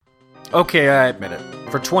Okay, I admit it.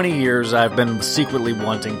 For 20 years, I've been secretly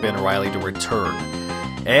wanting Ben Reilly to return.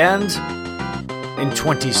 And in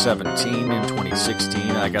 2017 and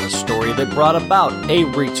 2016, I got a story that brought about a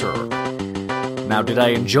return. Now, did I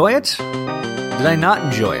enjoy it? Did I not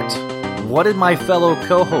enjoy it? What did my fellow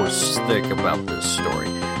co-hosts think about this story?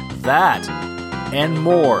 That and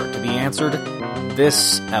more to be answered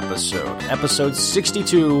this episode. Episode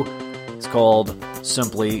 62 is called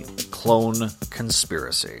simply Clone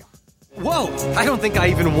Conspiracy. Whoa! I don't think I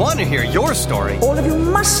even want to hear your story. All of you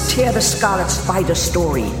must hear the Scarlet Spider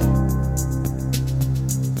story.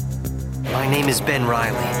 My name is Ben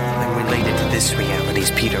Reilly. I'm related to this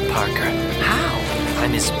reality's Peter Parker. How?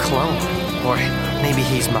 I'm his clone. Or maybe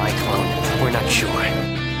he's my clone. We're not sure.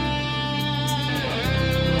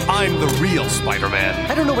 I'm the real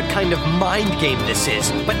Spider-Man. I don't know what kind of mind game this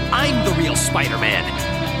is, but I'm the real Spider-Man.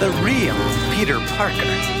 The real Peter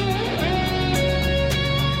Parker.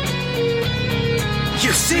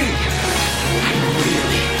 You see, I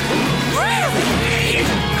really hate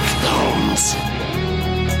clones.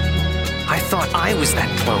 I thought I was that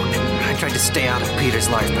clone. I tried to stay out of Peter's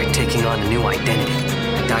life by taking on a new identity.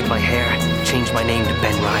 I dyed my hair, changed my name to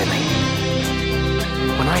Ben Reilly.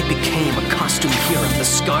 When I became a costume hero, the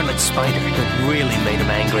Scarlet Spider, it really made him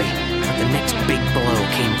angry. But the next big blow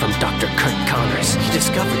came from Dr. Kurt Connors. He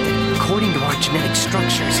discovered that, according to our genetic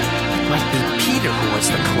structures, it might be Peter who was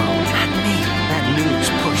the clone, not me. That news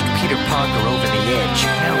pushed Peter Parker over the edge.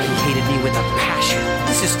 Now he hated me with a passion.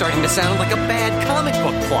 This is starting to sound like a bad comic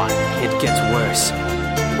book plot. It gets worse.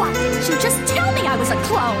 Why didn't you just tell me I was a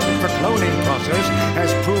clone? The cloning process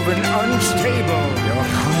has proven unstable. You're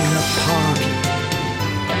coming apart.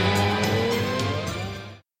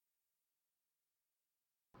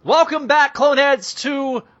 Welcome back, Cloneheads,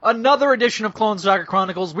 to another edition of Clone Saga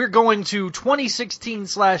Chronicles. We're going to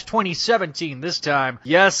 2016/2017 this time.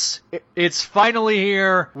 Yes, it's finally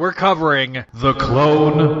here. We're covering the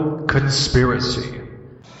Clone Conspiracy.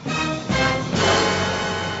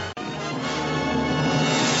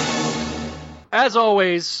 As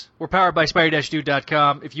always, we're powered by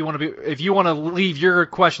Spidey-Dude.com. If you want to leave your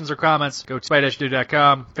questions or comments, go to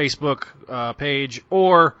Spidey-Dude.com, Facebook page,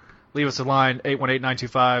 or leave us a line,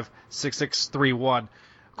 818-925-6631. Of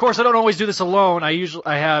course, I don't always do this alone. I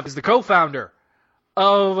have as the co-founder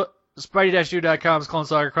of Spidey-Dude.com's Clone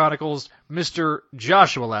Saga Chronicles, Mr.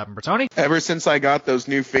 Joshua Lambertoni. Ever since I got those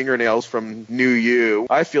new fingernails from New You,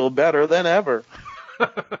 I feel better than ever.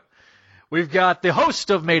 We've got the host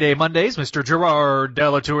of Mayday Mondays, Mr. Gerard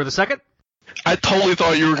Delatour II. I totally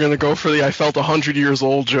thought you were going to go for the I felt 100 years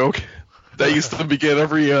old joke. That used to begin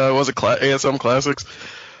every, ASM Classics.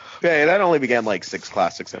 Yeah, that only began like 6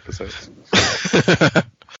 Classics episodes.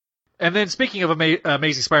 And then speaking of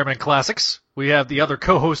Amazing Spider-Man Classics, we have the other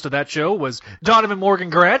co-host of that show was Donovan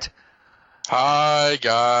Morgan Grant. Hi,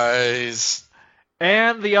 guys.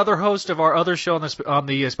 And the other host of our other show on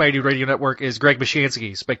the Spidey Radio Network is Greg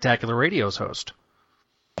Mashansky, Spectacular Radio's host.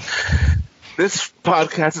 This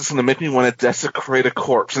podcast is going to make me want to desecrate a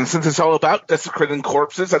corpse. And since it's all about desecrating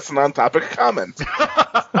corpses, that's a non-topic comment.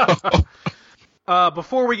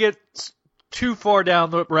 Before we get too far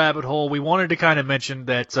down the rabbit hole, we wanted to kind of mention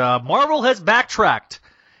that Marvel has backtracked.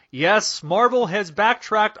 Yes, Marvel has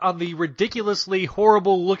backtracked on the ridiculously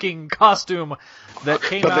horrible-looking costume that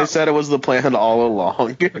came out. But they said it was the plan all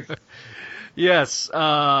along. Yes,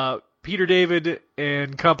 Peter David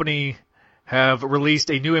and company have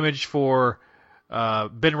released a new image for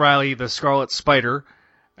Ben Reilly, the Scarlet Spider.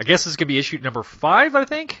 I guess this could be issue number 5, I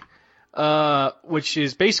think, which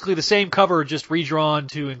is basically the same cover, just redrawn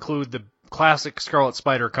to include the classic Scarlet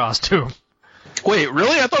Spider costume. Wait,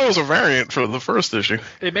 really? I thought it was a variant for the first issue.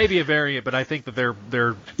 It may be a variant, but I think that they're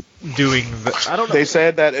doing I don't know. They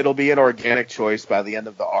said that it'll be an organic choice by the end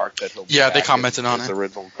of the arc. That he'll be they commented on it.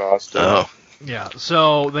 Original costume. Oh. Yeah,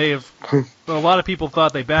 so a lot of people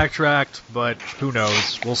thought they backtracked, but who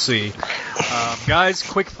knows? We'll see. Guys,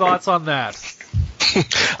 quick thoughts on that.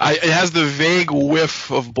 It has the vague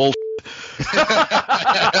whiff of bullshit.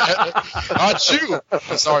 Achoo!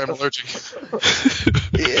 Sorry, I'm allergic.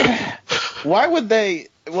 Yeah. Why would they?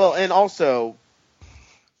 Well, and also,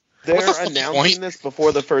 they're announcing this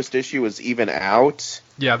before the first issue is even out.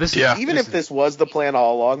 Yeah, if this was the plan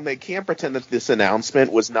all along, they can't pretend that this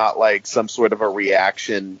announcement was not like some sort of a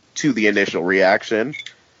reaction to the initial reaction,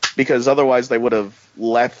 because otherwise they would have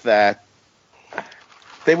left that.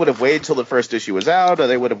 They would have waited till the first issue was out, or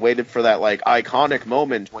they would have waited for that like iconic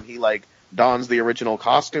moment when he like dons the original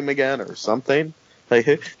costume again or something.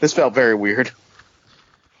 Like, this felt very weird.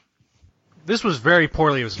 This was very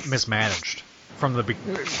poorly mismanaged from the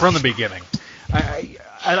beginning.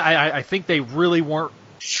 I think they really weren't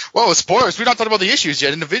Well, spoilers. We're not talking about the issues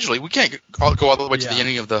yet individually. We can't go all the way to the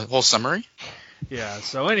ending of the whole summary. Yeah.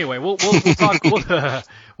 So anyway, we'll talk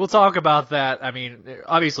we'll talk about that. I mean,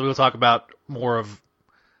 obviously, we'll talk about more of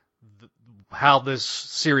how this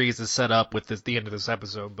series is set up with the end of this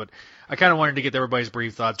episode. But I kind of wanted to get everybody's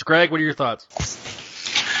brief thoughts. Greg, what are your thoughts?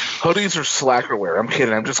 Hoodies are slackerware. I'm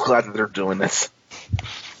kidding. I'm just glad that they're doing this.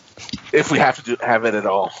 If we have to have it at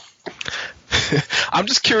all. I'm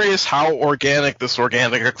just curious how organic this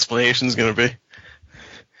organic explanation is going to be.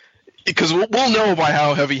 Because we'll know by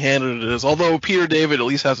how heavy-handed it is, although Peter David at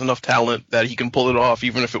least has enough talent that he can pull it off,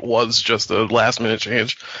 even if it was just a last-minute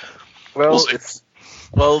change. Well,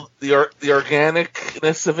 the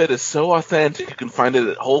organicness of it is so authentic, you can find it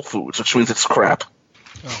at Whole Foods, which means it's crap.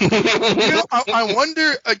 I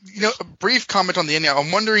wonder, a brief comment on the ending.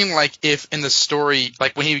 I'm wondering, if in the story,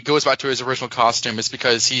 when he goes back to his original costume, it's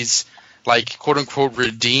because he's, quote-unquote,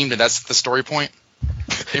 redeemed, and that's the story point?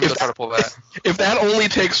 Maybe they'll try to pull that. If that only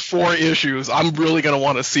takes 4 issues, I'm really going to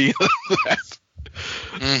want to see that.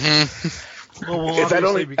 Mm-hmm. Well, we'll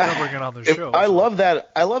obviously be covering it on the show. I love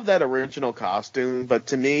that original costume, but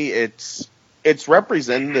to me, it's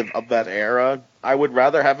representative of that era. I would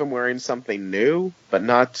rather have him wearing something new, but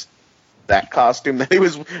not that costume that he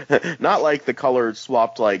was. Not like the color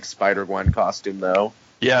swapped Spider-Gwen costume, though.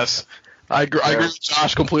 Yes, I agree with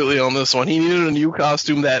Josh completely on this one. He needed a new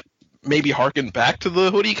costume that maybe harkened back to the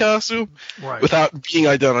hoodie costume, right, without being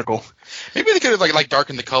identical. Maybe they could have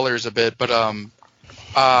darkened the colors a bit, but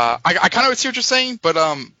I kind of see what you're saying, but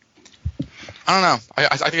I don't know.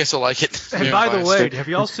 I think I still like it. And by the way, have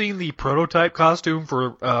y'all seen the prototype costume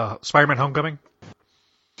for Spider-Man Homecoming?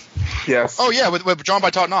 Yes. Oh yeah, with drawn by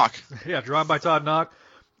Todd Knock. Yeah, drawn by Todd Knock.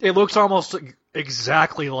 It looks almost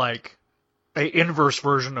exactly like an inverse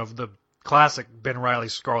version of the classic Ben Reilly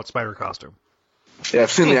Scarlet Spider costume. Yeah,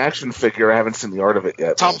 I've seen the action figure. I haven't seen the art of it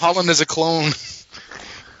yet. Tom Holland is a clone.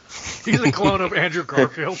 He's a clone of Andrew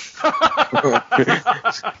Garfield.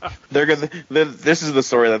 This is the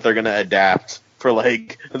story that they're gonna adapt for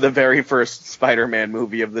the very first Spider-Man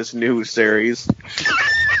movie of this new series.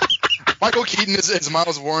 Michael Keaton is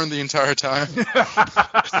Miles Warren the entire time.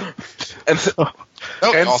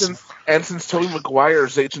 And since Tobey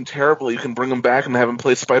Maguire's aging terribly, you can bring him back and have him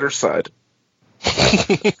play Spider-Side.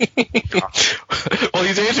 Well,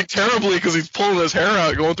 he's aging terribly because he's pulling his hair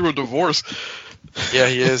out, going through a divorce. Yeah,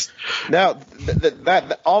 he is. Now,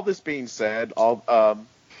 that all this being said, the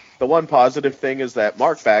one positive thing is that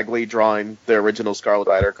Mark Bagley drawing the original Scarlet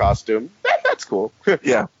Spider costume. That's cool.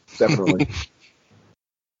 Yeah, definitely.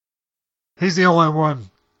 He's the only one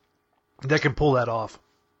that can pull that off.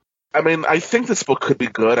 I mean, I think this book could be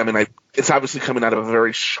good. I mean, it's obviously coming out of a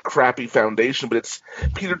very crappy foundation, but it's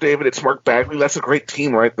Peter David, it's Mark Bagley. That's a great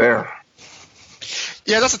team right there.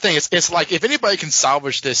 Yeah, that's the thing. It's like if anybody can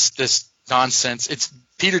salvage this nonsense, it's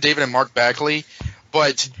Peter David and Mark Bagley.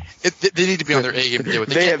 But they need to be on their A game to do it.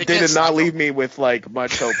 They did not leave me with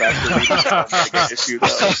much hope after reading that issue,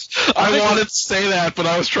 though. I wanted to say that, but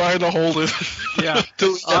I was trying to hold it. Yeah.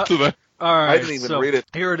 Till we get to that. All right, I didn't even read it.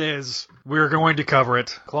 Here it is. We're going to cover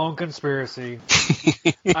it. Clone Conspiracy.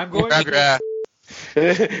 I'm going Grab your ass.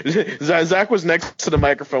 to... Zach was next to the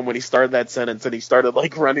microphone when he started that sentence, and he started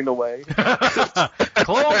running away.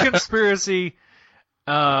 Clone Conspiracy.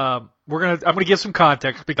 I'm gonna give some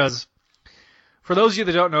context because for those of you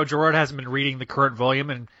that don't know, Gerard hasn't been reading the current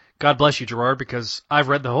volume, and God bless you, Gerard, because I've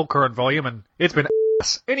read the whole current volume, and it's been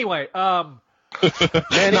ass. Anyway,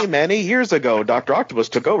 Many years ago, Dr. Octopus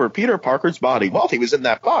took over Peter Parker's body. While he was in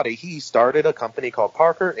that body, he started a company called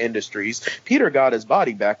Parker Industries. Peter got his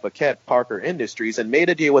body back, but kept Parker Industries and made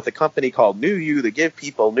a deal with a company called New You to give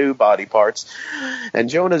people new body parts. And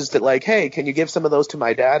Jonah's like, hey, can you give some of those to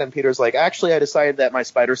my dad? And Peter's like, actually, I decided that my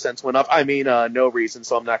spider sense went up. I mean, no reason,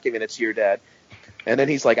 so I'm not giving it to your dad. And then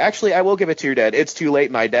he's like, actually, I will give it to your dad. It's too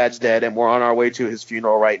late. My dad's dead, and we're on our way to his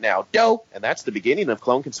funeral right now. Dope. And that's the beginning of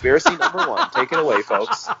Clone Conspiracy #1. Take it away,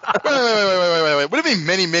 folks. Wait. What do you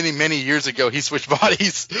mean many years ago he switched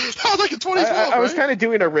bodies? That was like in 2012, I was kind of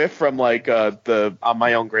doing a riff from the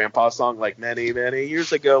My Own Grandpa song, many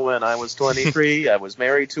years ago when I was 23, I was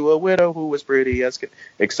married to a widow who was pretty,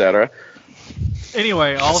 etc.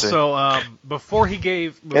 Anyway, also, before he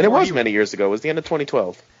gave... And it was many years ago. It was the end of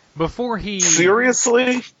 2012. Before he...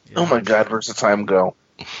 Seriously? Yeah. Oh my God, where's the time go?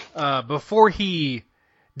 Before he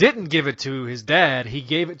didn't give it to his dad, he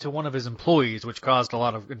gave it to one of his employees, which caused a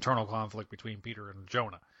lot of internal conflict between Peter and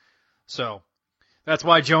Jonah. So, that's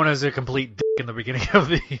why Jonah's a complete dick in the beginning of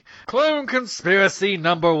the Clone Conspiracy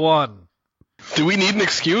 #1. Do we need an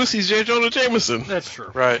excuse? He's J. Jonah Jameson. That's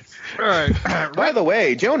true. Right. All right. By the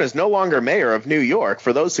way, Jonah's no longer mayor of New York,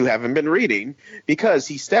 for those who haven't been reading, because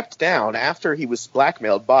he stepped down after he was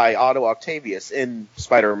blackmailed by Otto Octavius in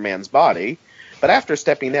Spider-Man's body. But after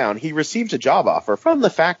stepping down, he received a job offer from the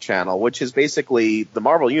Fact Channel, which is basically the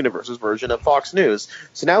Marvel Universe's version of Fox News.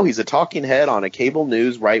 So now he's a talking head on a cable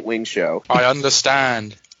news right-wing show. I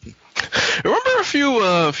understand. Remember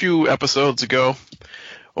a few episodes ago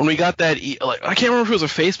when we got that, I can't remember if it was a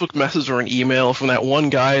Facebook message or an email from that one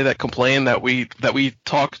guy that complained that we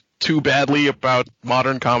talk too badly about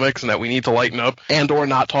modern comics and that we need to lighten up and or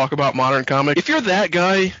not talk about modern comics. If you're that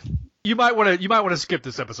guy, you might want to skip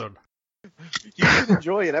this episode. You should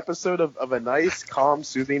enjoy an episode of a nice, calm,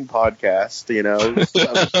 soothing podcast, you know. Not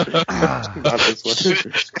this one.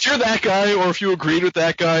 If you're that guy, or if you agreed with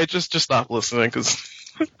that guy, just stop listening, because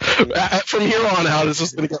from here on out, it's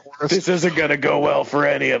just going to get worse. This isn't going to go well for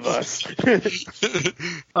any of us.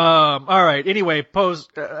 All right. Anyway,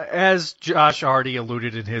 as Josh already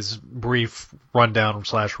alluded in his brief rundown /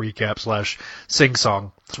 recap / sing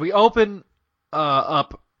song, so we open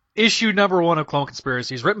up issue number 1 of Clone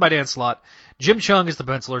Conspiracies, written by Dan Slott. Jim Chung is the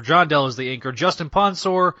penciler. John Dell is the inker. Justin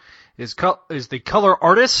Ponsor is the color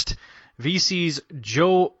artist. VC's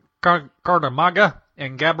Joe Caramaga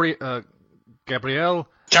and Gabrielle Caramaga.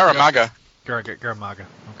 Caramaga. Okay.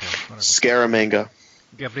 Whatever. Scaramanga.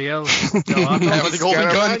 Gabrielle the golden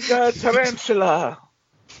gun. Tarantula.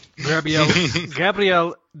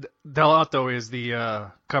 Gabrielle Delato is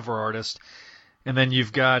the cover artist. And then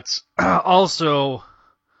you've got also...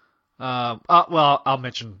 I'll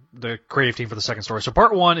mention the creative team for the second story. So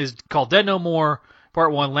part 1 is called Dead No More.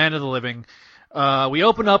 Part 1, Land of the Living. We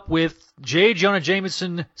open up with J. Jonah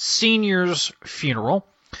Jameson Sr.'s funeral.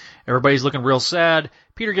 Everybody's looking real sad.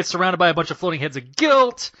 Peter gets surrounded by a bunch of floating heads of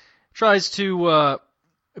guilt. Tries to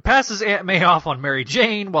passes Aunt May off on Mary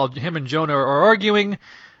Jane while him and Jonah are arguing.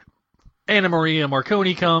 Anna Maria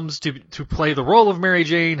Marconi comes to play the role of Mary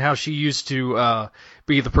Jane, how she used to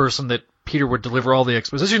be the person that Peter would deliver all the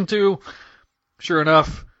exposition to. Sure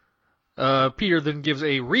enough, Peter then gives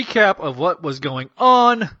a recap of what was going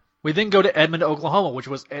on. We then go to Edmond, Oklahoma, which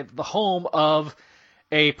was at the home of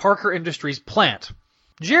a Parker Industries plant.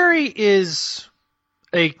 Jerry is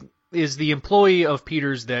the employee of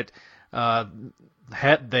Peter's that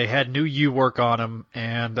had new U work on him,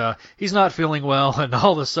 and he's not feeling well, and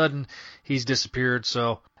all of a sudden he's disappeared.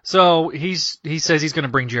 So he says he's going to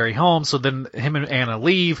bring Jerry home. So then him and Anna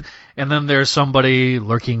leave, and then there's somebody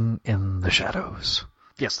lurking in the shadows.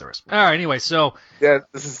 Yes, there is. All right. Anyway, so yeah,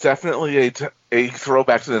 this is definitely a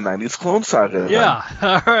throwback to the '90s Clone Saga. Yeah.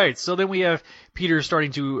 All right. So then we have Peter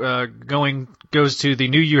starting to goes to the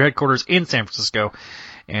new U headquarters in San Francisco,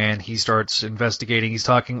 and he starts investigating. He's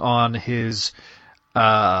talking on his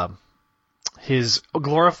glorified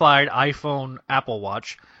iPhone Apple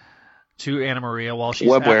Watch to Anna Maria while she's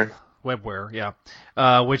Webware, yeah.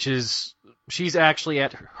 Which is, she's actually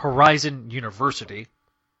at Horizon University.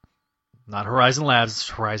 Not Horizon Labs, it's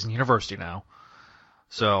Horizon University now.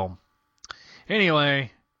 So,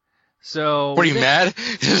 anyway, so... Were you mad?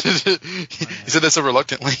 You said that so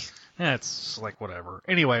reluctantly. It's like whatever.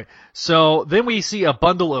 Anyway, so then we see a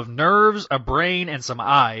bundle of nerves, a brain, and some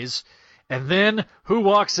eyes. And then, who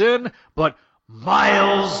walks in but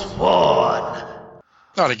Miles Vaughn?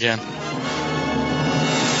 Not again.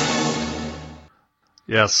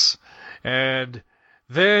 Yes. And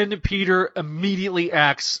then Peter immediately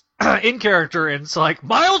acts in character and it's like,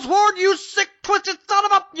 Miles Vaughn, you sick, twisted son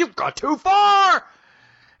of a... You've got too far!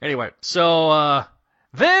 Anyway, so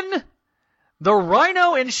then the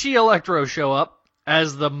Rhino and She-Electro show up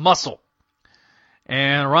as the Muscle.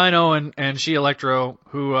 And Rhino and She-Electro,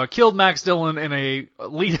 who killed Max Dillon in a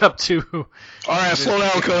lead-up to... Alright, slow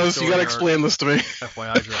down, cuz. You gotta explain this to me.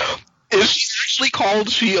 FYI joke. Is she actually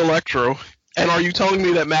called She-Electro? And are you telling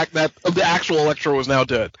me that the actual Electro is now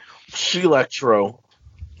dead? She-Electro.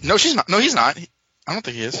 No, she's not. No, he's not. I don't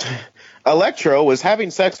think he is. Electro was having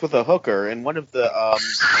sex with a hooker in one of the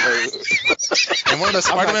in one of the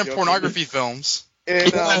Spider-Man pornography films.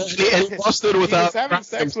 And, he busted without. He was having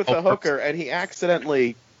sex with a hooker, and he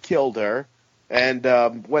accidentally killed her. And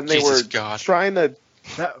when they were trying to,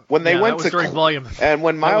 when they went to volume, and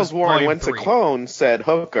when Miles Warren went to clone said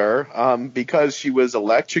hooker, because she was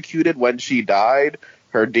electrocuted when she died.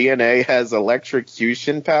 Her DNA has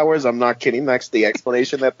electrocution powers. I'm not kidding. That's the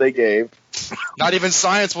explanation that they gave. Not even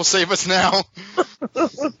science will save us now.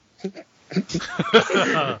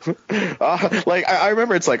 I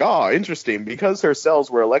remember it's like, interesting. Because her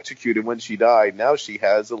cells were electrocuted when she died, now she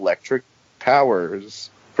has electric powers.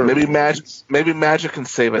 Maybe magic can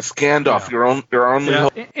save us. Gandalf, your only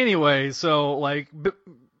hope. Anyway, so like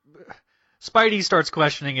Spidey starts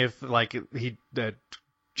questioning if like that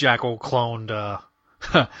Jackal cloned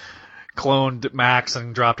Max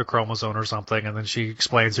and dropped a chromosome or something, and then she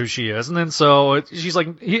explains who she is, and then she's like,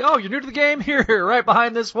 "Oh, you're new to the game? Here, right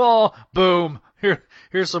behind this wall. Boom.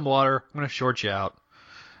 Here's some water. I'm gonna short you out."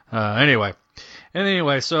 Anyway,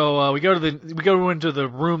 so we go into the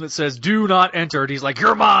room that says "Do not enter." And he's like,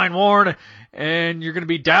 "You're mine, Warren, and you're gonna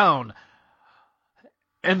be down."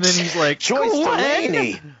 And then he's like, "Joyce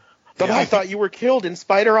Delaney, but I thought you were killed in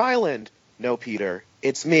Spider Island." "No, Peter,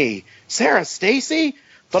 it's me, Sarah Stacy.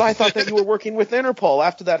 But I thought that you were working with Interpol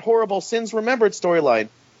after that horrible Sins Remembered storyline."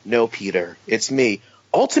 "No, Peter, it's me,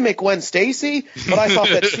 Ultimate Gwen Stacy. But I thought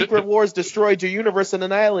that Secret Wars destroyed your universe and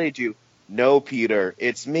annihilated you." "No, Peter,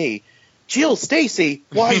 it's me, Jill Stacy.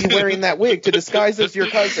 Why are you wearing that wig to disguise as your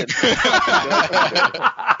cousin?" "No,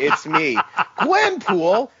 Peter, it's me,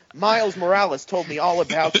 Gwenpool. Miles Morales told me all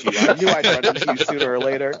about you. I knew I'd run into you sooner or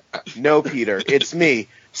later." "No, Peter, it's me,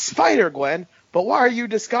 Spider-Gwen. But why are you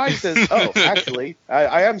disguised as..." "Oh, actually,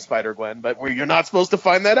 I am Spider-Gwen, but you're not supposed to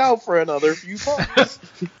find that out for another few parts."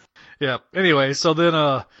 Yeah. Anyway, so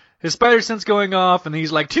then his spider sense going off, and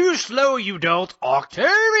he's like, "Too slow, you don't,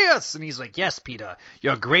 Octavius!" And he's like, "Yes, Peter,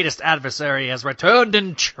 your greatest adversary has returned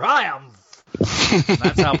in triumph."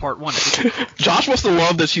 That's how part 1 is. Josh must have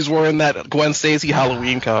loved that she's wearing that Gwen Stacy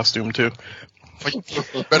Halloween costume, too.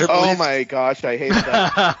 Oh my gosh, I hate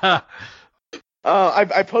that.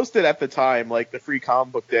 I posted at the time, like, the Free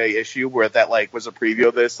Comic Book Day issue where that, like, was a preview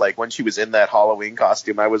of this. Like, when she was in that Halloween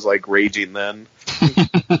costume, I was, like, raging then.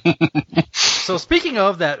 So, speaking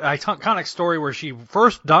of that iconic story where she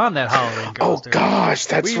first donned that Halloween costume. Oh, gosh,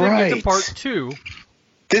 that's right. We get to part 2.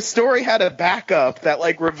 This story had a backup that,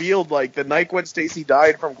 like, revealed, like, the night Gwen Stacy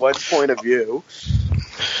died from Gwen's point of view.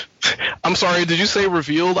 I'm sorry, did you say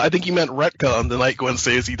revealed? I think you meant retcon, the night Gwen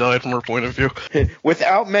Stacy died from her point of view.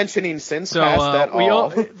 Without mentioning Sins Past at all.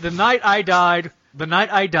 The Night I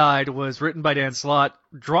Died was written by Dan Slott,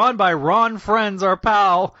 drawn by Ron Friends, our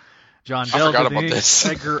pal, John Delvey. I forgot about this.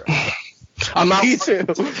 I'm not Me too.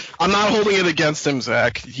 I'm not holding it against him,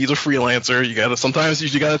 Zach. He's a freelancer. Sometimes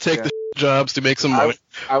you gotta take the jobs to make some money.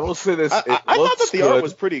 I will say this. I thought that the art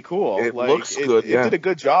was pretty cool. It looks good. It did a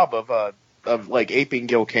good job of like aping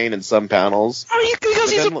Gil Kane in some panels.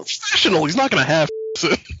 Because he's a professional. He's not gonna have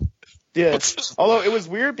it. Yeah. Although it was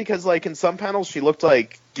weird because like in some panels she looked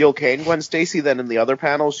like Gil Kane Gwen Stacy, then in the other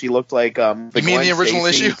panels she looked like You mean the original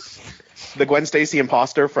issue? The Gwen Stacy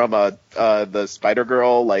imposter from the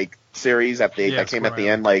Spider-Girl like series that came at the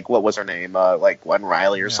end. Like, what was her name? Like Gwen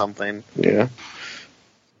Riley or something. Yeah.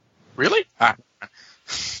 Really?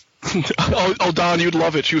 Oh, Don, you'd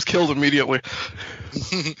love it. She was killed immediately.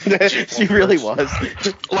 She really was.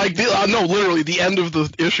 Like, no, literally, the end of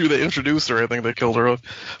the issue that introduced her, I think they killed her.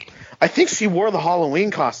 I think she wore the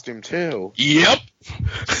Halloween costume, too. Yep.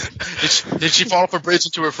 Did she fall off a bridge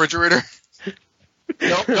into a refrigerator?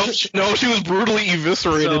 No, she was brutally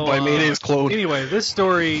eviscerated by Mayday's clone. Anyway, this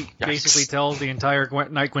story basically tells the entire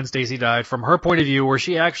night Gwen Stacy died from her point of view, where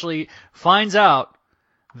she actually finds out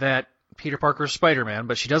that Peter Parker's Spider-Man,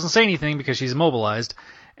 but she doesn't say anything because she's immobilized,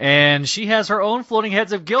 and she has her own floating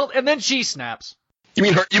heads of guilt, and then she snaps. You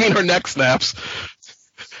mean her neck snaps?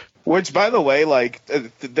 Which, by the way, like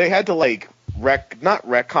they had to like not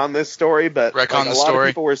retcon this story, but like, a lot of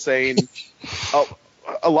people were saying,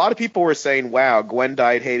 a lot of people were saying, "Wow, Gwen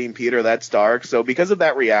died hating Peter. That's dark." So because of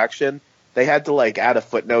that reaction, they had to like add a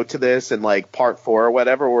footnote to this in like part 4 or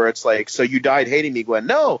whatever, where it's like, "So you died hating me, Gwen?"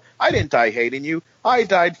 "No, I didn't die hating you. I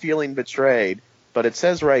died feeling betrayed." But it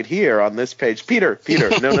says right here on this page, Peter,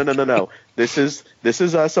 no. This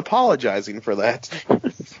is us apologizing for that.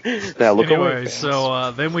 Now look away. Anyway,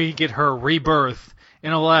 so then we get her rebirth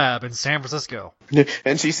in a lab in San Francisco.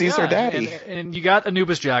 And she sees her daddy. And you got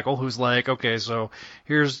Anubis Jackal, who's like, okay, so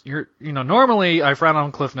here's your, normally I frown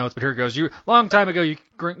on Cliff Notes, but here it goes. Long time ago,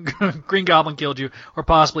 Green Goblin killed you, or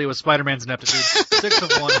possibly it was Spider-Man's ineptitude. 6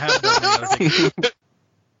 of 1, half a dozen the other thing.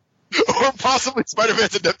 Or possibly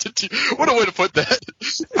Spider-Man's ineptitude. What a way to put that.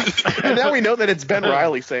 And now we know that it's Ben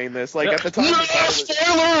Reilly saying this. Like, at the time... No,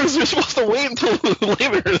 spoilers! You're supposed to wait until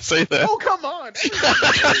later to say that. Oh, come on!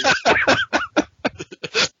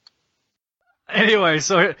 Anyway,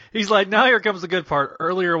 so he's like, now here comes the good part.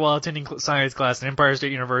 Earlier, while attending science class at Empire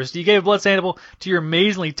State University, you gave a blood sample to your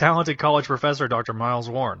amazingly talented college professor, Dr. Miles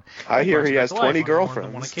Warren. I hear he has 20 girlfriends.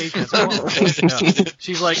 On one occasion, yeah.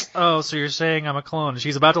 She's like, oh, so you're saying I'm a clone?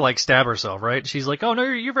 She's about to, like, stab herself, right? She's like, oh, no,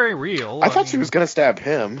 you're very real. I thought she was going to stab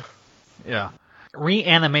him. Yeah.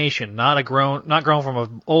 reanimation, not grown from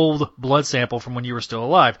an old blood sample from when you were still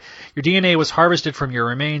alive. Your DNA was harvested from your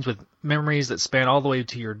remains with memories that span all the way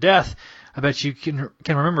to your death. I bet you can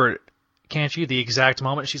remember it, can't you? The exact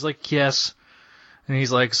moment." She's like, "Yes." And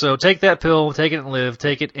he's like, "So take that pill, take it and live,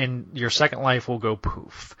 take it, and your second life will go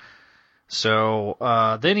poof." So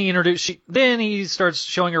then he starts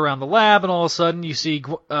showing around the lab, and all of a sudden you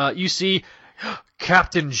see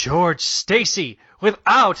Captain George Stacy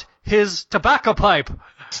without his tobacco pipe,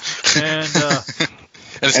 and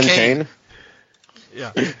Kane.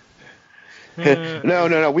 Yeah.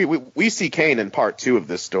 No. We see Kane in part 2 of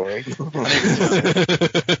this story.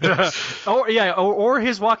 or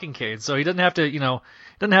his walking cane. So he doesn't have to,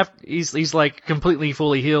 he's like completely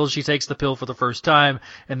fully healed. She takes the pill for the first time,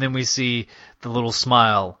 and then we see the little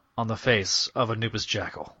smile on the face of Anubis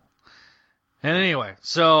Jackal. And anyway,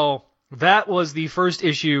 so that was the first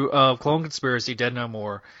issue of Clone Conspiracy, Dead No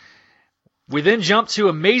More. We then jump to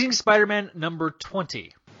Amazing Spider-Man number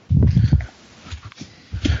 20.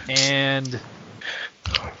 And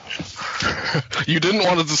you didn't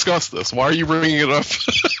want to discuss this. Why are you bringing it up?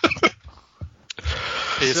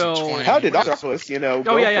 So how did Octopus, go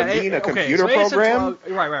from being a computer program?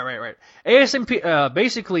 Right.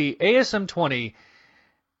 Basically, ASM 20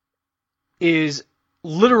 is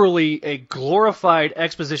literally a glorified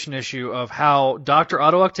exposition issue of how Dr.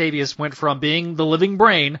 Otto Octavius went from being the living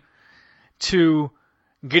brain to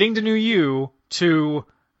getting to New You to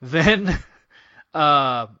then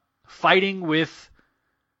fighting with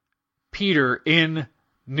Peter in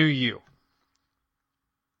New You.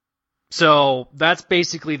 So that's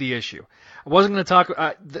basically the issue. I wasn't going to talk.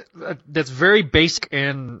 That's very basic,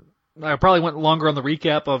 and I probably went longer on the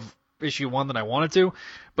recap of issue 1 than I wanted to.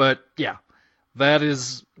 But yeah, that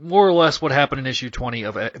is more or less what happened in issue 20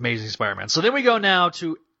 of Amazing Spider-Man. So then we go now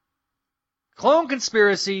to Clone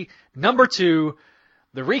Conspiracy number 2.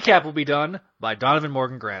 The recap will be done by Donovan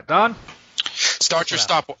Morgan Grant. Don? Start your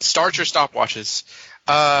stopwatches.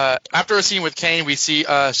 After a scene with Kane, we see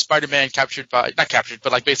Spider-Man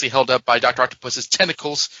basically held up by Dr. Octopus's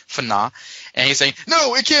tentacles, Fana, and he's saying,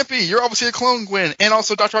 "No, it can't be. You're obviously a clone, Gwen, and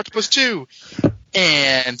also Dr. Octopus too."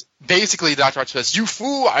 And basically, Dr. Octopus, "You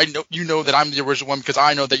fool! You know that I'm the original one because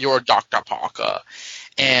I know that you're Dr. Parker."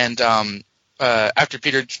 And after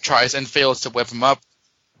Peter tries and fails to whip him up,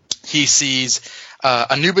 he sees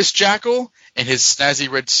Anubis Jackal in his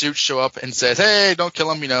snazzy red suit show up and says, "Hey, don't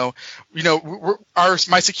kill him.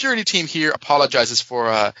 My security team here apologizes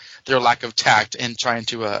for their lack of tact in trying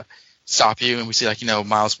to stop you." And we see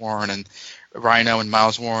Miles Warren and Rhino and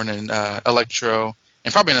Miles Warren and Electro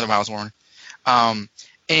and probably another Miles Warren.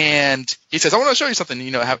 And he says, "I want to show you something."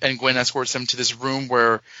 And Gwen escorts him to this room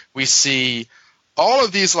where we see all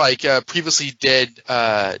of these previously dead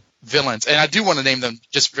villains, and I do want to name them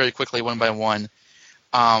just very quickly one by one.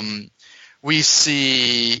 We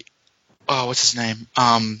see, what's his name?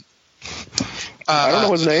 I don't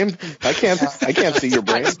know his name. I can't see your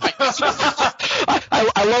brain.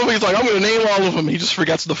 I love he's like, "I'm going to name all of them." He just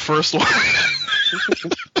forgets the first one.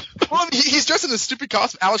 Well, he's dressed in a stupid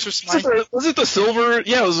costume. Alistair Smythe. Was it the Silver?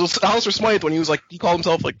 Yeah, it was Alistair Smythe when he called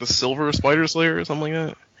himself the Silver Spider Slayer or something like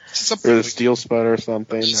that. Or the Steel Spider or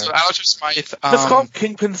something. So Alistair Smythe. Let's call him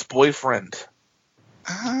Kingpin's boyfriend.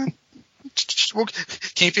 Well,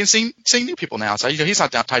 Kingpin's seeing new people now, so he's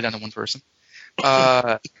not tied down to one person.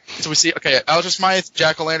 So we see, Alistair Smythe,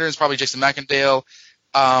 Jack-O-Lantern is probably Jason Macendale.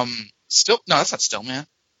 No, that's not Stillman.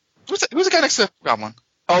 Who's the guy next to Goblin?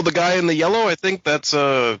 Oh, the guy in the yellow? I think that's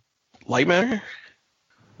Lightmatter?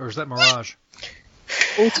 Or is that Mirage?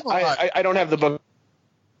 I don't have the book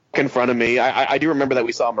in front of me. I do remember that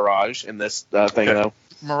we saw Mirage in this thing, though.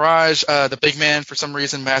 Mirage, the Big Man, for some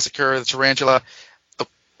reason, Massacre, the Tarantula.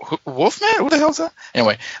 Wolfman? Who the hell is that?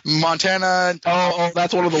 Anyway, Montana. Oh,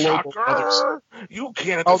 that's one of the Lobo brothers. You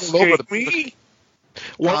can't escape me.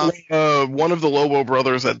 One of the Lobo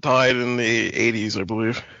brothers that died in the 80s, I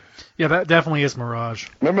believe. Yeah, that definitely is Mirage.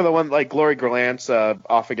 Remember the one Glory Grant's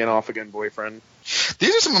off again boyfriend?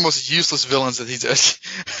 These are some of the most useless villains that he does.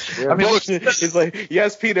 Yeah, look, he's like,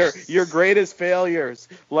 "Yes, Peter, your greatest failures,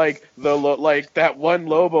 that one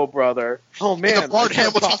Lobo brother." Oh man, Bart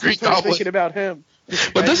Hamilton Green Goblin. Thinking about him.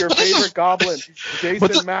 But your favorite Goblin, Jason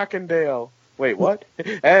Macendale. Wait, what?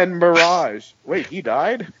 And Mirage. Wait, he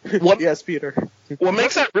died? Yes, Peter. What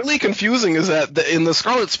makes that really confusing is that in the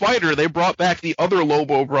Scarlet Spider, they brought back the other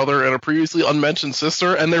Lobo brother and a previously unmentioned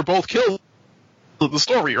sister, and they're both killed in the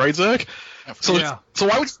story, right, Zach? So, yeah. So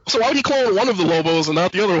why would he clone one of the Lobos and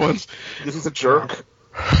not the other ones? This is a jerk.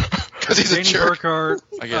 Because he's a jerk. Burkhardt,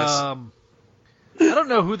 I guess. I don't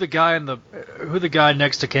know who the guy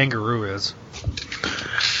next to Kangaroo is.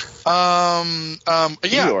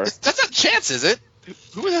 Yeah, that's not Chance, is it?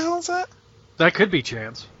 Who the hell is that? That could be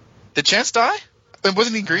Chance. Did Chance die?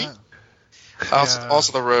 Wasn't he green?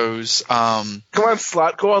 Also the Rose. Come on,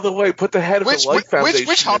 Slot, go all the way. Put the head of the Light Foundation.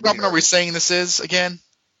 Which Hobgoblin are we saying this is again?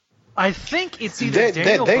 I think it's either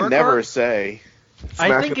Daniel They Burkhart. never say.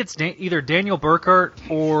 I think it's either Daniel Burkhart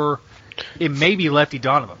or it may be Lefty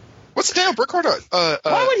Donovan. What's Daniel Burkhart?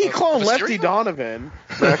 Why would he clone Lefty Donovan?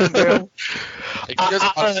 I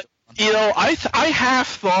half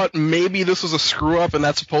thought maybe this was a screw up and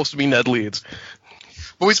that's supposed to be Ned Leeds.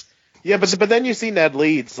 Yeah, but then you see Ned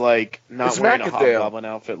Leeds not wearing a Hobgoblin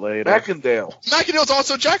outfit later. Macandale's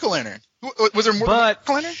also Jack-o'-lantern. Was there more than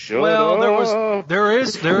Jack-o'-lantern? Well, there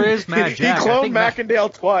is Mad Jack. He cloned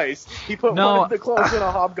Macandale twice. He put one of the clones in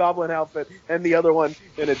a Hobgoblin outfit and the other one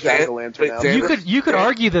in a Jack-o'-lantern outfit. You could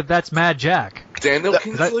argue that that's Mad Jack. Daniel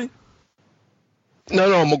Kingsley?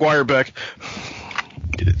 No, McGuire Beck.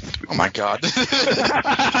 Oh my God! This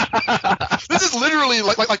is literally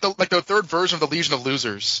like the third version of the Legion of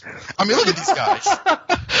Losers. I mean, look at these guys.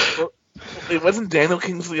 It wasn't Daniel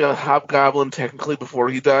Kingsley a Hobgoblin technically before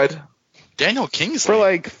he died? Daniel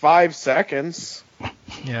Kingsley for 5 seconds.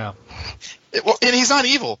 Yeah. And he's not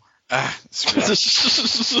evil. Yeah,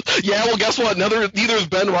 well, guess what? Neither is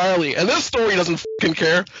Ben Reilly, and this story doesn't fucking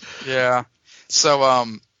care. Yeah.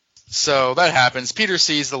 So that happens. Peter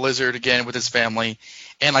sees the lizard again with his family,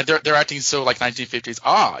 and they're acting so 1950s.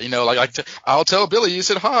 I'll tell Billy you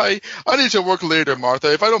said hi. I need to work later,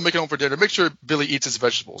 Martha. If I don't make it home for dinner, make sure Billy eats his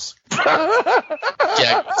vegetables.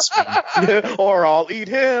 Or I'll eat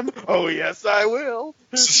him. Oh yes, I will.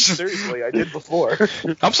 Seriously, I did before.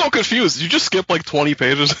 I'm so confused. Did you just skip 20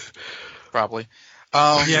 pages? Probably.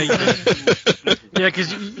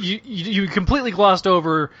 Because you completely glossed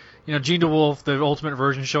over. Gene DeWolf, the Ultimate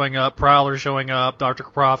version, showing up, Prowler showing up, Dr.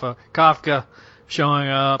 Kafka showing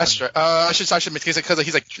up. That's right. I should make it because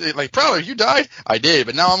he's like Prowler, you died? I did,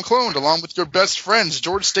 but now I'm cloned along with your best friends,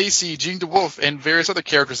 George Stacy, Gene DeWolf, and various other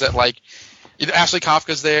characters that Ashley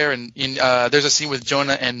Kafka's there, and there's a scene with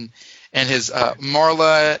Jonah and his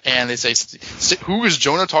Marla, and they say, who is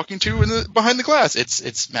Jonah talking to behind the glass?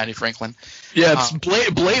 It's Matty Franklin. Yeah, it's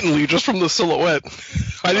blatantly just from the silhouette.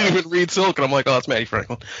 I didn't even read Silk, and I'm like, oh, that's Matty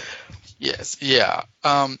Franklin. Yes, yeah.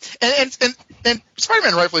 And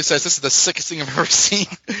Spider-Man rightfully says this is the sickest thing I've ever seen.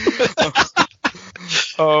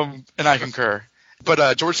 And I concur.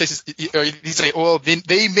 But George says he's like, well,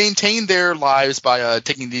 they maintain their lives by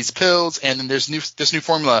taking these pills, and then there's this new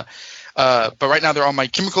formula. But right now they're on my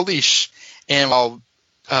chemical leash, and while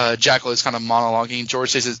Jackal is kind of monologuing,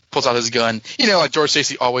 George Stacy pulls out his gun, like George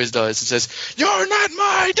Stacy always does, and says, "You're not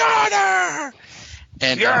my daughter."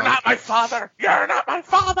 And, you're not my father. You're not my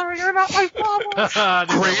father. You're not my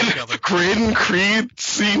father. Graydon Creed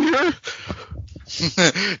Sr.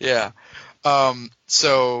 Yeah.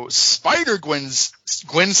 So Spider-Gwen's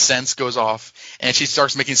sense goes off, and she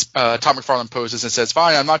starts making Todd McFarlane poses and says,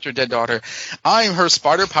 "Fine, I'm not your dead daughter. I'm her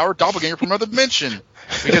spider-powered doppelganger from another dimension."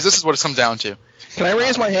 Because this is what it's come down to. Can I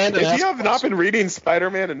raise my hand? If you have not been reading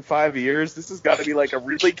Spider-Man in 5 years, this has got to be a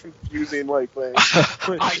really confusing thing.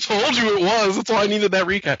 I told you it was. That's why I needed that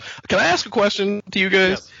recap. Can I ask a question to you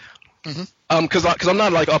guys? Yes. Mm-hmm. Because I'm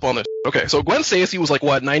not up on this. Okay, so Gwen Stacy was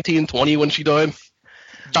 19, 20 when she died.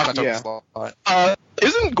 Yeah.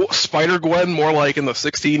 Isn't Spider-Gwen more in the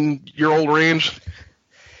 16-year-old range?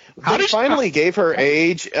 They finally gave her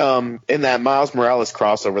age in that Miles Morales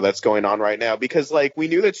crossover that's going on right now, because we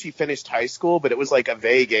knew that she finished high school, but it was a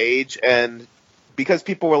vague age, and because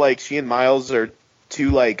people were she and Miles are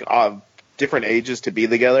two different ages to be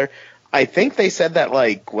together. I think they said that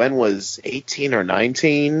Gwen was 18 or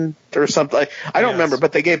 19 or something. I don't remember,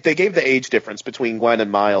 but they gave the age difference between Gwen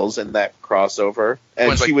and Miles in that crossover,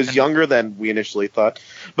 and she was younger than we initially thought.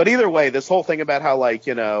 But either way, this whole thing about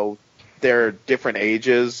how they're different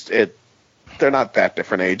ages, they're not that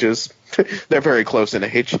different ages. They're very close in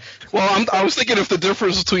age. Well, I was thinking if the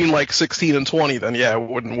difference between 16 and 20, then yeah, it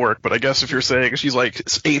wouldn't work. But I guess if you're saying she's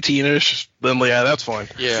 18-ish, then yeah, that's fine.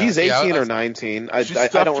 Yeah, she's 18 or 19. I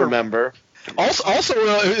don't remember. Also,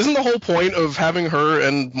 isn't the whole point of having her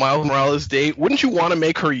and Miles Morales date? Wouldn't you want to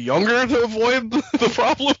make her younger to avoid the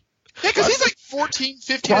problem? Yeah, because he's 14,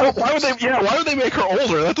 15. Why would they make her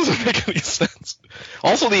older? That doesn't make any sense.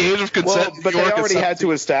 Also, the age of consent. Well, but they already had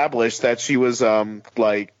to establish that she was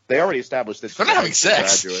they already established that she they're not having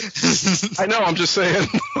sex. Graduate. I know. I'm just saying.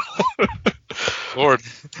 Lord,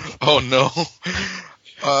 oh no.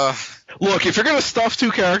 Look, if you're gonna stuff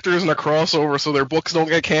two characters in a crossover so their books don't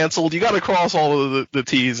get canceled, you got to cross all of the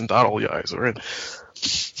T's and dot all the I's, all right?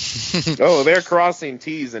 Oh, they're crossing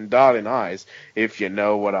T's and dotting I's, if you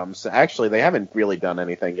know what I'm saying. Actually, they haven't really done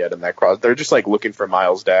anything yet in that cross. They're just like looking for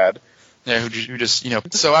Miles' dad. Yeah, who just,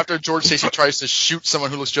 So after George Stacy tries to shoot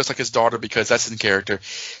someone who looks just like his daughter because that's in character,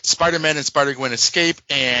 Spider-Man and Spider-Gwen escape,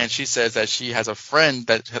 and she says that she has a friend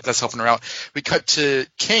that's helping her out. We cut to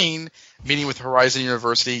Kane meeting with Horizon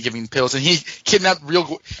University, giving pills, and he kidnapped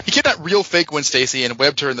real fake Gwen Stacy and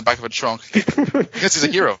webbed her in the back of a trunk because he's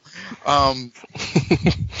a hero. And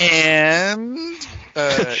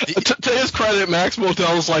to his credit, Max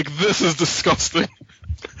Motel's like, this is disgusting.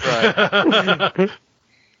 Right.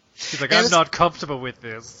 He's like, I'm not comfortable with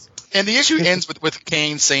this. And the issue ends with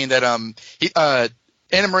Kane saying that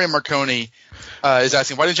Anna Maria Marconi is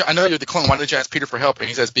asking, why didn't you? I know you're the clone. Why didn't you ask Peter for help? And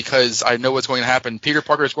he says, because I know what's going to happen. Peter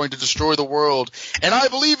Parker is going to destroy the world, and I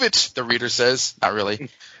believe it. The reader says, not really.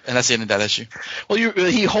 And that's the end of that issue. Well,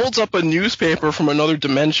 he holds up a newspaper from another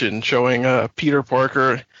dimension showing Peter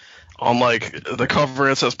Parker on like the cover.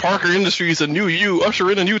 And it says, Parker Industries, a new you,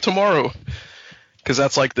 usher in a new tomorrow. Because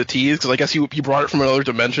that's like the tease, because I guess he brought it from another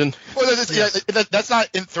dimension. Well, that's not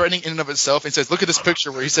threatening in and of itself. It says, look at this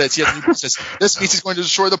picture where he says he has a new business. This means he's going to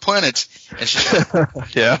destroy the planet. And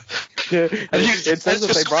yeah. It says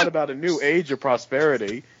that they brought about a new age of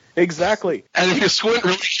prosperity. Exactly. And if you squint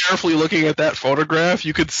really carefully looking at that photograph,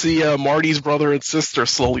 you could see Marty's brother and sister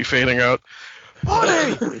slowly fading out.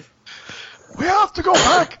 Marty! We have to go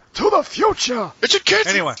back to the future. It's your kids.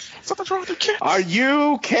 Anyway. Something's wrong with your kids. Are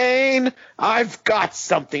you Kane? I've got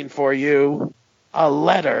something for you. A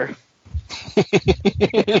letter. Dear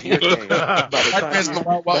Kane, by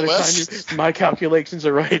the time my calculations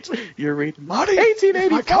are right, you're reading Marty,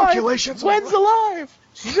 1885. my calculations Gwen's alive.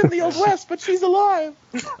 She's in the Old West, but she's alive.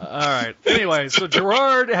 All right. Anyway, so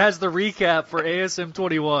Gerard has the recap for ASM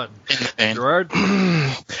 21. Gerard?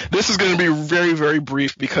 This is going to be very, very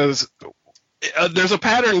brief because there's a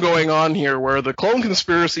pattern going on here where the Clone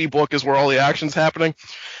Conspiracy book is where all the action's happening.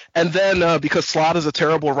 And then, because Slott is a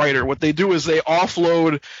terrible writer, what they do is they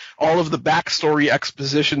offload all of the backstory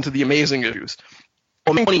exposition to the Amazing issues.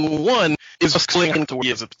 21 is just clinging to where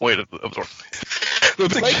he is at the point of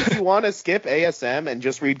like if you want to skip ASM and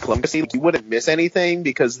just read Clone Conspiracy, you wouldn't miss anything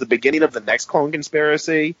because the beginning of the next Clone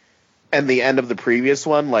Conspiracy and the end of the previous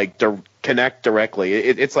one connect directly.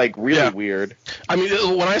 It's like really weird. I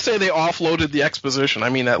mean, when I say they offloaded the exposition, I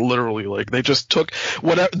mean that literally. Like they just took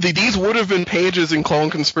whatever these would have been pages in Clone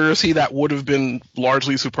Conspiracy that would have been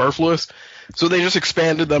largely superfluous, so they just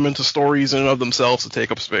expanded them into stories in and of themselves to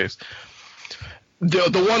take up space.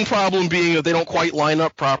 The one problem being that they don't quite line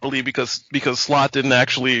up properly because Slott didn't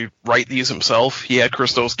actually write these himself. He had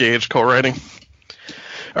Christos Gage co-writing.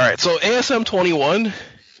 All right, so ASM 21.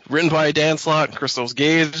 Written by Dan Slott and Christos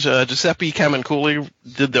Gage. Giuseppe Camuncoli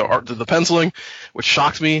did the penciling, which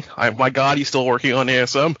shocked me. My God, he's still working on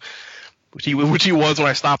ASM, which he was when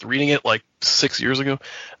I stopped reading it like 6 years ago.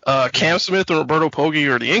 Cam Smith and Roberto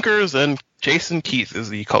Poggi are the inkers, and Jason Keith is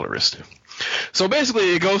the colorist. So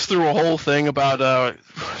basically, it goes through a whole thing about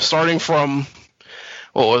starting from,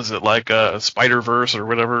 what was it, like Spider-Verse or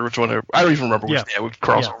whatever, which one, I don't even remember which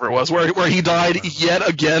crossover it was, where he died yet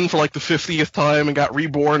again for like the 50th time and got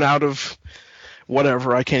reborn out of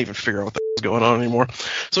whatever. I can't even figure out what the hell is going on anymore.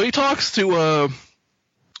 So he talks to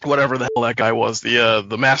whatever the hell that guy was,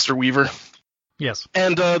 the Master Weaver. Yes.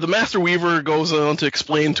 And the Master Weaver goes on to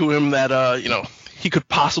explain to him that, he could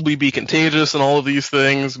possibly be contagious and all of these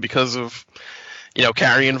things because of,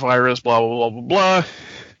 carrion virus, blah, blah, blah, blah, blah.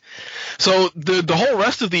 So the whole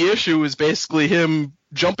rest of the issue is basically him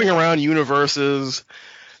jumping around universes,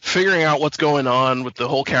 figuring out what's going on with the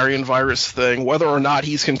whole carrion virus thing, whether or not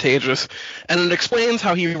he's contagious, and it explains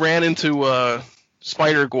how he ran into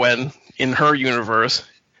Spider-Gwen in her universe,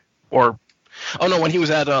 when he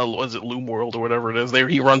was at was it Loom World or whatever it is,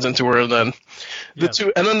 he runs into her, and then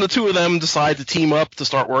the two of them decide to team up to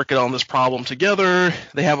start working on this problem together.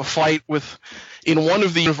 They have a fight in one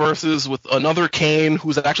of the universes with another Kane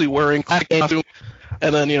who's actually wearing a costume,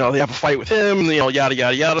 and then they have a fight with him, and yada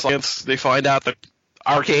yada yada. So they find out that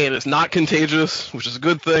our Kane is not contagious, which is a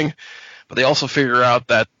good thing, but they also figure out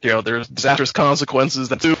that there's disastrous consequences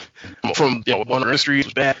that from one industry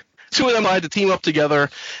was bad. Two of them decide to team up together,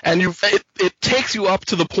 and it takes you up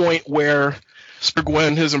to the point where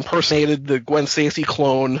Spider-Gwen has impersonated the Gwen Stacy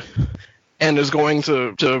clone and is going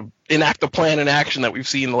to enact the plan in action that we've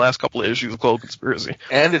seen in the last couple of issues of Clone Conspiracy.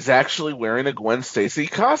 And is actually wearing a Gwen Stacy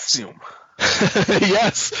costume.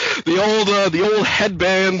 Yes, the old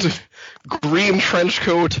headband, green trench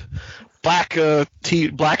coat, black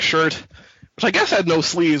shirt, which I guess had no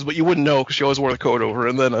sleeves, but you wouldn't know because she always wore the coat over,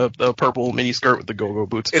 and then a purple mini skirt with the go-go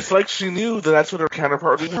boots. It's like she knew that's what her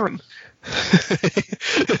counterpart was doing.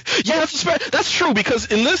 Yeah, that's true, because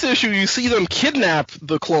in this issue you see them kidnap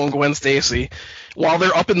the clone Gwen Stacy while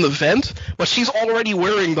they're up in the vent, but she's already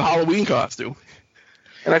wearing the Halloween costume.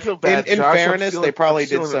 And I feel bad. In Josh, fairness, they probably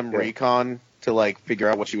did some recon to like figure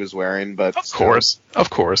out what she was wearing, but of course.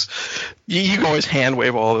 You can always hand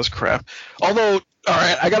wave all this crap. Although, all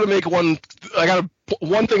right, I got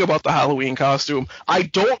one thing about the Halloween costume. I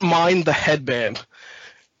don't mind the headband,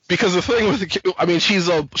 because the thing with she's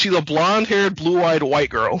a blonde-haired, blue-eyed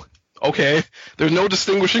white girl. Okay, there's no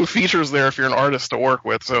distinguishing features there if you're an artist to work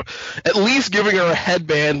with. So at least giving her a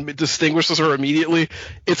headband distinguishes her immediately.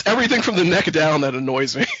 It's everything from the neck down that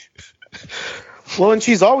annoys me. Well, and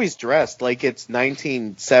she's always dressed like it's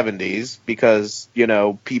 1970s because,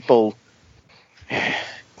 people...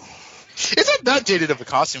 It's not that dated of a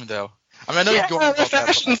costume, though. I mean, I know you're going about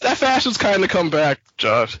that fashion's kind of come back,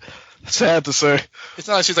 Josh. Sad to say. It's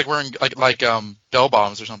not like she's like wearing like bell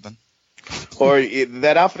bottoms or something. Or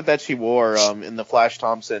that outfit that she wore in the Flash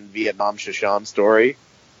Thompson Vietnam Shashan story.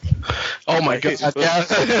 Oh my god! Yeah.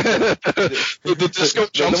 the disco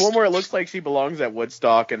jumps. The one where it looks like she belongs at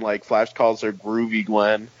Woodstock and like Flash calls her Groovy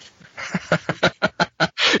Gwen.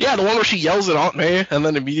 Yeah, the one where she yells at Aunt May and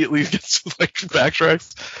then immediately gets like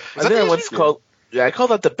backtracks. I think I once called. Yeah, I call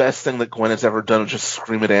that the best thing that Gwen has ever done. Was just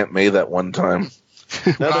scream at Aunt May that one time.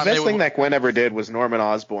 No, the best thing that Gwen ever did was Norman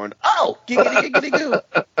Osborn. Oh, giggity giggity goo.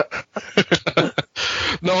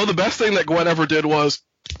 No, the best thing that Gwen ever did was,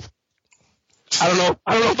 I don't know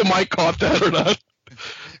if the mic caught that or not.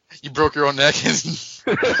 You broke your own neck. Yes,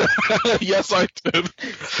 I did.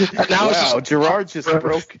 Wow, Gerard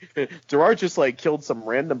just like killed some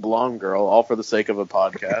random blonde girl, all for the sake of a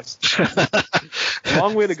podcast.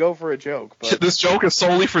 Long way to go for a joke. But this joke is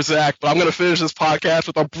solely for Zach, but I'm going to finish this podcast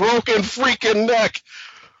with a broken freaking neck.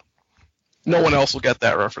 No one else will get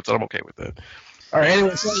that reference, and I'm okay with that. All right,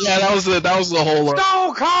 anyway, so yeah, that was the whole.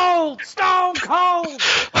 Stone Cold.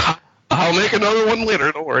 I'll make another one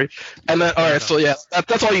later. Don't worry. And then, all right, so yeah,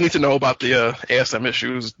 that's all you need to know about the ASM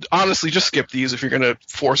issues. Honestly, just skip these if you're going to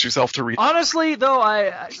force yourself to read. Honestly, though,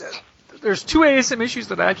 there's 2 ASM issues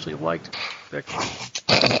that I actually liked.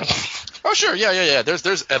 Oh sure, yeah.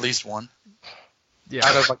 There's at least one. Yeah.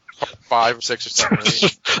 Out of like 5 or 6 or 7 or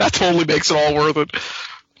 8. That totally makes it all worth it.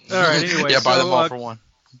 All right. Anyway, yeah, buy them all for one.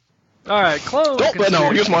 All right, Clone. No,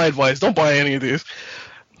 here's my advice: don't buy any of these.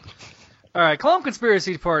 All right, Clone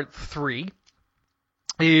Conspiracy Part 3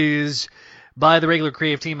 is by the regular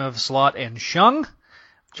creative team of Slott and Shung.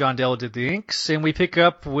 John Dell did the inks, and we pick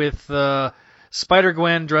up with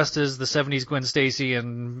Spider-Gwen dressed as the 70s Gwen Stacy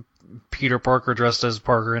and Peter Parker dressed as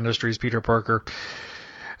Parker Industries Peter Parker.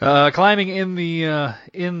 Climbing in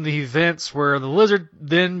the vents where the lizard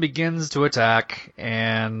then begins to attack,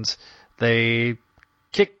 and they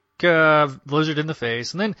kick the lizard in the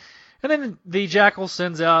face, and then the Jackal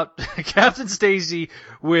sends out Captain Stacy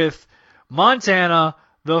with Montana,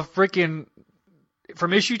 the frickin'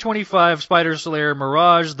 from issue 25, Spider Slayer,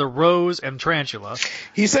 Mirage, the Rose, and Tarantula.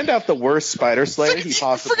 He sent out the worst Spider Slayer he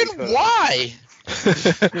possibly could. Why?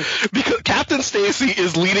 Because Captain Stacy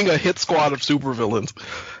is leading a hit squad of supervillains.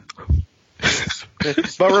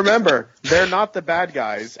 But remember, they're not the bad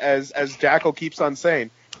guys, as Jackal keeps on saying.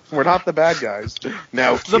 We're not the bad guys.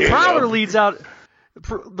 Now the Prowler leads out.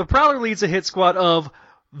 The Prowler leads a hit squad of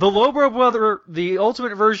the Lobro Brother, the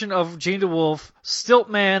ultimate version of Gene DeWolf,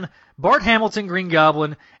 Stiltman, Bart Hamilton, Green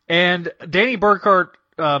Goblin, and Danny Burkhart,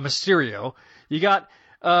 Mysterio. You got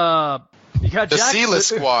the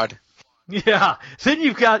C-list squad. Yeah. Then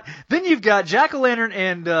you've got Jack-O-Lantern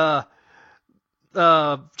and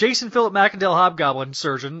Jason Philip McIndale Hobgoblin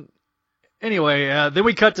Surgeon. Anyway, then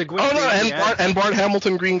we cut to Gwen. Oh no, and Bart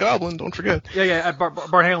Hamilton Green Goblin. Don't forget. Yeah,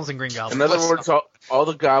 Bart Hamilton Green Goblin. In other words, all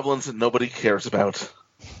the goblins that nobody cares about.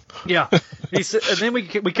 Yeah, and then we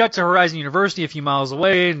cut to Horizon University a few miles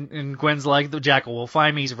away, and Gwen's like, the Jackal will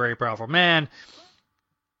find me. He's a very powerful man.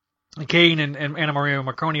 And Kane and Anna Maria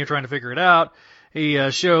Marconi are trying to figure it out. He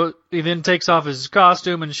then takes off his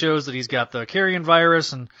costume and shows that he's got the carrion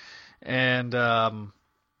virus, and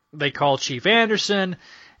they call Chief Anderson.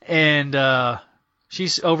 And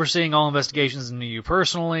she's overseeing all investigations into you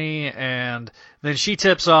personally, and then she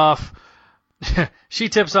tips off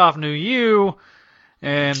New You,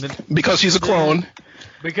 and because she's a clone.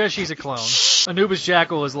 Because she's a clone, Anubis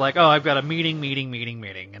Jackal is like, oh, I've got a meeting,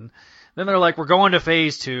 and then they're like, we're going to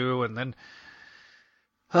Phase 2, and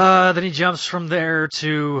then he jumps from there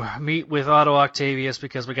to meet with Otto Octavius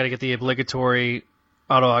because we got to get the obligatory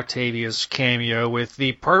Otto Octavius cameo with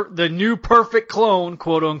the new perfect clone,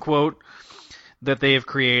 quote unquote, that they have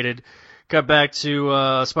created. Cut back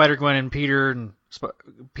to Spider-Gwen and Peter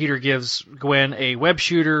Peter gives Gwen a web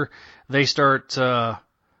shooter. They start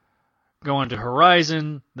going to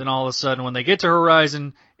Horizon. Then all of a sudden, when they get to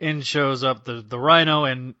Horizon, in shows up the Rhino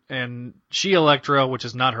and She-Electra, which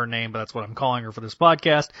is not her name, but that's what I'm calling her for this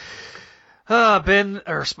podcast.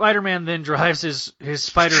 Spider-Man then drives his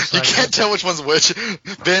spider cycle. You can't tell which one's which.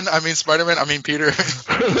 Spider-Man, Peter.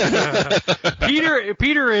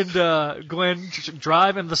 Peter and Gwen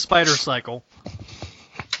drive in the spider cycle.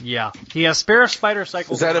 Yeah. He has spare spider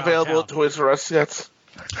cycles. Is that available at Toys R Us yet?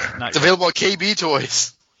 It's available at KB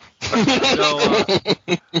Toys.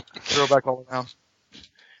 Throw back all around.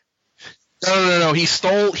 No. He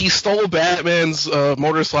stole Batman's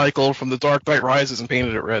motorcycle from The Dark Knight Rises and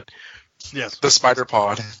painted it red. Yes. The Spider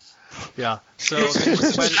Pod. Yeah. So it's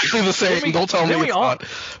exactly the same. Don't tell me it's not.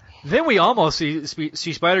 Then we almost see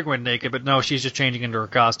Spider-Gwen naked, but no, she's just changing into her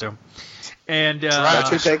costume. And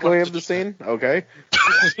that's your takeaway of the scene? Okay.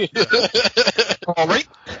 All right.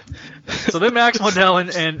 So then Max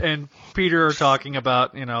Modell and Peter are talking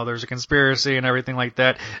about, there's a conspiracy and everything like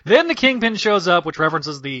that. Then the Kingpin shows up, which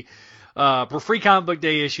references the Free Comic Book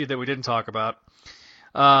Day issue that we didn't talk about.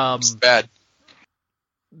 It's bad.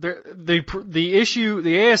 The issue,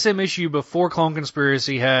 the ASM issue before Clone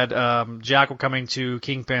Conspiracy had Jackal coming to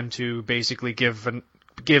Kingpin to basically give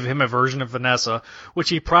him a version of Vanessa, which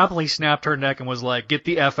he promptly snapped her neck and was like, "Get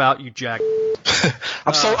the F out, you jack."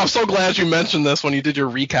 I'm so glad you mentioned this when you did your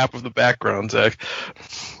recap of the background, Zach.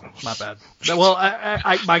 My bad. Well,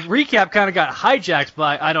 my recap kind of got hijacked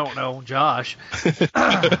by, I don't know, Josh.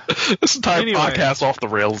 This entire podcast off the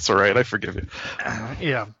rails. It's all right. I forgive you.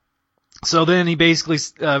 Yeah. So then he basically,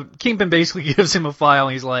 Kingpin basically gives him a file,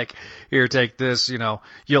 and he's like, "Here, take this,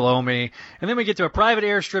 you'll owe me." And then we get to a private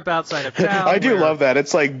airstrip outside of town. I do love that.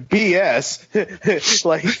 It's like BS.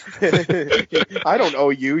 Like, I don't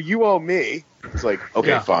owe you, you owe me. It's like,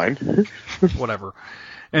 okay, fine. Whatever.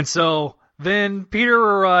 And so then Peter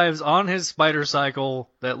arrives on his spider cycle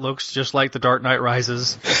that looks just like the Dark Knight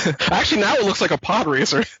Rises. Actually, now it looks like a pod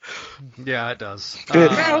racer. Yeah, it does.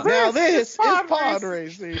 Now this is pod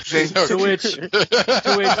racing. To which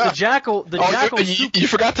the Jackal. You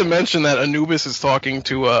forgot to mention that Anubis is talking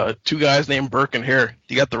to two guys named Burke and Hare.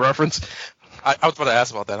 You got the reference? I was about to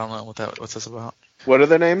ask about that. I don't know what's this about. What are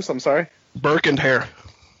their names? I'm sorry. Burke and Hare.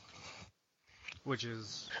 Which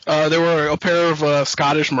is? They were a pair of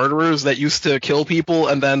Scottish murderers that used to kill people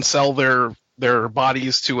and then sell their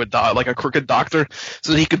bodies to a crooked doctor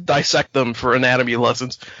so that he could dissect them for anatomy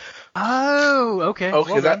lessons. Oh, okay.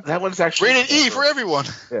 Okay, well, that one's actually rated E for everyone.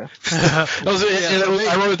 Yeah.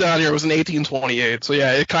 I wrote it down here. It was in 1828. So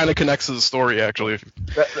yeah, it kind of connects to the story actually.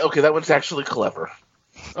 That one's actually clever.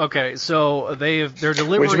 Okay, so they're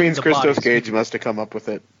delivering. Which means the Christos bodies. Gage must have come up with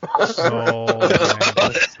it.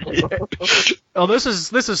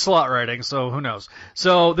 This is slot writing, so who knows?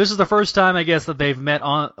 So this is the first time, I guess, that they've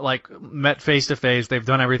met face to face. They've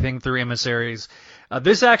done everything through emissaries.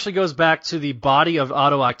 This actually goes back to the body of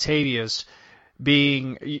Otto Octavius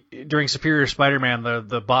being during Superior Spider-Man.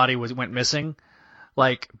 The body went missing.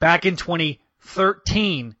 Like back in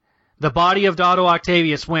 2013, the body of Otto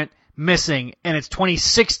Octavius went missing, and it's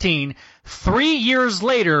 2016. 3 years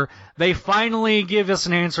later, they finally give us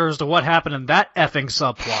an answer as to what happened in that effing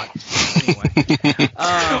subplot. Anyway,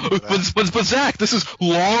 but Zach, this is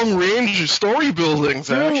long-range story building,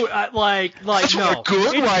 Zach. Dude, That's no, what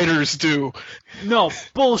good writers do. No,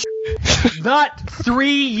 bullshit. Not 3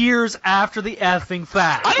 years after the effing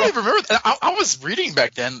fact. I don't even remember that. I was reading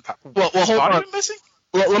back then. Well, hold on. Missing?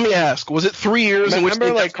 Let me ask, was it 3 years in which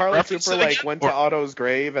Remember, Carly Cooper went to Otto's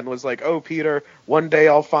grave and was like, "Oh, Peter, one day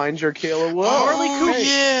I'll find your killer." Whoa, Carly Cooper.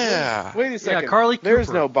 Yeah. Wait a second. Yeah, Carly Cooper. There's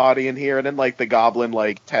no body in here, and then the goblin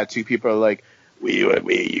tattoo people are like, you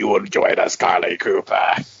will join us, Carly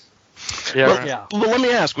Cooper." Yeah. Well, let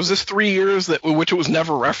me ask, was this 3 years which it was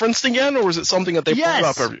never referenced again, or was it something that they pulled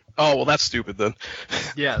up every? Oh, well, that's stupid then.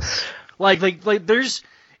 Yes. There's,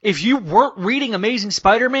 if you weren't reading Amazing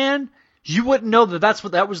Spider-Man, you wouldn't know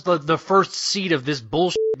that was the first seed of this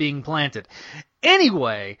bullshit being planted.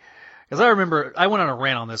 Anyway, because I remember I went on a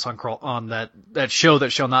rant on this on that show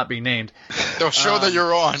that shall not be named. The show that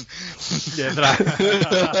you're on. Yeah,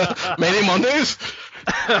 Mayday Mondays?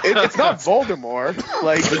 It's not Voldemort.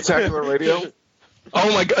 Spectacular Radio.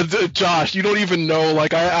 Oh my God, Josh, you don't even know.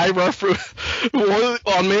 I reference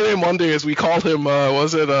on Mayday Mondays we called him.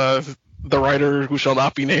 The writer who shall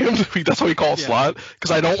not be named? That's what we call Slot,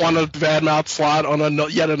 because I don't want to badmouth Slot on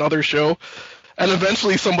yet another show. And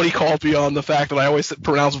eventually somebody called me on the fact that I always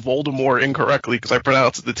pronounce Voldemort incorrectly because I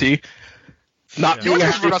pronounce the T. You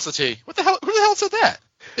always pronounce the T. What the hell? Who the hell said that?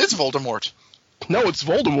 It's Voldemort. No, it's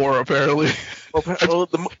Voldemort, apparently. Well,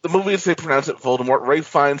 the movies, they pronounce it Voldemort. Ray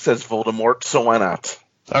Fiennes says Voldemort, so why not?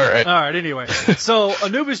 All right. Anyway, so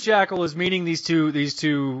Anubis Jackal is meeting these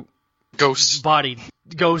two ghost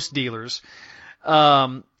dealers.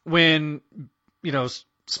 When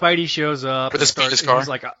Spidey shows up with his speedest car, he's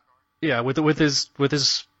like, with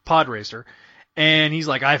his pod racer, and he's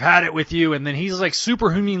like, I've had it with you, and then he's like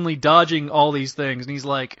superhumanly dodging all these things, and he's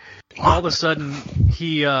like, all of a sudden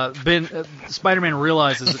Spider-Man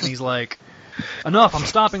realizes it, and he's like, enough, I'm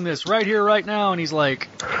stopping this right here, right now, and he's like,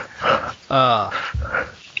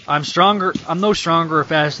 I'm no stronger or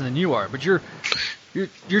faster than you are, but you're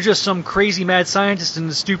just some crazy mad scientist in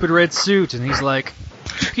a stupid red suit. And he's like,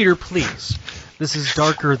 Peter, please, this is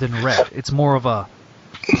darker than red. It's more of a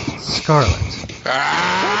scarlet.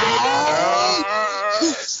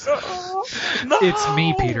 No. It's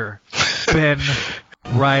me, Peter. Ben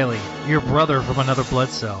Riley, your brother from another blood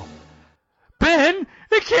cell. Ben,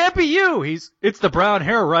 it can't be you. It's the brown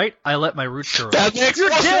hair, right? I let my roots grow. That makes You're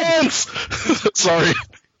dead. sense. Sorry.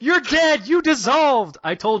 You're dead! You dissolved!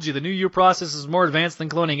 I told you, the New You process is more advanced than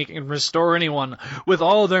cloning. It can restore anyone with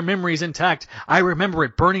all their memories intact. I remember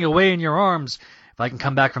it burning away in your arms. If I can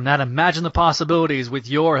come back from that, imagine the possibilities with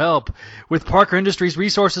your help. With Parker Industries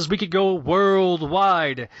resources, we could go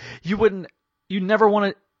worldwide. You never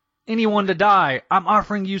want anyone to die. I'm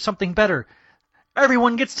offering you something better.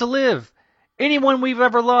 Everyone gets to live. Anyone we've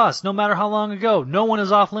ever lost, no matter how long ago. No one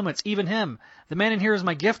is off limits, even him. The man in here is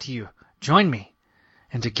my gift to you. Join me.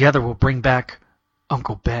 And together we'll bring back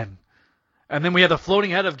Uncle Ben. And then we have the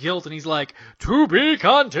floating head of guilt, and he's like, to be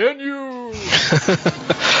continued!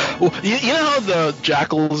 Well, you know how the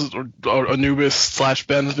Jackals or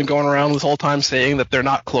Anubis/Ben has been going around this whole time saying that they're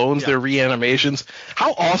not clones, they're reanimations?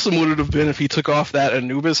 How awesome would it have been if he took off that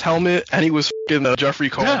Anubis helmet and he was f***ing Jeffrey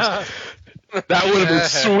Combs? That would have been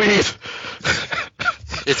sweet.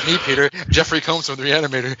 It's me, Peter. Jeffrey Combs from the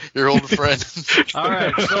Reanimator, your old friend. All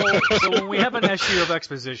right, so when we have an issue of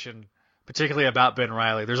exposition, particularly about Ben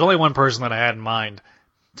Riley, there's only one person that I had in mind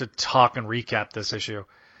to talk and recap this issue,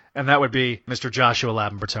 and that would be Mr. Joshua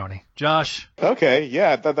Labbertoni. Josh? Okay,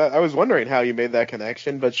 yeah, I was wondering how you made that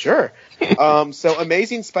connection, but sure. So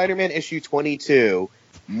Amazing Spider-Man issue 22.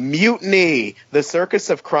 Mutiny! The Circus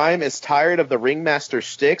of Crime is tired of the ringmaster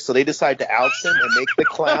shtick, so they decide to oust him and make the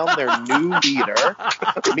clown their new leader.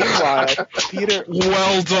 Meanwhile, Peter...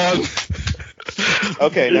 Well done.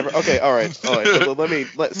 Okay, all right.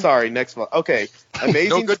 Sorry, next one. Okay,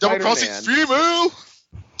 Amazing Spider-Man... female!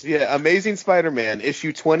 Yeah, Amazing Spider-Man,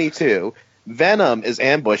 issue 22. Venom is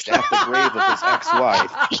ambushed at the grave of his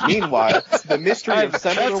ex-wife. Meanwhile, the mystery of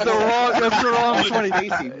Senator That's the wrong 20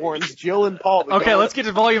 Macy warns Jill and Paul. Okay, let's get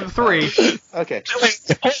to volume 3. Okay.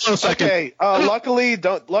 Hold on a second. Okay. Luckily,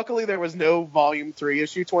 there was no volume 3,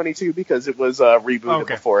 issue 22, because it was rebooted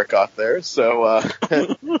before it got there. So. All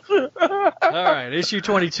right, issue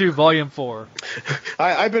 22, volume 4.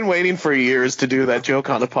 I've been waiting for years to do that joke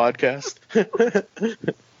on a podcast.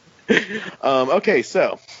 Okay,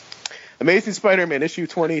 so. Amazing Spider-Man issue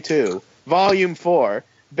 22, volume 4.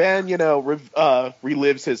 Ben,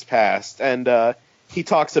 relives his past, and he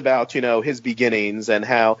talks about, his beginnings and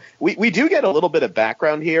how we do get a little bit of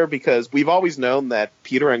background here because we've always known that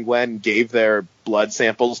Peter and Gwen gave their blood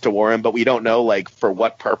samples to Warren, but we don't know for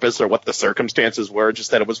what purpose or what the circumstances were,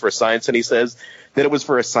 just that it was for science. And he says that it was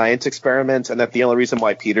for a science experiment and that the only reason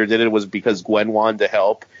why Peter did it was because Gwen wanted to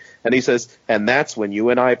help. And he says, and that's when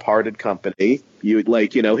you and I parted company.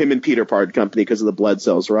 Him and Peter parted company because of the blood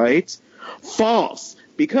cells, right? False.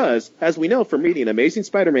 Because, as we know from reading Amazing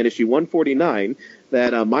Spider-Man issue 149,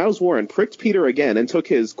 that Miles Warren pricked Peter again and took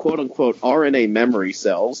his quote-unquote RNA memory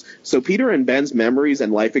cells. So Peter and Ben's memories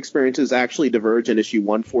and life experiences actually diverge in issue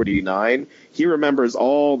 149. He remembers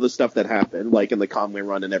all the stuff that happened, like in the Conway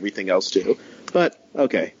run and everything else too. But,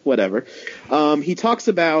 okay, whatever. He talks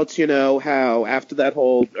about, how after that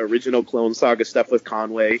whole original Clone Saga stuff with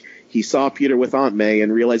Conway, he saw Peter with Aunt May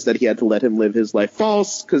and realized that he had to let him live his life.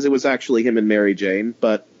 False, because it was actually him and Mary Jane,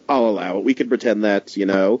 but I'll allow it. We could pretend that,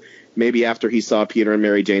 maybe after he saw Peter and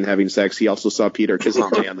Mary Jane having sex, he also saw Peter kiss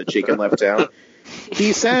Aunt May on the cheek and left town.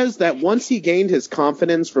 He says that once he gained his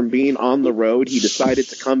confidence from being on the road, he decided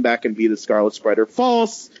to come back and be the Scarlet Spider.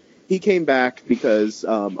 False. He came back because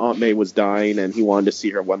Aunt May was dying and he wanted to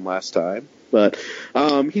see her one last time. But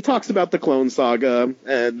he talks about the Clone Saga,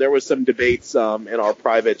 and there was some debates in our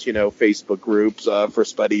private, Facebook groups for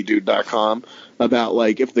SpuddyDude.com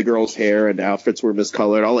about, if the girls' hair and outfits were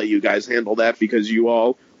miscolored. I'll let you guys handle that because you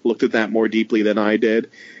all looked at that more deeply than I did.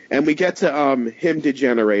 And we get to him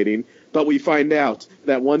degenerating, but we find out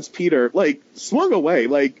that once Peter, swung away,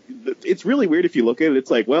 it's really weird if you look at it.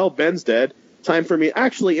 It's Ben's dead. time for me.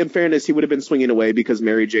 Actually, in fairness, he would have been swinging away because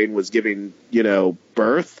Mary Jane was giving,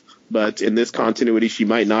 birth. But in this continuity, she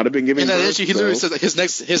might not have been giving birth. And he literally says that his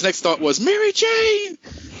next thought was Mary Jane.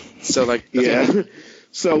 So yeah.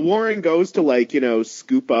 So Warren goes to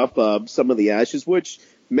scoop up some of the ashes, which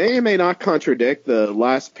may or may not contradict the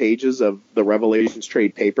last pages of the Revelations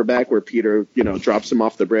trade paperback where Peter, drops him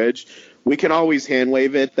off the bridge. We can always hand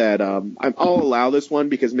wave it that I'll allow this one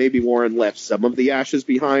because maybe Warren left some of the ashes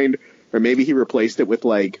behind, or maybe he replaced it with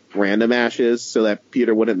random ashes so that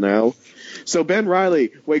Peter wouldn't know. So Ben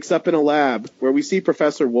Reilly wakes up in a lab where we see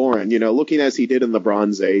Professor Warren, looking as he did in the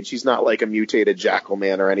Bronze Age. He's not like a mutated Jackal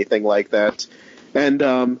Man or anything like that.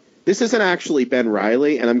 And this isn't actually Ben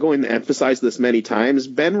Reilly, and I'm going to emphasize this many times.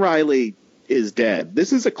 Ben Reilly is dead.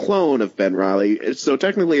 This is a clone of Ben Reilly, so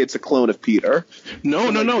technically it's a clone of Peter.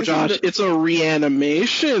 No, Josh. It's a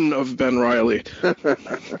reanimation of Ben Reilly.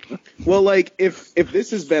 Well, if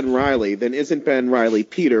this is Ben Reilly, then isn't Ben Reilly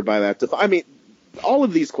Peter by that I mean, all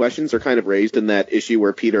of these questions are kind of raised in that issue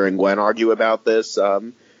where Peter and Gwen argue about this,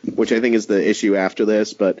 which I think is the issue after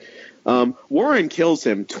this, but Warren kills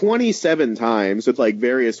him 27 times with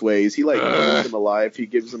various ways. He kills him alive. He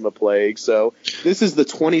gives him a plague. So this is the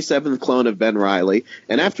 27th clone of Ben Reilly.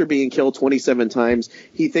 And after being killed 27 times,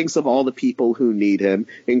 he thinks of all the people who need him,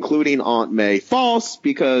 including Aunt May. False,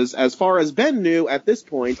 because as far as Ben knew at this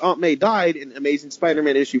point, Aunt May died in Amazing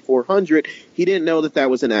Spider-Man issue 400. He didn't know that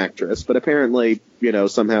was an actress, but apparently,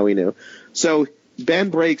 somehow he knew. So Ben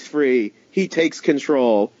breaks free. He takes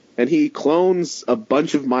control. And he clones a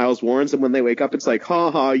bunch of Miles Warrens, and when they wake up, it's like,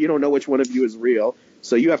 you don't know which one of you is real,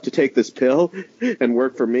 so you have to take this pill and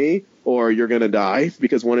work for me, or you're going to die,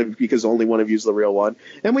 because only one of you is the real one.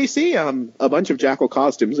 And we see a bunch of Jackal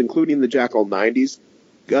costumes, including the Jackal 90s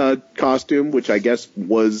costume, which I guess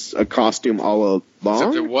was a costume all along.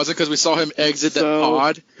 Except it wasn't, because we saw him exit that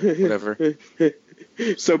pod. Whatever.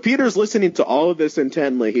 So Peter's listening to all of this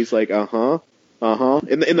intently. He's like, in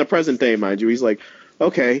the present day, mind you, he's like,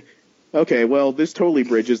 Okay, well, this totally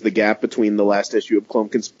bridges the gap between the last issue of Clone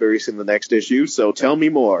Conspiracy and the next issue, so tell me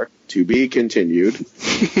more. To be continued.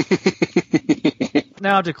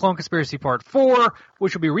 Now to Clone Conspiracy Part 4,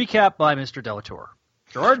 which will be recapped by Mr. Delator.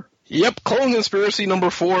 Gerard? Yep, Clone Conspiracy number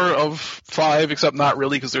 4 of 5, except not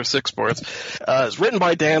really because there's 6 parts. It's written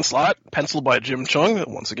by Dan Slott, penciled by Jim Chung,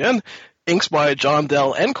 once again, inks by John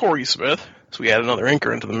Dell and Corey Smith. So we add another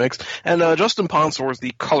inker into the mix. And Justin Ponsor is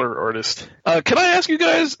the color artist. Can I ask you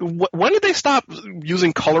guys, when did they stop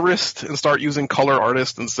using colorist and start using color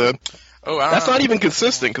artist instead? Oh, That's not even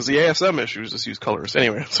consistent, because the ASM issues just use colorist.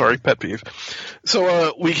 Anyway, sorry, pet peeve.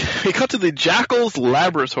 So we cut to the Jackal's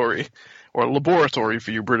laboratory, or laboratory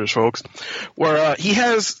for you British folks, where he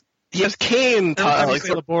has Kane. Every time you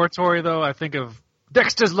say laboratory, though, I think of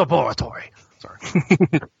Dexter's Laboratory. Sorry.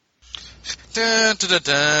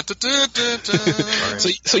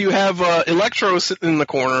 So you have Electro sitting in the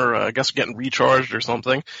corner, I guess getting recharged or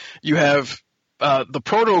something. You have the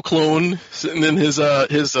proto-clone sitting in his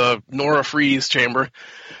Nora Freeze chamber.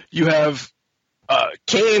 You have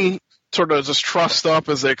Kane sort of just trussed up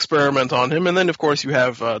as they experiment on him. And then, of course, you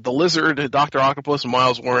have the Lizard, Dr. Octopus, and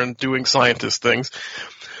Miles Warren doing scientist things.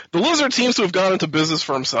 The Lizard seems to have gone into business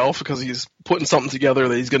for himself because he's putting something together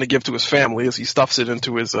that he's going to give to his family as he stuffs it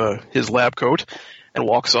into his lab coat and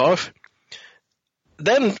walks off.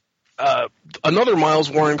 Then another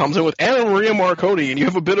Miles Warren comes in with Anna Maria Marconi, and you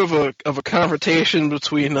have a bit of a confrontation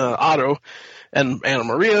between Otto and Anna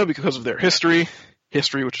Maria because of their history,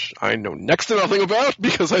 which I know next to nothing about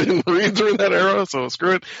because I didn't read during that era, so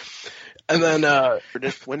screw it. And then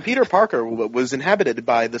when Peter Parker was inhabited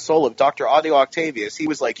by the soul of Dr. Otto Octavius, he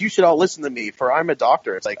was like, you should all listen to me, for I'm a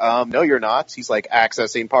doctor. It's like, no, you're not. He's like,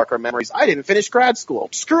 accessing Parker memories. I didn't finish grad school.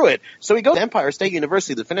 Screw it. So he goes to Empire State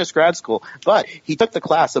University to finish grad school, but he took the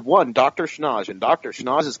class of one Dr. Schnoz, and Dr.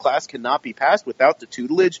 Schnoz's class cannot be passed without the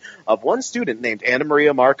tutelage of one student named Anna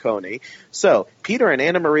Maria Marconi. So Peter and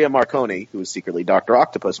Anna Maria Marconi, who is secretly Dr.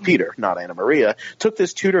 Octopus, Peter, not Anna Maria, took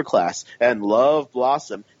this tutor class, and love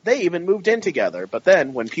blossomed. They even moved in together. But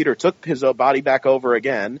then when Peter took his body back over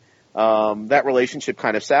again, that relationship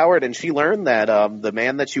kind of soured, and she learned that the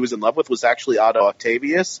man that she was in love with was actually Otto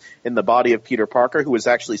Octavius in the body of Peter Parker, who was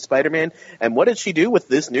actually Spider-Man. And what did she do with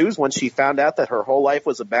this news when she found out that her whole life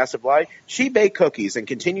was a massive lie? She baked cookies and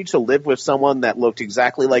continued to live with someone that looked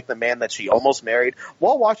exactly like the man that she almost married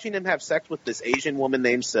while watching him have sex with this Asian woman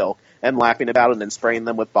named Silk and laughing about it and spraying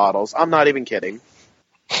them with bottles. I'm not even kidding.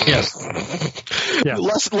 Yes. Yeah.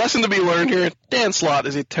 Lesson to be learned here. Dan Slott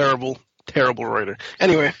is a terrible, terrible writer.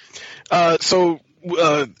 Anyway, so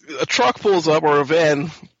a truck pulls up, or a van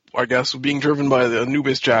I guess, being driven by the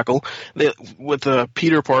Anubis jackal, with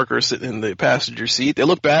Peter Parker sitting in the passenger seat. They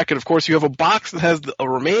look back, and of course you have a box that has the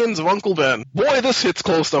remains of Uncle Ben. Boy, this hits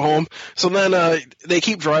close to home. So then they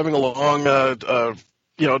keep driving along.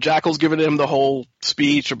 Jackal's giving him the whole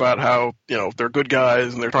speech about how, they're good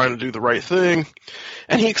guys and they're trying to do the right thing.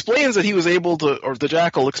 And he explains that he was able to, or the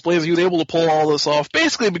Jackal explains he was able to pull all this off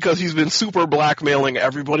basically because he's been super blackmailing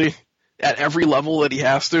everybody at every level that he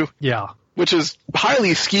has to. Yeah. Which is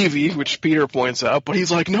highly skeevy, which Peter points out, but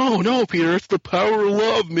he's like, no, Peter, it's the power of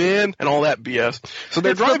love, man, and all that BS. So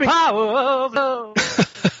they're driving. The power of love.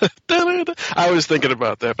 I was thinking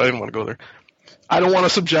about that, but I didn't want to go there. I don't want to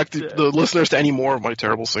subject the listeners to any more of my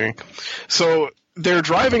terrible singing. So they're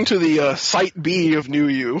driving to the Site B of New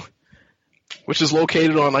U, which is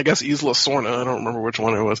located on, I guess, Isla Sorna. I don't remember which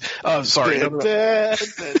one it was. Sorry. No.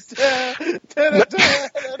 It's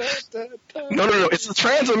the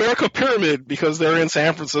Transamerica Pyramid because they're in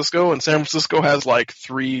San Francisco, and San Francisco has like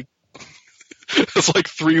three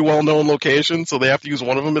well-known locations, so they have to use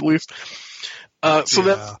one of them at least. Then,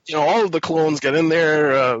 all of the clones get in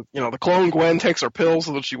there. The clone Gwen takes her pill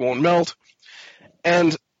so that she won't melt.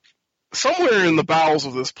 And somewhere in the bowels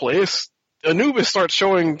of this place, Anubis starts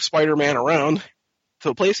showing Spider-Man around to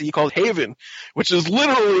a place that he called Haven, which is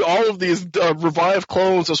literally all of these revived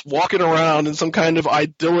clones just walking around in some kind of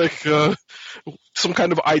idyllic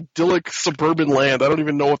suburban land. I don't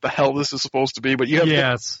even know what the hell this is supposed to be, but you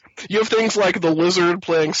have things like the Lizard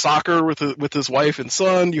playing soccer with his wife and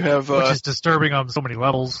son. You have which is disturbing on so many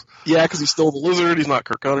levels. Yeah, because he's still the Lizard. He's not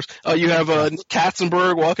Kirk Connors. You have Nick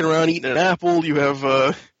Katzenberg walking around eating an apple. You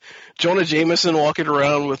have Jonah Jameson walking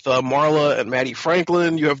around with Marla and Maddie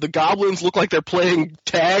Franklin. You have the goblins look like they're playing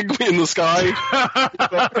tag in the sky.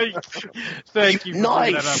 Thank you.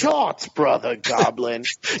 Nice shots, brother goblin.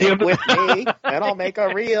 Stick with me, and I'll make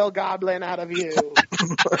a real goblin out of you.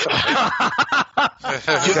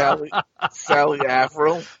 Sally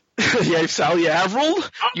Averill. Yeah, Sally Averill.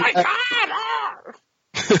 Oh my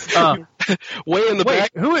God! Way in the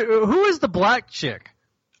back. Who is the black chick?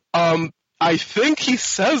 I think he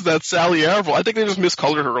says that's Sally Averill. I think they just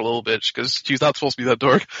miscolored her a little bit because she's not supposed to be that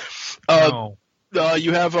dark. No.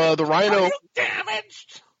 You have the Rhino. Are you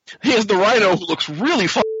damaged? He has the Rhino who looks really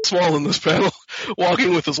small in this panel,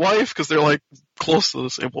 walking with his wife because they're like close to the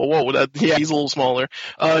same. Well, he's a little smaller.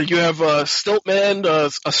 You have Stiltman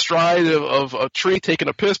astride of a tree taking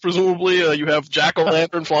a piss, presumably. You have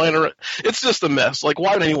Jack-o'-lantern flying around. It's just a mess. Like,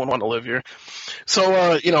 why would anyone want to live here? So,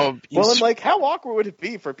 Well, and like, how awkward would it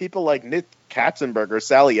be for people like Nick Katzenberg or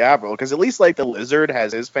Sally Averill? Because at least like the Lizard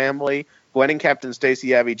has his family, Gwen and Captain Stacy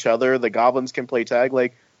have each other. The Goblins can play tag.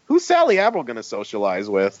 Like, who's Sally Averill going to socialize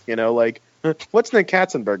with? What's Nick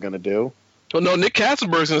Katzenberg going to do? Well, no, Nick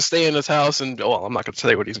Katzenberg's going to stay in his house, and I'm not going to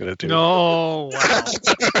say what he's going to do. No, wow.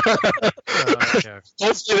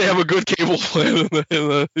 Hopefully they have a good cable plan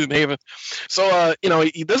in Haven. So,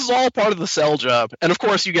 this is all part of the Cell job, and of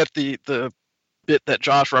course you get the bit that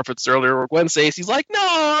Josh referenced earlier, where Gwen Stacy's like, "No,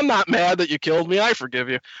 I'm not mad that you killed me. I forgive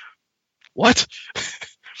you." What?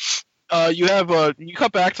 You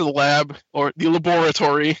cut back to the lab or the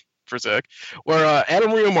laboratory for a sec, where Anna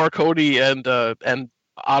Maria Marcotti and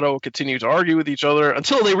Otto continue to argue with each other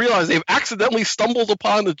until they realize they've accidentally stumbled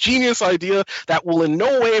upon a genius idea that will in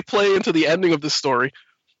no way play into the ending of this story.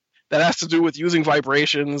 That has to do with using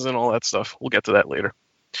vibrations and all that stuff. We'll get to that later.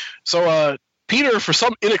 So Peter, for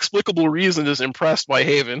some inexplicable reason, is impressed by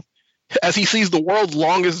Haven as he sees the world's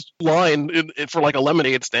longest line for like a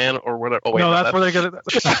lemonade stand or whatever. Oh, wait, no, that's where they're gonna.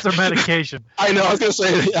 That's their medication. I know. I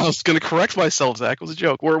was going to correct myself. Zach, it was a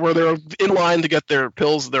joke. Where they're in line to get their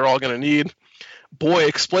pills they're all going to need. Boy,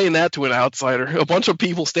 explain that to an outsider. A bunch of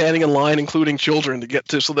people standing in line, including children, to get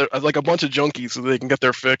to, so they're like a bunch of junkies so they can get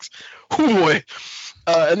their fix. Oh boy.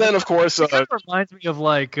 And then, of course, it kind of reminds me of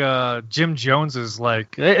like Jim Jones's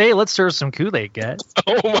like, hey, let's serve some Kool-Aid, guys.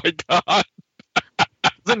 Oh my God.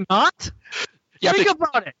 Is it not? Yeah, think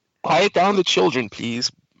about it. Quiet down the children,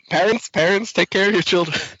 please. Parents, take care of your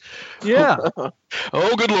children. Yeah.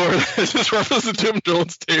 Oh, good Lord. This is reference to Jim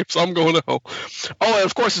Jones tapes. I'm going to hell. Oh, and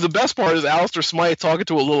of course, the best part is Alistair Smythe talking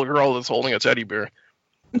to a little girl that's holding a teddy bear.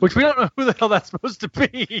 Which we don't know who the hell that's supposed to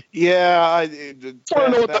be. Yeah. I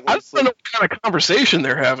don't know what kind of conversation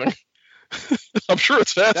they're having. I'm sure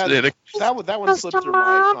it's fascinating. That one slipped through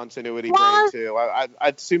my continuity brain, too.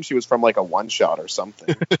 I'd assume she was from like a one-shot or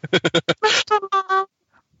something. Mr. Mom,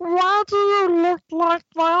 why do you look like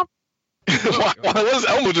that? What is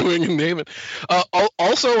Elmo doing in Haven?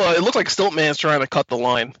 Also, it looks like Stiltman's trying to cut the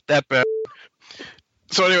line. That bad.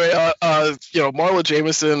 So anyway, Marla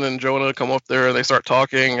Jameson and Jonah come up there and they start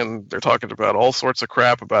talking, and they're talking about all sorts of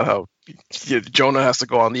crap about how Jonah has to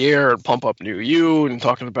go on the air and pump up New You, and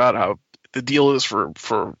talking about how the deal is for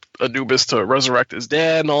Anubis to resurrect his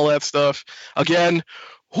dad and all that stuff. Again,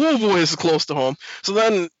 oh boy, this is close to home. So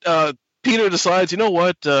then Peter decides, you know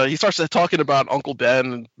what? He starts talking about Uncle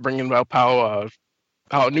Ben and bringing up how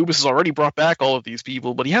Anubis has already brought back all of these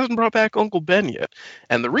people, but he hasn't brought back Uncle Ben yet.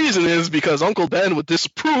 And the reason is because Uncle Ben would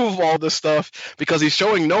disapprove of all this stuff because he's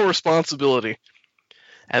showing no responsibility.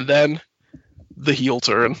 And then the heel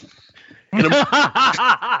turn. In a move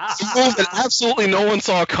that absolutely no one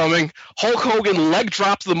saw coming, Hulk Hogan leg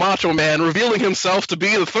drops the Macho Man, revealing himself to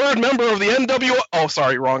be the third member of the NWO. Oh,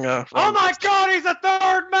 sorry, wrong. Oh my God, he's the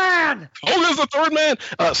third man! Hogan's the third man.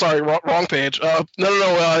 Sorry, wrong page.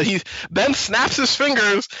 No. Ben snaps his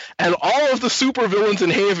fingers, and all of the supervillains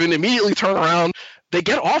in Haven immediately turn around. They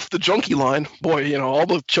get off the junkie line. Boy, all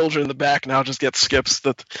the children in the back now just get skips.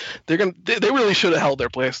 That they really should have held their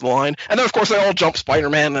place in the line. And then, of course, they all jump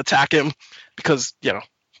Spider-Man and attack him because,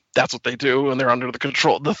 that's what they do, and they're under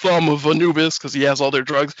the thumb of Anubis because he has all their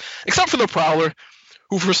drugs, except for the Prowler,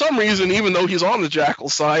 who for some reason, even though he's on the Jackal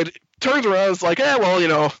side, turns around and is like,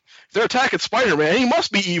 if they're attacking Spider-Man, he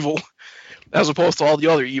must be evil. As opposed to all the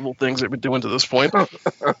other evil things they've been doing to this point.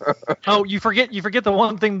 Oh, you forget the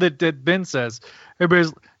one thing that Ben says.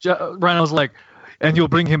 Rhino's like, and you'll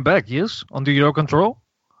bring him back, yes? Under your control?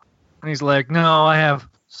 And he's like, no, I have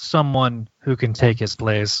someone who can take his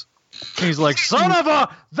place. And he's like, son of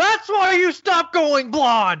a... That's why you stopped going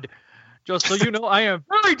blonde! Just so you know, I am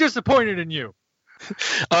very disappointed in you.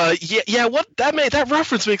 That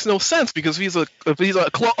reference makes no sense because if he's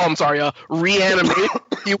reanimated,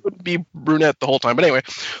 he would be brunette the whole time. But anyway,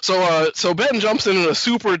 so Ben jumps in a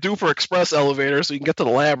super duper express elevator so he can get to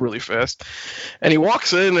the lab really fast, and he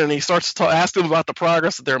walks in and he starts to ask them about the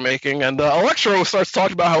progress that they're making, and Electro starts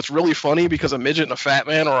talking about how it's really funny because a midget and a fat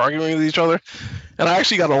man are arguing with each other, and I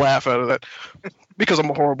actually got a laugh out of that. Because I'm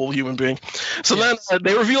a horrible human being. So then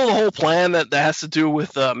they reveal the whole plan that has to do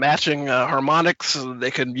with matching harmonics so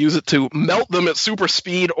they can use it to melt them at super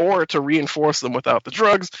speed or to reinforce them without the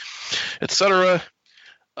drugs, etc.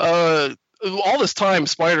 All this time,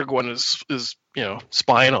 Spider-Gwen is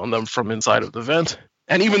spying on them from inside of the vent.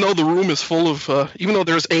 And even though the room is full of, even though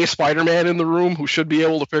there's a Spider-Man in the room who should be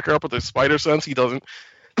able to pick her up with his spider sense, he doesn't.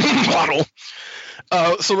 Bottle.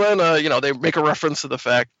 So then, they make a reference to the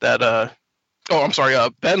fact that...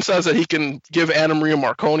 Ben says that he can give Anna Maria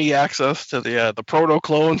Marconi access to the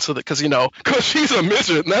proto-clone so that, because she's a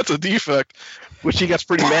midget and that's a defect, which he gets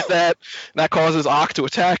pretty mad at. And that causes Ock to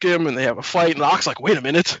attack him, and they have a fight. And Ock's like, wait a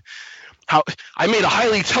minute. I made a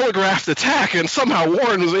highly telegraphed attack, and somehow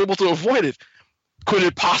Warren was able to avoid it. Could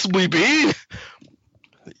it possibly be?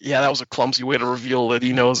 Yeah, that was a clumsy way to reveal that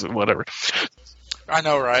he knows it, whatever. I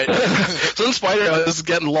know, right? So then this is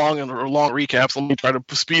getting long recaps. Let me try to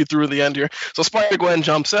speed through the end here. So Spider-Gwen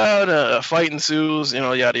jumps out, a fight ensues,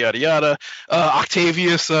 yada, yada, yada.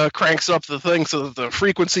 Octavius cranks up the thing so that the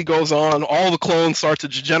frequency goes on. All the clones start to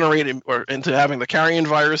degenerate into having the carrion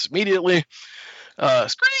virus immediately.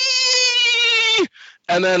 Scream!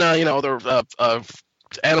 And then,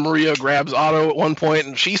 Anna Maria grabs Otto at one point,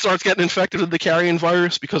 and she starts getting infected with the carrion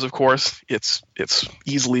virus because, of course, it's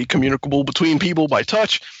easily communicable between people by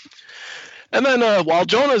touch. And then while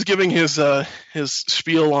Jonah is giving his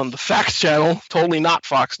spiel on the Fax channel, totally not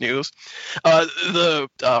Fox News, the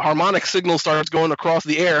harmonic signal starts going across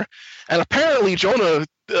the air, and apparently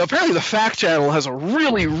the Fax channel has a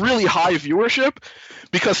really, really high viewership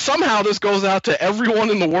because somehow this goes out to everyone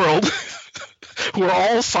in the world. Who are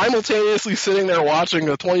all simultaneously sitting there watching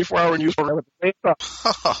a 24-hour news program at the same time.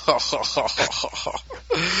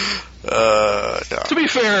 To be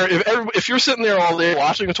fair, if you're sitting there all day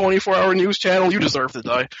watching a 24-hour news channel, you deserve to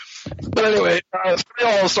die. But anyway, they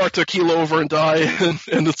all start to keel over and die,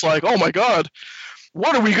 and it's like, oh my god,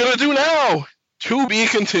 what are we going to do now? To be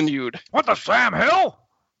continued. What the Sam Hill?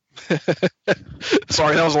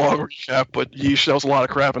 Sorry, that was a long recap, but yeesh, that was a lot of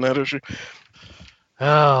crap in that issue.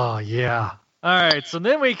 Oh, yeah. All right, so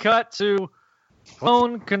then we cut to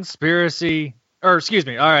Clone Conspiracy, or excuse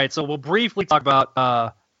me. All right, so we'll briefly talk about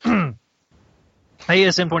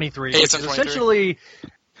ASM 23, which is essentially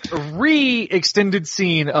a re-extended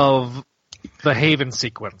scene of the Haven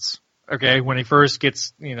sequence. Okay, when he first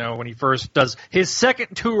gets, when he first does his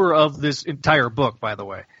second tour of this entire book, by the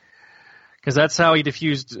way, because that's how he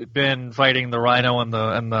defused Ben fighting the Rhino and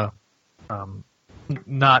the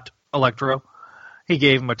not Electro. He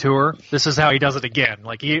gave him a tour. This is how he does it again.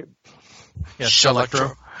 Like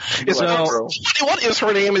Electro. What is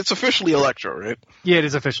her name? It's officially Electro, right? Yeah, it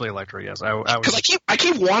is officially Electro. Yes, Because I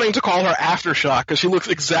keep wanting to call her Aftershock because she looks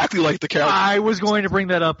exactly like the character. I was going to bring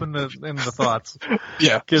that up in the thoughts.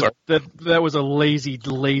 Yeah, because that was a lazy.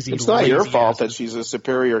 It's not your fault that she's a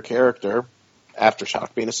superior character.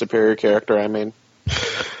 Aftershock being a superior character, I mean.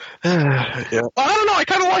 Yeah. Well, I don't know. I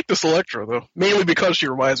kind of like this Electro though, mainly because she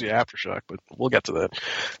reminds me of Aftershock. But we'll get to that.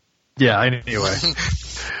 Yeah. Anyway.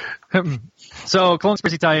 So, Clone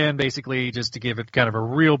Conspiracy tie-in, basically, just to give it kind of a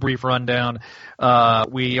real brief rundown,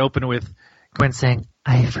 we open with Gwen saying,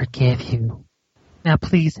 "I forgive you. Now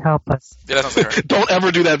please help us." Yeah, that's her. Don't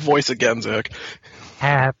ever do that voice again, Zach.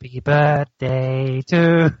 Happy birthday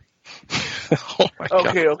to... Oh my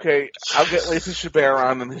God. Okay. I'll get Lacey Chabert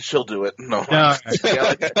on and she'll do it. No.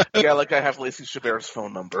 Like I have Lacey Chabert's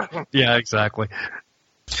phone number. Yeah, exactly.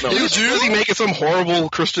 No, was he making some horrible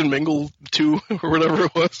Kristen Mingle 2 or whatever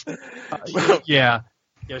it was? Yeah,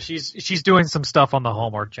 she's doing some stuff on the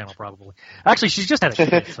Hallmark Channel probably. Actually, she's just had a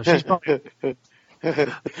kid, so she's probably...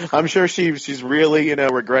 I'm sure she's really,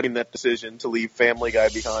 regretting that decision to leave Family Guy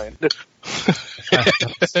behind.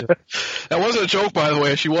 That wasn't a joke, by the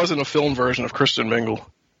way. She was in a film version of Kristen Mingle.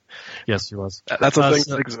 Yes, she was. That's a thing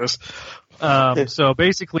that exists. So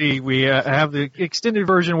basically, we have the extended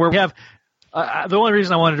version where we have... the only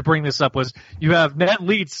reason I wanted to bring this up was you have Ned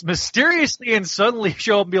Leeds mysteriously and suddenly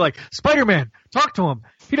show up and be like, "Spider-Man, talk to him.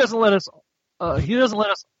 He doesn't let us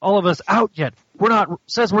all of us out yet.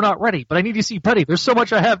 Says we're not ready, but I need to see Petty. There's so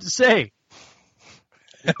much I have to say."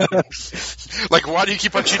 Like, why do you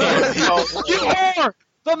keep on cheating on people? You are!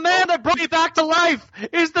 The man that brought me back to life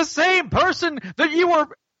is the same person that you were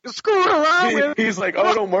screwing around with. He's like,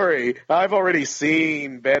 "Oh, don't worry. I've already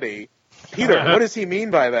seen Betty." Peter, what does he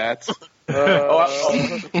mean by that? This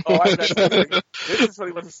is what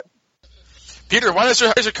he wants to say. Peter, why does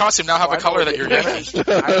your costume now have a color that you're getting?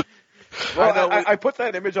 I put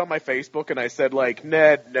that image on my Facebook and I said, like,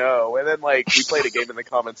 "Ned, no." And then, like, we played a game in the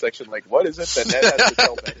comment section, like, what is it that Ned has to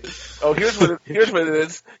tell Betty? Oh, here's what it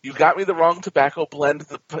is. You got me the wrong tobacco blend.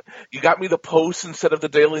 You got me the Post instead of the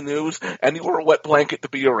Daily News, and you were a wet blanket to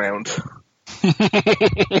be around.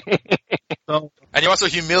 And you also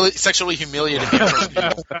sexually humiliated me.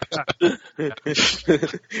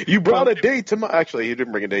 You brought a date to my... Actually, you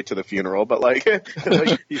didn't bring a date to the funeral, but, like,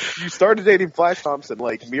 you started dating Flash Thompson,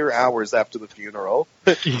 like, mere hours after the funeral.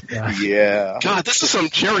 Yeah. God, this is some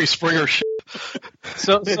Jerry Springer shit.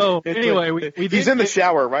 So anyway, we He's in the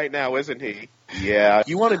shower right now, isn't he? Yeah.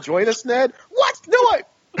 You want to join us, Ned? What? No,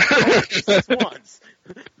 just once.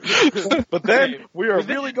 But then we are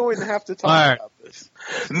really going to have to talk about this.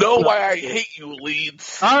 Know why I hate you,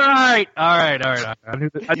 Leeds. All right. I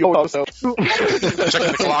you also checking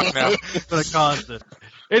the clock now. For the constant.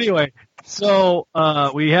 Anyway, so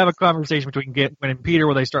we have a conversation between Gwen and Peter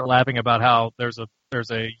where they start laughing about how there's a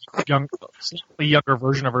slightly younger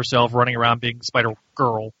version of herself running around being Spider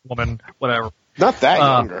Girl, woman, whatever. Not that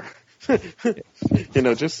younger.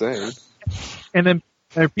 Just saying. And then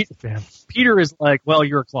Peter is like, "Well,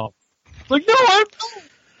 you're a clone." Like, "No, I'm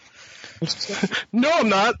not." No, I'm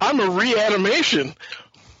not. I'm a reanimation.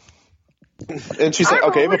 And she's like,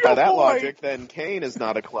 "Okay, but by that logic, then Kane is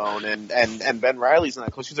not a clone, and Ben Reilly's not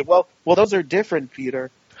a clone." She's like, well, those are different,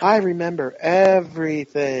 Peter. I remember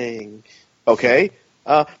everything. Okay.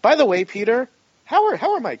 By the way, Peter, how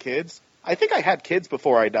are my kids? I think I had kids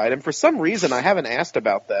before I died, and for some reason I haven't asked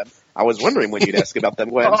about them. I was wondering when you'd ask about them,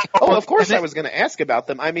 Gwen. Oh, of course I was going to ask about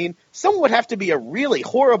them. I mean, someone would have to be a really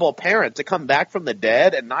horrible parent to come back from the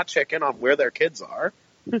dead and not check in on where their kids are.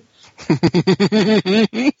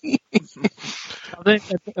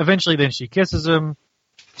 Eventually, then she kisses him.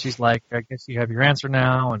 She's like, "I guess you have your answer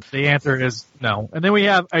now," and the answer is no. And then we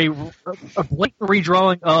have a blatant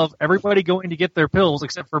redrawing of everybody going to get their pills,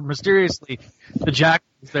 except for mysteriously the Jack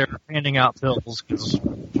is there handing out pills because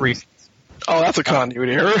reasons. Oh, that's a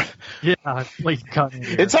continuity error. Yeah, like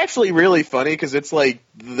continuity error. It's actually really funny because it's like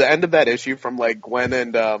the end of that issue from like Gwen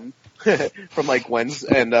and from like Gwen's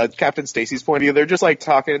and Captain Stacy's point of view. They're just like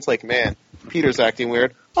talking. It's like, man, Peter's acting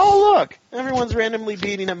weird. Oh, look, everyone's randomly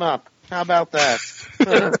beating him up. How about that?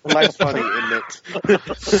 Life's funny, isn't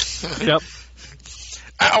it? Yep.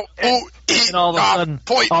 Ow, ooh, and all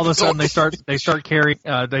of a sudden, they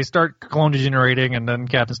start clone degenerating, and then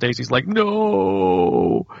Captain Stacy's like,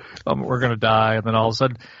 "No, we're gonna die." And then all of a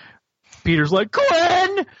sudden, Peter's like,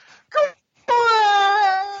 "Gwen,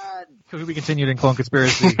 Could we continued in Clone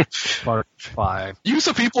Conspiracy Part 5? You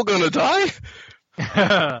some people gonna die?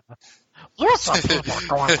 You some people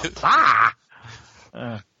going to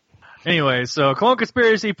die. Anyway, so Clone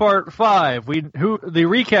Conspiracy Part 5. The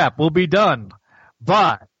recap will be done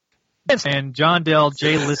by And John Dell,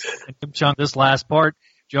 Jay List, and Tim Chung, this last part.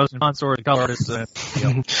 Joseph Consor, the color artist.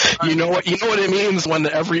 You know what it means when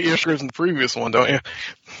every issue is in the previous one, don't you?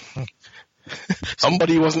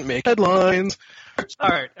 Somebody wasn't making headlines. All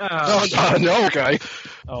right. No, guy.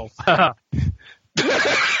 Oh.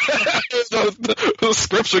 the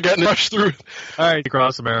scripts are getting rushed through. All right,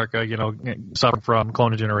 across America, suffering from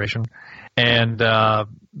clone generation. And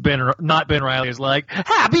Ben Reilly is like,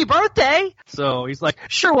 happy birthday! So he's like,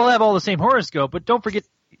 sure, we'll have all the same horoscope, but don't forget,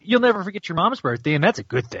 you'll never forget your mom's birthday, and that's a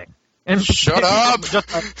good thing. And shut up!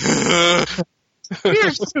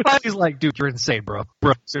 He's like, dude, you're insane, bro.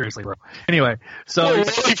 Bro, seriously, bro. Anyway, so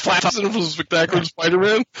he flaps him for Spectacular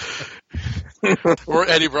Spider-Man. Or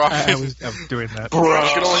Eddie Brock. I was doing that. Bro.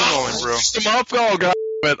 You can only know him, bro. Oh, God,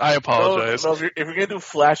 but I apologize. No, if you're going to do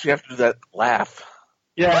Flash, you have to do that laugh.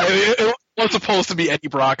 Yeah, it was supposed to be Eddie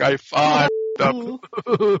Brock. I up. In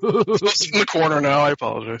the corner now. I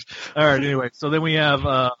apologize. All right. Anyway, so then we have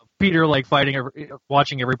Peter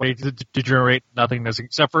watching everybody degenerate nothingness,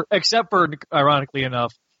 except for ironically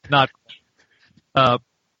enough, not.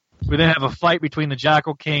 We then have a fight between the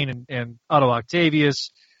Jackal, Kane, and Otto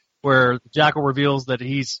Octavius, where the Jackal reveals that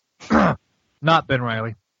he's not Ben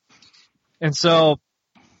Reilly, and so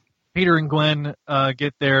Peter and Gwen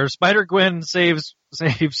get there. Spider-Gwen saves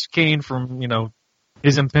Kane from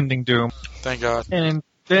his impending doom. Thank God. And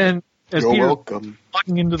then as You're Peter welcome.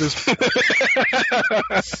 walking into this,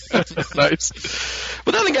 nice.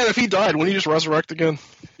 But then again, if he died, wouldn't he just resurrect again?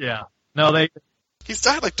 Yeah. No, he's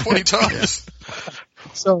died like 20 times.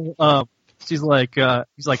 So he's like,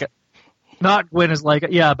 not Gwen is like,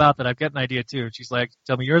 yeah, about that. I've got an idea too. And she's like,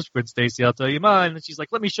 tell me yours, Gwen Stacy. I'll tell you mine. And she's like,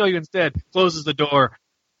 let me show you instead. Closes the door.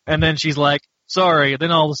 And then she's like, sorry. And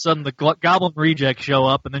then all of a sudden the Goblin rejects show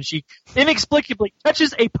up, and then she inexplicably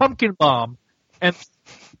catches a pumpkin bomb and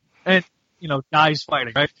dies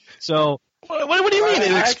fighting. Right. So what do you mean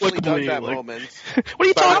inexplicably? That moment. What are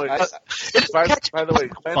you talking about? By the way,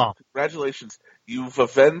 Gwen, congratulations. You've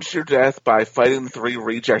avenged your death by fighting the 3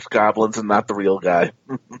 reject goblins and not the real guy.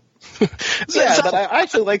 Yeah, but I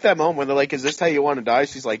actually like that moment when they're like, is this how you want to die?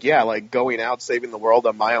 She's like, yeah, like going out, saving the world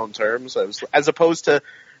on my own terms. As opposed to,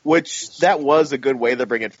 which that was a good way to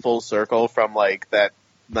bring it full circle from like that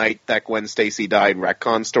night that Gwen Stacy died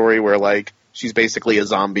retcon story where like she's basically a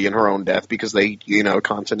zombie in her own death because they,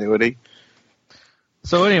 continuity.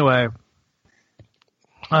 So anyway,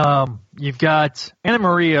 you've got Anna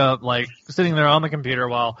Maria like sitting there on the computer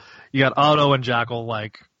while you got Otto and Jackal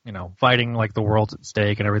like, fighting like the world's at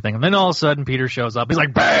stake and everything. And then all of a sudden Peter shows up. He's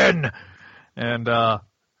like, Ben! And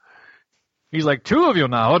he's like, 2 of you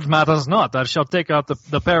now. It matters not. I shall take out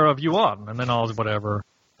the pair of you on. And then all whatever.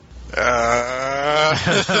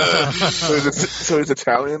 So he's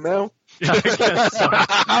Italian now? Yeah, I guess so.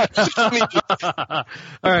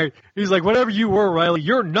 All right. He's like, whatever you were, Riley,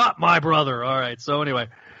 you're not my brother. All right. So anyway,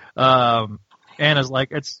 Anna's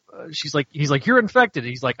like, he's like, you're infected.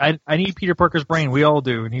 He's like, I need Peter Parker's brain. We all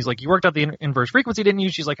do. And he's like, you worked out the inverse frequency, didn't you?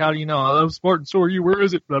 She's like, how do you know? I'm smart and so are you. Where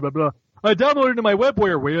is it? Blah, blah, blah. I downloaded it to my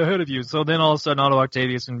webware way ahead of you. So then all of a sudden, Otto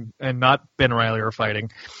Octavius and not Ben Reilly are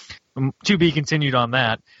fighting. To be continued on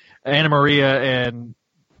that. Anna Maria and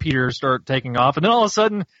Peter start taking off. And then all of a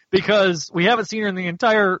sudden, because we haven't seen her in the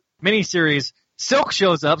entire miniseries, Silk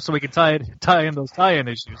shows up so we can tie in those tie-in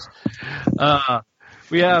issues.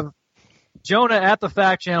 We have Jonah at the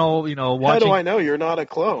Fact Channel, watching. How do I know you're not a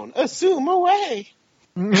clone? Assume away.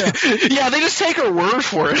 Yeah, they just take her word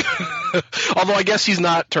for it. Although I guess he's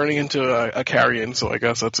not turning into a carrion, so I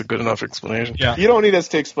guess that's a good enough explanation. Yeah. You don't need us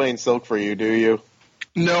to explain Silk for you, do you?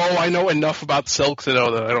 No, I know enough about Silk to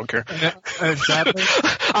know that I don't care. Exactly.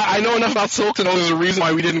 I know enough about Silk to know there's a reason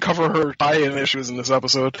why we didn't cover her tie-in issues in this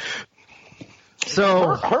episode.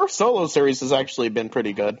 So her solo series has actually been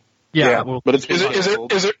pretty good. Yeah, but it's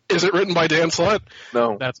is it written by Dan Slott?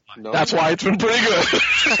 No, that's why it's been pretty good.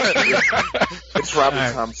 It's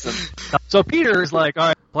Robin Thompson. So Peter is like, all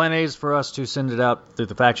right, plan A is for us to send it out through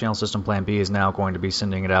the Fact Channel system. Plan B is now going to be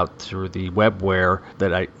sending it out through the webware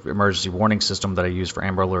emergency warning system that I use for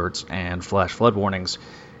Amber Alerts and flash flood warnings,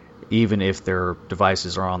 even if their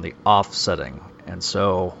devices are on the off setting. And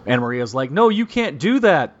so Anna Maria's like, no, you can't do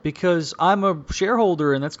that because I'm a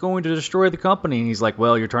shareholder and that's going to destroy the company. And he's like,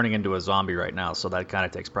 well, you're turning into a zombie right now, so that kind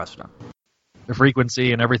of takes precedent. The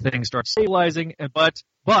frequency and everything starts stabilizing, but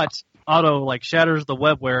Otto like shatters the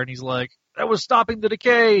webware and he's like, that was stopping the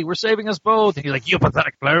decay. We're saving us both. And he's like, you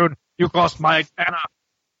pathetic clone. You cost my Anna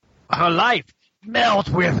her life. Melt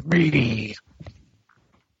with me.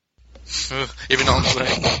 Even on the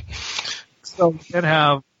way. So we then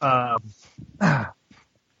have Anna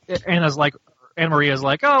Maria's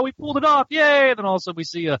like, oh, we pulled it off, yay! And then also we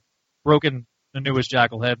see a broken the newest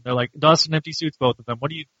Jackal head. And they're like, dust and empty suits, both of them. What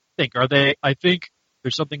do you think? Are they? I think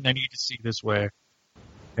there's something I need to see this way.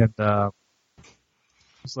 And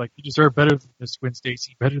it's like, you deserve better than this, Gwen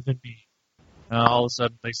Stacy, better than me. All of a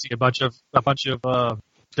sudden, they see a bunch of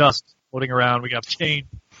dust floating around. We got Kane,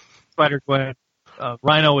 Spider-Gwen.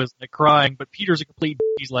 Rhino is like crying, but Peter's a complete.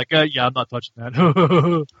 He's like, yeah, I'm not touching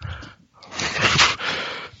that.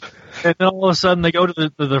 And then all of a sudden, they go to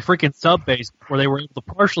the freaking sub base where they were able to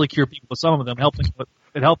partially cure people with some of them, it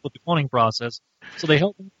helped with the cloning process. So they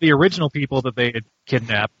helped the original people that they had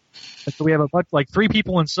kidnapped. And so we have a bunch, like 3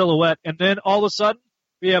 people in silhouette, and then all of a sudden,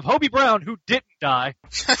 we have Hobie Brown, who didn't die.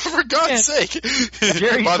 For God's sake!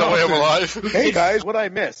 Jerry By the way, I'm alive. Hey guys, what I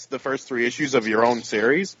missed? The first 3 issues of your own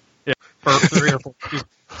series? Yeah, for 3 or 4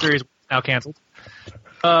 series now canceled.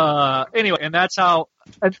 Anyway, and that's how.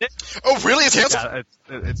 Oh, really? It's canceled?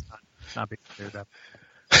 Yeah, it's not being cleared up.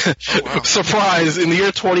 Oh, wow. Surprise! In the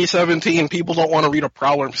year 2017, people don't want to read a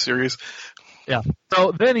Prowler series. Yeah.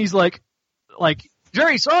 So then he's like,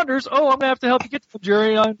 Jerry Saunders. Oh, I'm gonna have to help you get to them,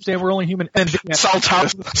 Jerry. I understand we're only human. And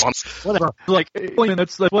whatever. Like,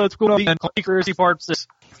 that's what's going on. And Conspiracy Part 6.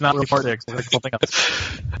 It's not really Part 6. It's something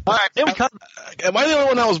else. All right. Then we cut. Am I the only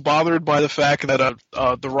one that was bothered by the fact that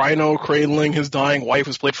the Rhino cradling his dying wife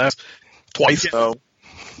was played twice? Oh.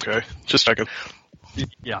 Okay, just checking.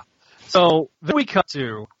 Yeah. So then we cut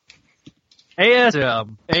to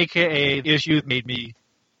ASM, aka issue made me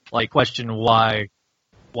question why.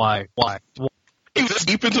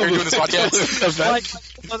 Deep into this podcast.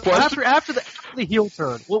 After the heel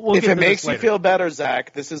turn, we'll if get it to makes this you feel better,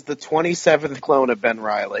 Zach, this is the 27th clone of Ben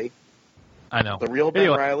Reilly. I know. The real Ben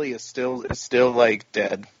Reilly is still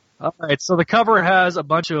dead. All right, so the cover has a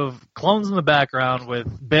bunch of clones in the background with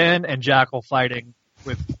Ben and Jackal fighting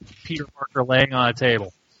with Peter Parker laying on a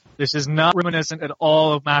table. This is not reminiscent at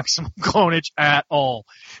all of Maximum Clonage at all.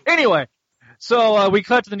 Anyway, so we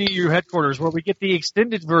cut to the New Year headquarters where we get the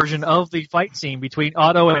extended version of the fight scene between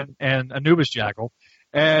Otto and Anubis Jackal.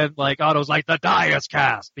 And Otto's like, the die is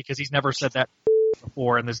cast, because he's never said that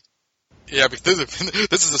before in this. Yeah, because this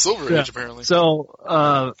is the Silver Age, apparently.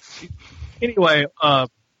 So, anyway,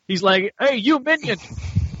 he's like, hey, you Minion!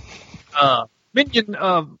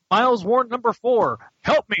 Miles Warren number 4,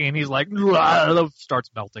 help me! And he's like, starts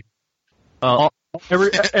melting.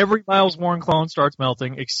 Every Miles Warren clone starts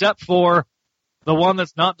melting, except for the one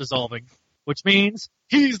that's not dissolving, which means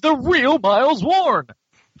he's the real Miles Warren!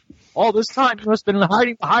 All this time you must have been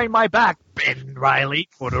hiding behind my back, Ben Reilly,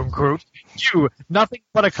 quote unquote. You, nothing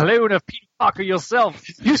but a clone of Peter Parker yourself.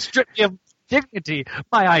 You stripped me of dignity,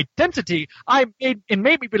 my identity.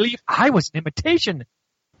 Made me believe I was an imitation.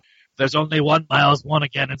 There's only one Miles Warren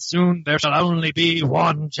again, and soon there shall only be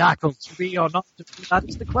one Jackal, to be or not to be. That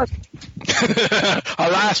is the question.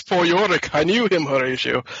 Alas, poor Yorick, I knew him,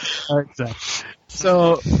 Horatio. Exactly.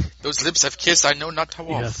 So those lips have kissed, I know not how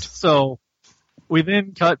oft. Yes. So we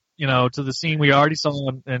then cut, to the scene we already saw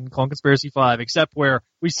in Clone Conspiracy 5, except where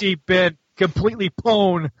we see Ben completely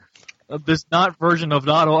pwn this not version of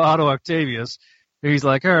Otto Octavius. He's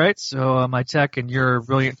like, all right, so my tech and your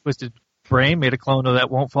brilliant twisted brain made a clone of that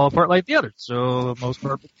won't fall apart like the others. So most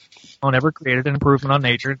perfect clone ever created an improvement on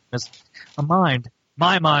nature is a mind.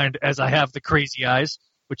 My mind, as I have the crazy eyes,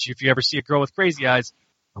 which if you ever see a girl with crazy eyes,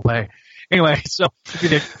 no way. Anyway, so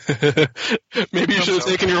maybe you should have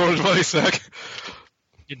taken your own advice, Zach.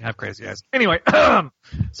 Didn't have crazy eyes. Anyway,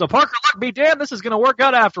 so Parker, luck be damned, this is going to work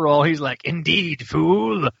out after all. He's like, indeed,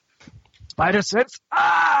 fool. Spider sense.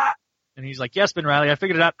 Ah! And he's like, yes, Ben Reilly, I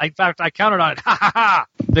figured it out. In fact, I counted on it. Ha ha ha.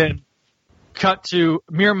 Then cut to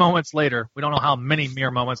mere moments later. We don't know how many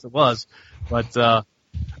mere moments it was, but Otto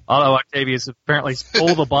Octavius apparently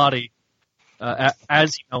stole the body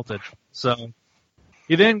as he melted. So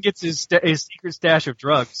he then gets his secret stash of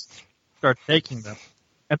drugs, starts taking them,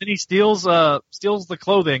 and then he steals the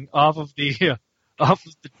clothing off of the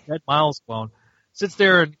dead Miles clone, sits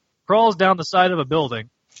there and crawls down the side of a building,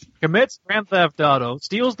 commits Grand Theft Auto,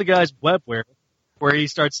 steals the guy's webware, where he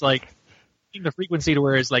starts the frequency to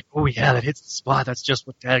where it's like, oh yeah, that hits the spot. That's just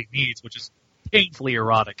what Daddy needs, which is painfully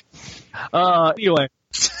erotic. Anyway.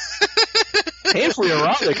 Painfully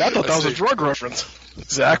erotic? I thought that was a drug reference.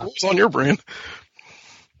 Zach, what was on your brain?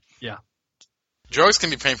 Yeah. Drugs can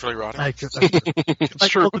be painfully erotic. It's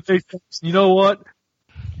true. You know what?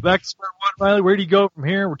 Back to square one, Riley. Where do you go from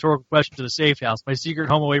here? Rhetorical question to the safe house. My secret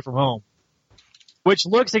home away from home. Which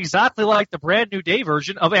looks exactly like the brand new day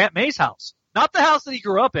version of Aunt May's house. Not the house that he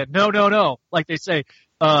grew up in. No. Like they say,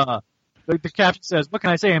 the caption says, what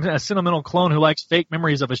can I say? I'm a sentimental clone who likes fake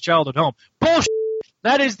memories of his childhood home. Bullshit!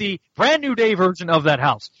 That is the brand new day version of that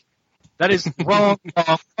house. That is wrong. This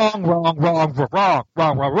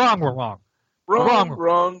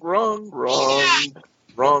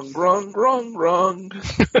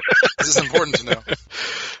is important to know.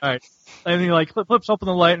 All right. And he like flips open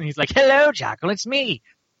the light and he's like, "Hello, Jackal, it's me,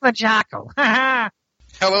 the Jackal."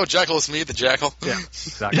 Hello, Jackal, it's me, the Jackal. Yeah,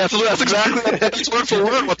 exactly. Yeah, so that's exactly that's word for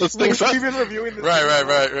word what this thing says. We've been reviewing this.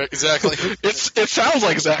 Right, exactly. It sounds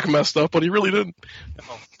like Zach messed up, but he really didn't.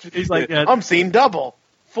 He's like, I'm seeing double.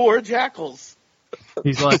 4 jackals.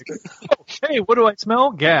 He's like, "Oh, hey, what do I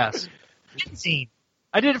smell? Gas. Benzene.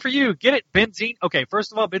 I did it for you. Get it, benzene." Okay,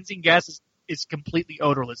 first of all, benzene gas is completely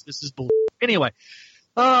odorless. This is bull. Anyway,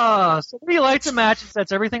 so he lights a match and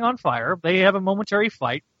sets everything on fire. They have a momentary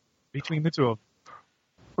fight between the two of them.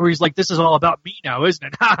 Where he's like, "This is all about me now, isn't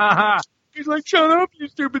it?" Ha ha ha. He's like, "Shut up, you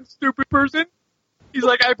stupid person." He's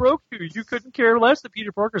like, "I broke you. You couldn't care less that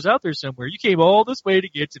Peter Parker's out there somewhere. You came all this way to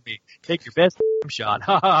get to me. Take your best shot."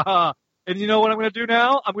 Ha ha ha. And you know what I'm going to do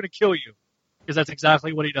now? I'm going to kill you. Because that's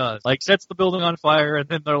exactly what he does. Like, sets the building on fire, and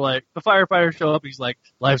then they're like, the firefighters show up, he's like,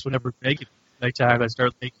 "Lives will never make it. Nighttime, I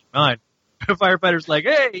start making mine." The firefighter's like,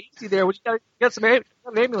 "Hey, easy there. What you got some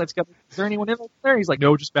ambulance coming? Is there anyone in there?" He's like,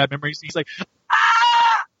 "No, just bad memories." He's like,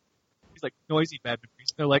 "Ah!" He's like, "Noisy bad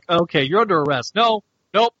memories." And they're like, "Okay, you're under arrest." Nope,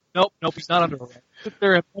 he's not under arrest. Sit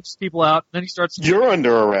there and punches people out, and then he starts... You're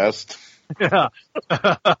under arrest. Yeah.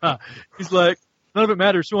 He's like, "None of it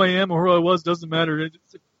matters. Who I am or who I was doesn't matter.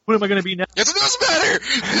 What am I going to be now?" Yes, it does matter!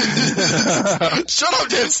 Shut up,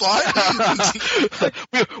 Dan Slide!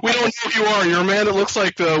 we don't know who you are. You're a man that looks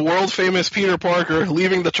like the world-famous Peter Parker,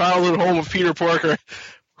 leaving the childhood home of Peter Parker.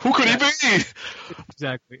 Who could he be?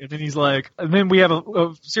 Exactly. And then he's like, and then we have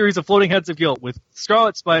a series of floating heads of guilt with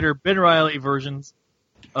Scarlet Spider, Ben Reilly versions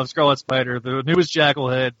of Scarlet Spider, the newest Jackal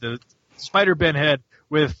head, the Spider Ben head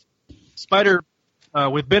with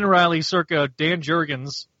with Ben Reilly circa Dan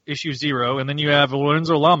Jurgens issue 0, and then you have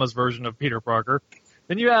Lorenzo Lamas version of Peter Parker.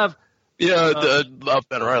 Then you have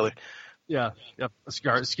Ben Reilly.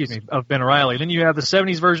 Excuse me, of Ben Reilly. Then you have the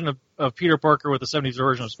 70s version of Peter Parker with the 70s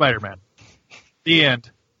version of Spider-Man. The end.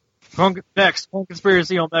 Next, Clone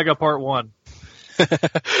Conspiracy Omega Part 1. Boy,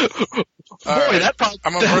 that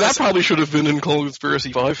probably should have been in Clone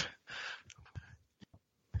Conspiracy 5.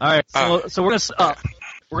 All right, so we're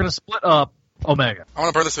gonna split up Omega. I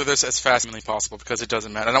want to burn through this as fast as humanly possible because it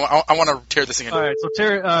doesn't matter. And I want to tear this thing into. All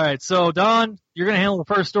right, so Don, you're gonna handle the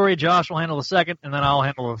first story. Josh will handle the second, and then I'll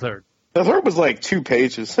handle the third. The third was like 2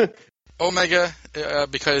 pages. Omega,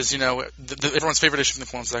 because everyone's favorite issue from the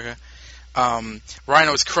Clone Saga.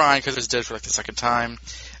 Rhino is crying because he's dead for like the second time.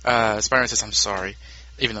 Spider-Man says, "I'm sorry,"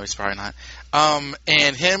 even though he's probably not.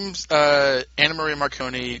 And him, Anna Maria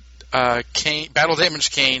Marconi, Kane, Battle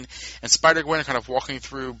Damage Kane, and Spider-Gwen are kind of walking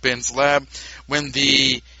through Ben's lab when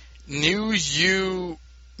the new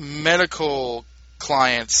medical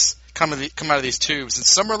clients come out of these tubes, and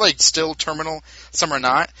some are like still terminal, some are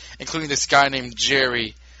not, including this guy named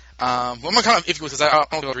Jerry. I'm kind of iffy with this. I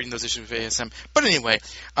don't know reading those issues with ASM, but anyway,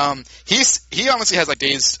 he honestly has like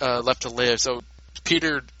days left to live. So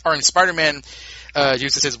Spider-Man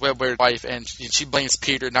uses his web-weird wife, and she blames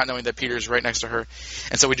Peter, not knowing that Peter is right next to her.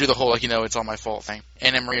 And so we do the whole it's all my fault thing.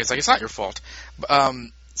 And Anne Marie is like, "It's not your fault."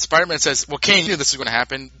 Spider-Man says, "Well, Kane knew this was going to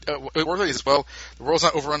happen." Orderly as well. The world's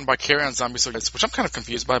not overrun by carrion zombies, which I'm kind of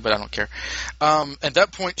confused by, but I don't care. At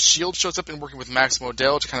that point, S.H.I.E.L.D. shows up and working with Max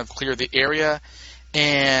Modell to kind of clear the area.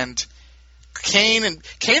 And Kane and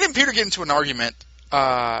Peter get into an argument,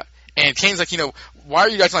 and Kane's like, "Why are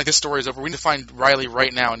you acting like this story is over? We need to find Riley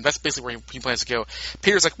right now." And that's basically where he plans to go.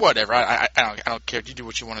 Peter's like, "Whatever, I don't care. You do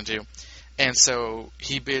what you want to do." And so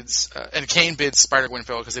he bids, and Kane bids Spider-Gwen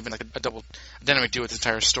farewell because they've been like a double dynamic duo with this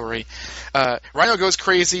entire story. Rhino goes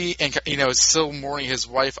crazy and is still mourning his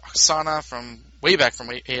wife Oksana from way back from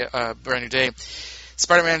Brand New Day.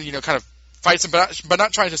 Spider-Man, kind of fights him, but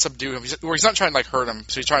not trying to subdue him. He's not trying to hurt him.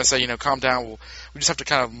 So he's trying to say, "Calm down. We just have to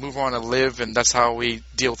kind of move on and live, and that's how we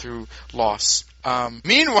deal through loss."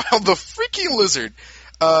 Meanwhile, the freaking Lizard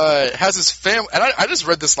has his family, and I just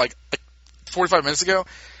read this like 45 minutes ago.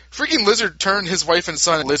 Freaking Lizard turned his wife and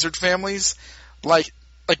son lizard families, like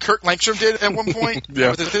Kirk Langstrom did at one point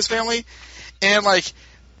with his family, and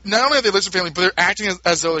not only are they a lizard family, but they're acting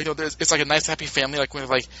as though it's like a nice happy family, like with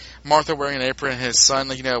Martha wearing an apron and his son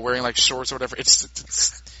wearing shorts or whatever. It's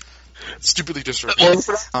stupidly disturbing.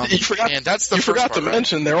 You forgot to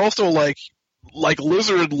mention they're also like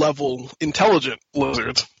lizard level intelligent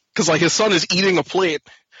lizards, because his son is eating a plate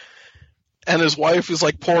and his wife is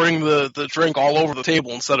pouring the drink all over the table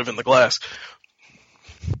instead of in the glass.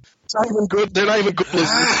 It's not even good. They're not even good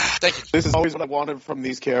lizards. Thank you. This is always what I wanted from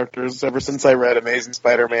these characters ever since I read Amazing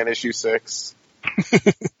Spider-Man issue 6.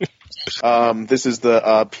 This is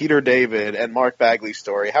the Peter David and Mark Bagley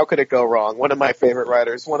story. How could it go wrong? One of my favorite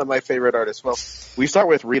writers, one of my favorite artists. Well, we start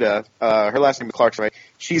with Rita. Her last name is Clarkson, right?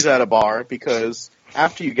 She's at a bar because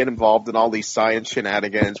after you get involved in all these science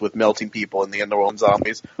shenanigans with melting people in the underworld and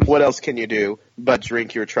zombies, what else can you do but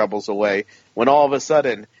drink your troubles away? When all of a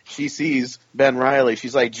sudden she sees Ben Reilly,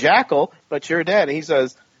 she's like, Jackal, but you're dead. And he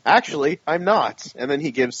says, actually, I'm not. And then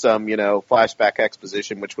he gives some, flashback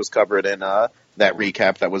exposition, which was covered in that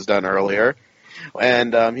recap that was done earlier.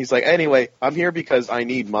 And he's like, anyway, I'm here because I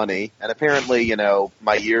need money. And apparently,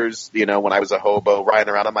 my years, when I was a hobo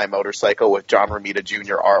riding around on my motorcycle with John Romita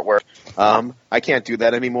Jr. artwork, I can't do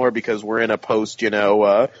that anymore because we're in a post,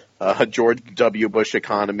 George W. Bush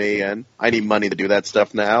economy, and I need money to do that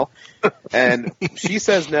stuff now. And she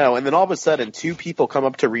says no. And then all of a sudden, two people come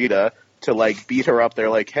up to Rita to, beat her up. They're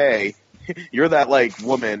like, hey, you're that,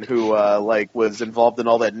 woman who, was involved in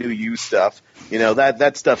all that New You stuff.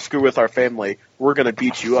 That stuff, screw with our family. We're going to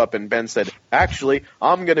beat you up. And Ben said, actually,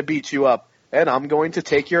 I'm going to beat you up, and I'm going to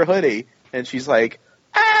take your hoodie. And she's like,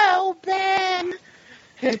 oh, Ben.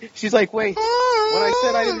 She's like, wait, when I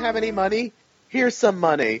said I didn't have any money, here's some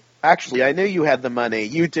money. Actually, I knew you had the money.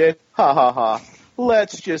 You did? Ha, ha, ha.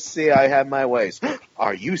 Let's just say I have my ways.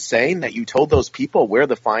 Are you saying that you told those people where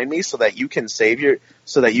to find me so that you can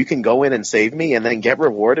so that you can go in and save me and then get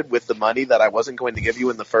rewarded with the money that I wasn't going to give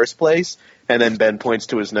you in the first place? And then Ben points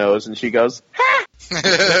to his nose and she goes, ha!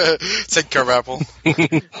 Said Carapple.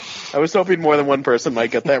 I was hoping more than one person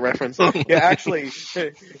might get that reference. Yeah, actually,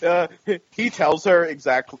 he tells her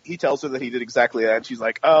that he did exactly that, and she's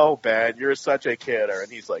like, oh, Ben, you're such a kidder.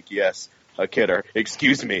 And he's like, yes, a kidder.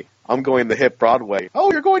 Excuse me, I'm going to hit Broadway.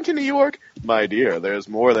 Oh, you're going to New York? My dear, there's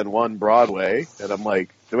more than one Broadway. And I'm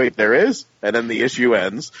like, wait, there is? And then the issue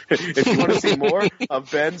ends. If you want to see more of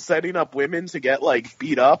Ben setting up women to get,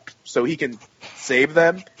 beat up so he can save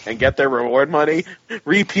them and get their reward money,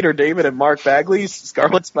 read Peter David and Mark Bagley's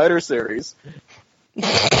Scarlet Spider series.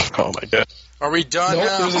 Oh, my God. Are we done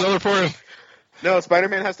now? There's another part. No,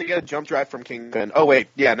 Spider-Man has to get a jump drive from Kingpin. Oh, wait.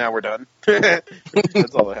 Yeah, now we're done.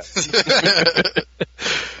 That's all I have.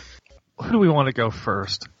 Who do we want to go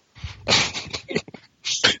first? Who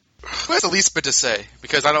has the least bit to say?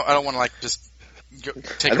 Because I don't want to just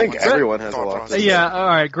take. I think everyone has a lot to say. Yeah, all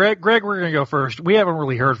right, Greg, we're gonna go first. We haven't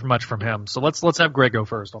really heard much from him, so let's have Greg go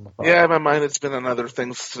first on the phone. Yeah, in my mind it's been on other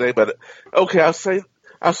things today, but okay, I'll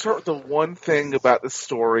start with the one thing about the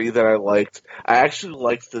story that I liked. I actually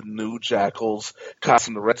liked the new Jackal's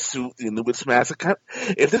costume, the red suit, the Anubis mask.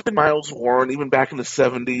 If this had been Miles Warren, even back in the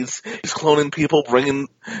 70s, he's cloning people,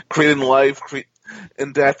 creating life,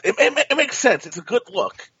 and death. It makes sense. It's a good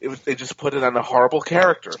look. They just put it on a horrible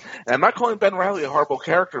character. And I'm not calling Ben Reilly a horrible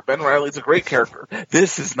character. Ben Reilly's a great character.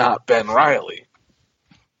 This is not Ben Reilly.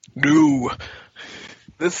 No.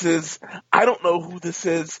 I don't know who this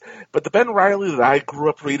is, but the Ben Reilly that I grew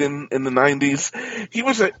up reading in the 90s, he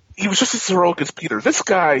was just as heroic as Peter. This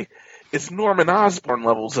guy is Norman Osborn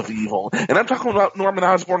levels of evil. And I'm talking about Norman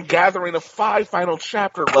Osborn gathering of 5 final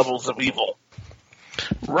chapter levels of evil.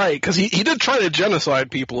 Right, because he did try to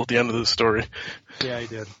genocide people at the end of this story. Yeah, he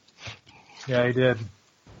did.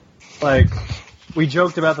 We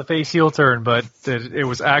joked about the face heel turn, but it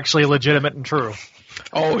was actually legitimate and true.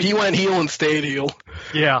 Oh, he went heel and stayed heel.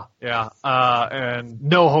 Yeah. And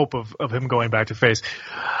no hope of him going back to face.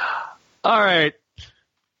 All right,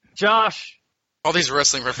 Josh. All these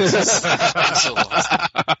wrestling references. I'm so lost.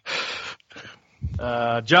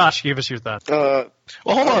 Josh, give us your thoughts. Well,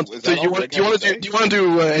 hold on. So do you want to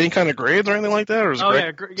do any kind of grades or anything like that, or is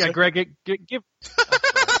Greg? Greg, give.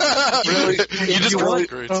 Really?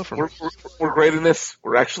 We're grading this.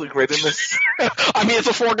 We're actually grading this. I mean, it's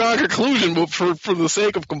a foregone conclusion, but for the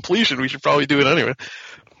sake of completion, we should probably do it anyway.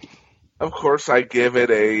 Of course, I give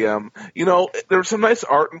it a, there's some nice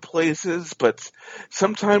art in places, but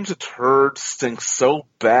sometimes a turd stinks so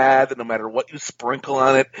bad that no matter what you sprinkle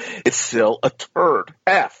on it, it's still a turd.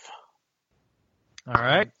 F. All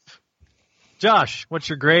right. Josh, what's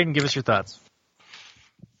your grade, and give us your thoughts.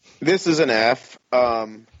 This is an F.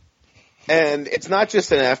 And it's not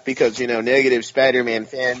just an F because, negative Spider-Man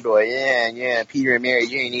fanboy, yeah, Peter and Mary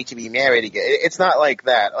Jane need to be married again. It's not like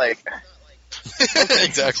that.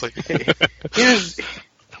 Exactly.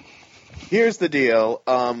 Here's the deal.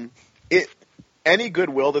 Any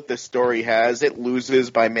goodwill that this story has, it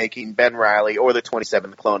loses by making Ben Reilly, or the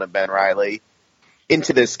 27th clone of Ben Reilly,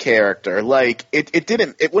 into this character.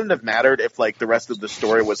 It wouldn't have mattered if the rest of the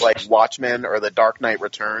story was like Watchmen or The Dark Knight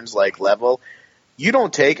Returns level. You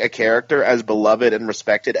don't take a character as beloved and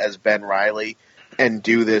respected as Ben Reilly and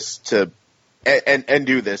do this to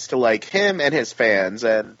him and his fans,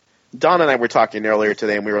 and Don and I were talking earlier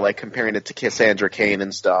today, and we were like comparing it to Cassandra Cain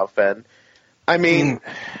and stuff. And I mean,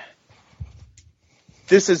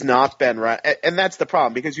 this is not Ben Reilly, and that's the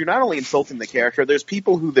problem because you're not only insulting the character. There's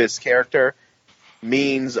people who this character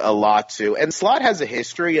means a lot to, and Slott has a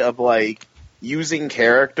history of like using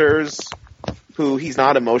characters who he's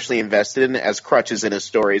not emotionally invested in as crutches in his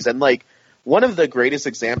stories. And like one of the greatest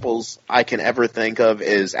examples I can ever think of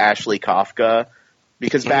is Ashley Kafka.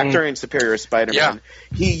 Because back during Superior Spider-Man,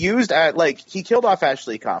 he used he killed off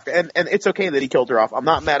Ashley Kafka, and it's okay that he killed her off. I'm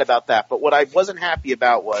not mad about that. But what I wasn't happy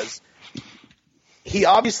about was he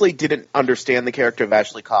obviously didn't understand the character of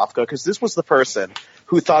Ashley Kafka because this was the person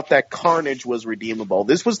who thought that Carnage was redeemable.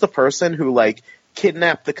 This was the person who like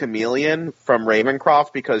kidnapped the Chameleon from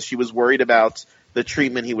Ravencroft because she was worried about the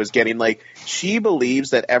treatment he was getting. Like she believes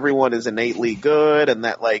that everyone is innately good and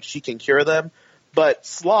that like she can cure them. But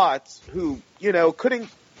Slott, who, you know, couldn't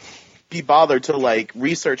be bothered to, like,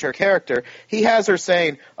 research her character, he has her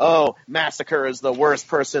saying, oh, Massacre is the worst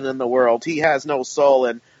person in the world. He has no soul,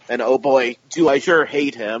 and oh boy, do I sure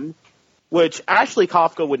hate him. Which Ashley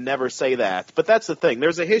Kafka would never say that. But that's the thing.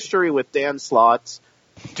 There's a history with Dan Slott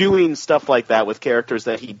doing stuff like that with characters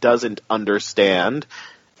that he doesn't understand.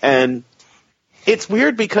 And it's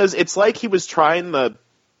weird because it's like he was trying the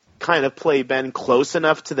kind of play Ben close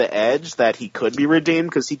enough to the edge that he could be redeemed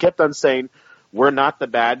because he kept on saying, we're not the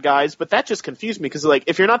bad guys. But that just confused me because, like,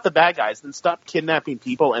 if you're not the bad guys, then stop kidnapping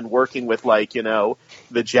people and working with, like, you know,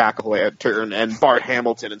 the Jack-o'-lantern and Bart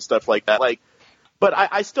Hamilton and stuff like that. Like, but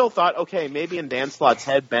I still thought, okay, maybe in Dan Slott's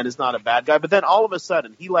head, Ben is not a bad guy. But then all of a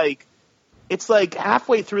sudden, he, like, it's like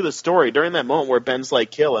halfway through the story, during that moment where Ben's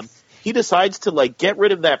like, kill him, he decides to, like, get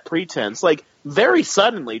rid of that pretense. Like, very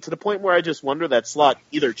suddenly, to the point where I just wonder that Slott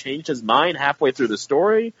either changed his mind halfway through the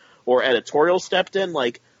story or editorial stepped in.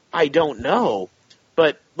 Like, I don't know.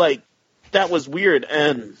 But, like, that was weird.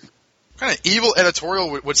 And what kind of evil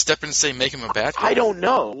editorial would step in and say make him a bad guy? I don't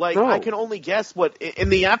know. Like, I can only guess what, in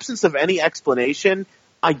the absence of any explanation,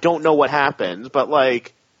 I don't know what happened. But,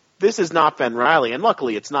 like, this is not Ben Reilly. And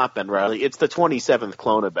luckily, it's not Ben Reilly. It's the 27th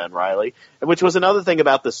clone of Ben Reilly. Which was another thing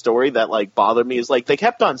about the story that, like, bothered me is, like, they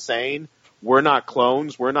kept on saying, we're not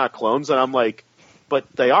clones, we're not clones. And I'm like, but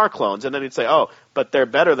they are clones. And then he'd say, oh, but they're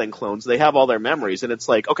better than clones. They have all their memories. And it's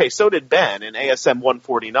like, okay, so did Ben in ASM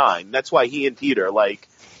 149. That's why he and Peter, like,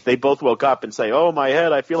 they both woke up and say, oh, my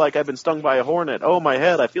head, I feel like I've been stung by a hornet. Oh, my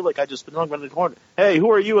head, I feel like I just been stung by a hornet. Hey, who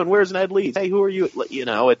are you and where's Ned Leeds? Hey, who are you? You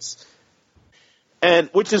know, it's...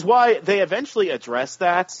 And which is why they eventually addressed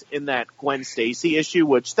that in that Gwen Stacy issue,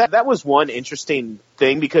 which that was one interesting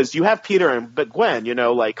thing because you have Peter but Gwen, you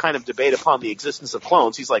know, like kind of debate upon the existence of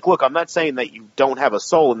clones. He's like, look, I'm not saying that you don't have a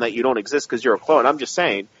soul and that you don't exist because you're a clone. I'm just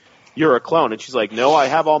saying you're a clone. And she's like, no, I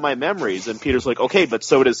have all my memories. And Peter's like, okay, but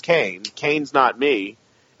so does Kane. Kane's not me.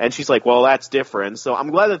 And she's like, well, that's different. So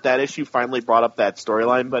I'm glad that issue finally brought up that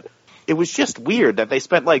storyline, but it was just weird that they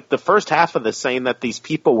spent like the first half of this saying that these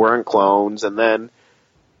people weren't clones and then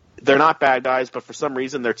they're not bad guys, but for some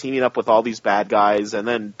reason they're teaming up with all these bad guys and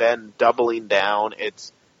then Ben doubling down.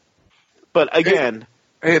 But again,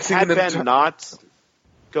 had Ben not...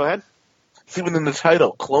 Go ahead. It's even in the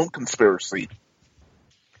title, Clone Conspiracy.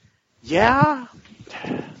 Yeah.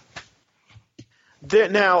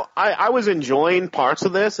 Now, I was enjoying parts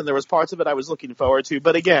of this, and there was parts of it I was looking forward to,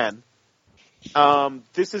 but again...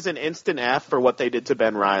 this is an instant F for what they did to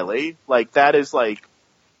Ben Reilly. Like, that is, like,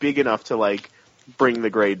 big enough to, like, bring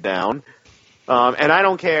the grade down. And I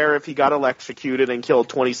don't care if he got electrocuted and killed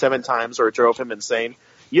 27 times or it drove him insane.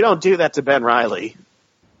 You don't do that to Ben Reilly.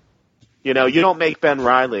 You know, you don't make Ben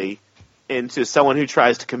Reilly into someone who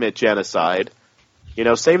tries to commit genocide. You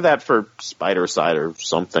know, save that for Spider-Side or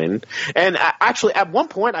something. And actually, at one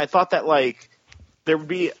point, I thought that, like, there would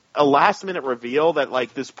be a last-minute reveal that,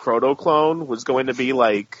 like, this proto-clone was going to be,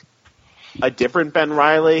 like, a different Ben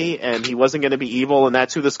Reilly, and he wasn't going to be evil, and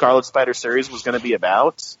that's who the Scarlet Spider series was going to be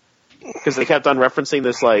about. Because they kept on referencing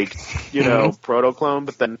this, like, you know, proto-clone,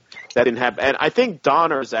 but then that didn't happen. And I think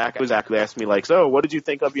Don or Zach was actually asked me, like, so what did you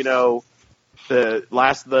think of, you know,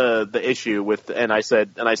 the issue with, and I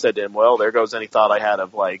said to him, well, there goes any thought I had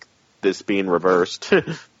of, like, this being reversed. All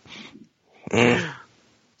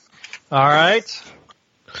right.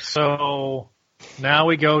 So now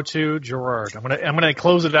we go to Gerard. I'm gonna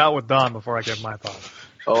close it out with Don before I give my thoughts.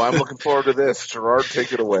 Oh, I'm looking forward to this. Gerard,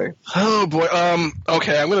 take it away. Oh boy.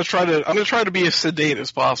 Okay, I'm gonna try to be as sedate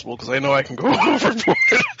as possible because I know I can go overboard,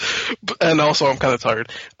 and also I'm kind of tired.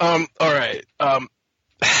 All right. All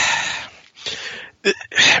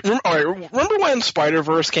right. Remember when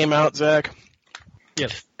Spider-Verse came out, Zach?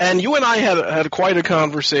 Yes. And you and I had quite a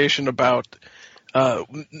conversation about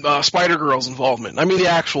Spider-Girl's involvement. I mean the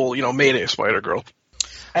actual, Mayday Spider-Girl.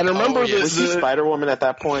 And remember, was she Spider-Woman at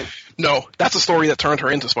that point? No, that's a story that turned her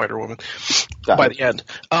into Spider-Woman by the end.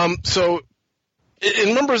 So,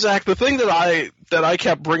 remember, Zach, the thing that I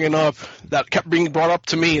kept bringing up, that kept being brought up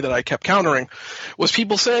to me, that I kept countering, was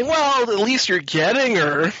people saying, "Well, at least you're getting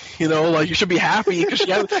her. You should be happy because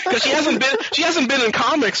she hasn't been in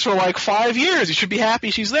comics for like 5 years. You should be happy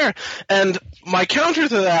she's there." And my counter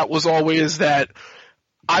to that was always that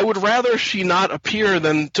I would rather she not appear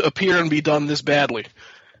than to appear and be done this badly.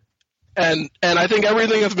 And I think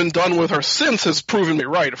everything that's been done with her since has proven me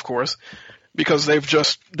right, of course, because they've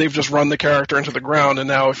just run the character into the ground, and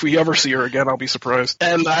now if we ever see her again, I'll be surprised.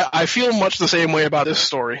 And I feel much the same way about this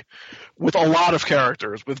story, with a lot of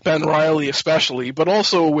characters, with Ben Reilly especially, but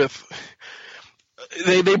also with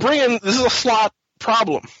they bring in, this is a slot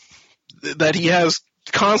problem that he has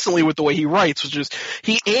constantly with the way he writes, which is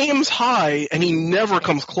he aims high and he never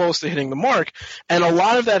comes close to hitting the mark, and a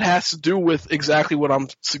lot of that has to do with exactly what I'm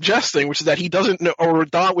suggesting, which is that he doesn't know, or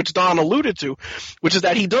which Don alluded to, which is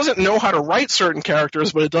that he doesn't know how to write certain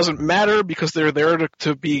characters, but it doesn't matter because they're there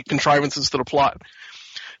to be contrivances to the plot.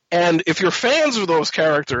 And if you're fans of those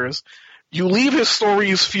characters, you leave his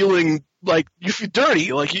stories feeling like you feel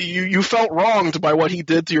dirty, like you felt wronged by what he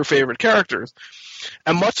did to your favorite characters.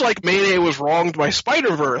 And much like Mayday was wronged by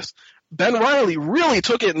Spider-Verse, Ben Reilly really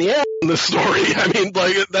took it in the ass in this story. I mean,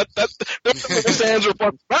 like that's the fans are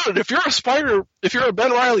about it. If you're a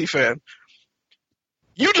Ben Reilly fan,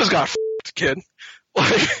 you just got f***ed, kid.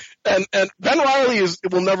 Like, and Ben Reilly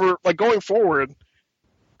will never, like, going forward,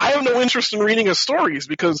 I have no interest in reading his stories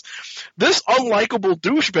because this unlikable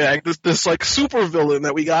douchebag, this like super villain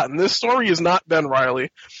that we got in this story is not Ben Reilly.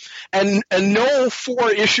 And no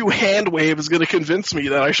 4-issue hand wave is going to convince me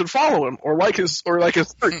that I should follow him or like his series.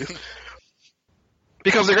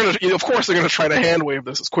 Because they're going to try to hand wave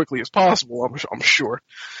this as quickly as possible, I'm sure.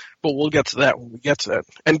 But we'll get to that when we get to that.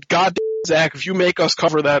 And God damn, Zach, if you make us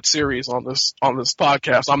cover that series on this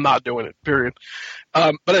podcast, I'm not doing it, period.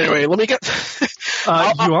 But anyway, let me get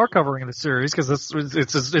you are covering the series because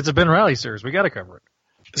it's a Ben Reilly series. We got to cover it.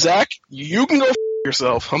 Zach, you can go f***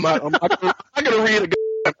 yourself. I'm not going to read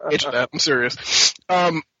a page of that. I'm serious.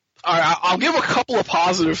 I'll give a couple of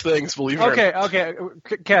positive things, believe it or not. Okay.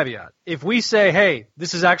 Caveat. If we say, hey,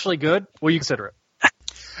 this is actually good, will you consider it?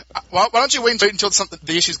 Why don't you wait until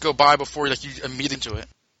the issues go by before you immediately to it?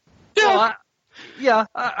 Yeah.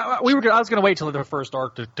 I was going to wait till the first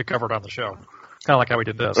arc to cover it on the show. Kind of like how we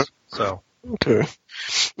did this. So. Okay.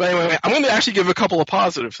 But anyway, I'm going to actually give a couple of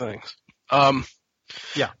positive things.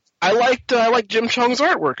 Yeah. I liked Jim Cheung's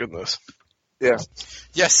artwork in this. Yeah.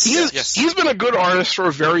 Yes. He's been a good artist for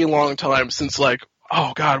a very long time, since like,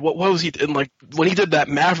 oh god, what was he in, like, when he did that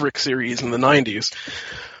Maverick series in the 90s?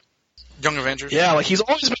 Young Avengers? Yeah, like he's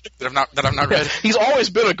always been that I've not read. He's always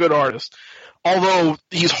been a good artist. Although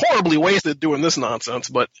he's horribly wasted doing this nonsense,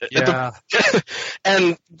 but yeah.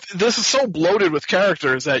 And this is so bloated with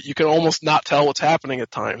characters that you can almost not tell what's happening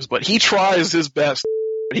at times. But he tries his best.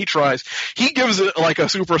 He tries. He gives it like a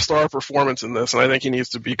superstar performance in this, and I think he needs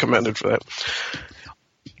to be commended for that.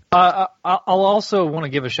 I'll also want to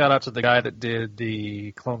give a shout out to the guy that did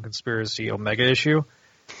the Clone Conspiracy Omega issue.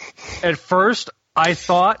 At first, I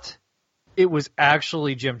thought it was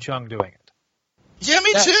actually Jim Cheung doing it. Yeah,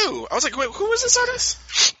 me too. I was like, wait, who was this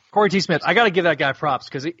artist? Corey T. Smith. I got to give that guy props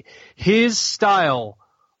because his style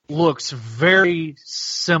looks very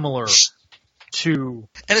similar to.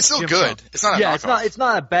 And it's still Jim good. Cheung. It's not. It's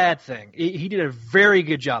not a bad thing. He did a very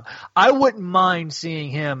good job. I wouldn't mind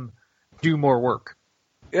seeing him do more work.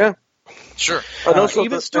 Yeah, sure.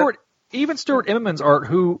 Even Stuart Immonen's art,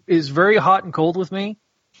 who is very hot and cold with me,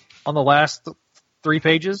 on the last 4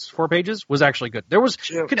 pages, was actually good. There was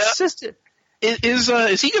consistent.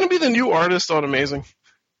 Is he going to be the new artist on Amazing?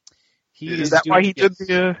 Is that why he did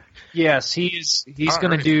the? Yes, he's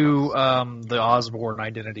going to do the Osborn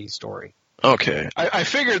identity story. Okay, I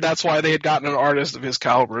figured that's why they had gotten an artist of his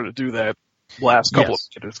caliber to do that last couple of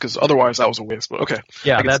minutes, because otherwise that was a waste. But okay,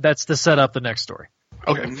 yeah, that's to set up the next story.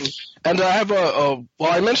 Okay, and I have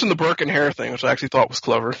I mentioned the Burke and Hare thing, which I actually thought was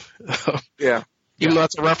clever. Yeah. Even though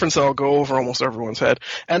that's a reference that'll go over almost everyone's head.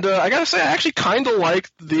 And I gotta say, I actually kind of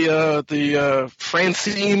liked the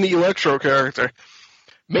Francine the Electro character.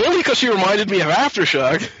 Mainly because she reminded me of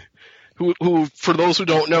Aftershock, who, for those who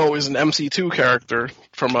don't know, is an MC2 character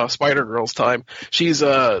from Spider-Girl's time. She's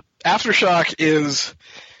Aftershock is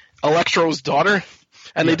Electro's daughter.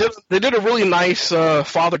 And they did a really nice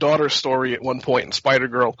father-daughter story at one point in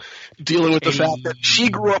Spider-Girl, dealing with the fact that she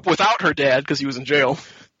grew up without her dad because he was in jail.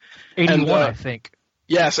 81, I think.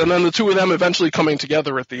 Yes, and then the two of them eventually coming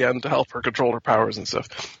together at the end to help her control her powers and stuff.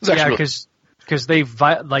 Yeah, because they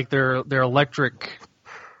like their electric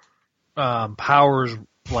powers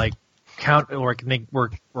like they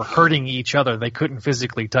were hurting each other. They couldn't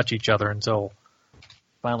physically touch each other until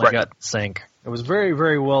finally got sync. It was very,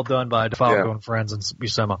 very well done by DeFalco and friends and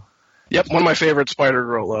Buscema. Yep, one of my favorite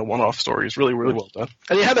Spider-Girl one-off stories. Really, really well done.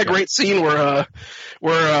 And you had that great scene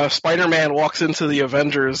where Spider-Man walks into the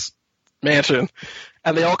Avengers mansion,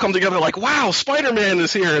 and they all come together like, "Wow, Spider-Man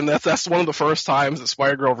is here!" And that's one of the first times that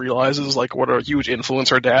Spider-Girl realizes like what a huge influence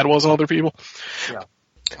her dad was on other people. Yeah.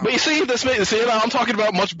 But you see, I'm talking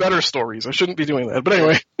about much better stories. I shouldn't be doing that. But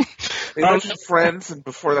anyway. They mentioned Friends, and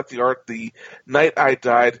before that, the Night I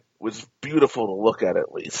Died was beautiful to look at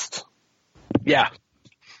least. Yeah.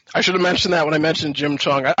 I should have mentioned that when I mentioned Jim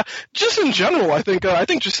Chung. Just in general, I think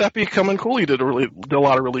Giuseppe Camuncoli did a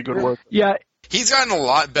lot of really good work. Yeah. He's gotten a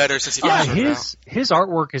lot better since he got his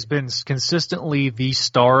artwork has been consistently the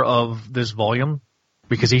star of this volume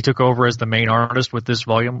because he took over as the main artist with this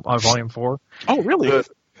volume 4. Oh, really? Good.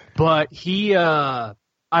 But he, I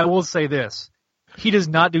will say this, he does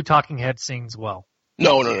not do talking head scenes well.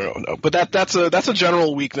 No. But that's a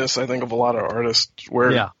general weakness, I think, of a lot of artists.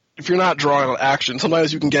 Where if you're not drawing action,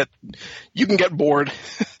 sometimes you can get bored.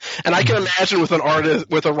 And I can imagine with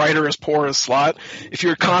a writer as poor as Slott, if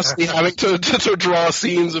you're constantly having to draw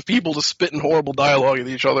scenes of people just spitting horrible dialogue at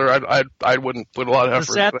each other, I wouldn't put a lot of effort.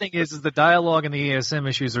 The sad thing is the dialogue in the ASM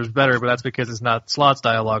issues is better, but that's because it's not Slott's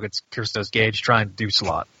dialogue; it's Christos Gage trying to do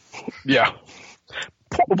Slott. Yeah.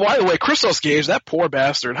 By the way, Christos Gage, that poor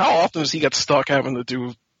bastard, how often does he get stuck having to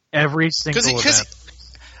do every single event?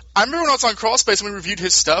 I remember when I was on Crawlspace and we reviewed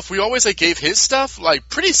his stuff, we always gave his stuff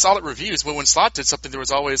pretty solid reviews, but when Slott did something, there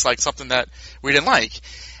was always something that we didn't like.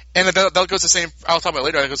 And that goes the same, I'll talk about it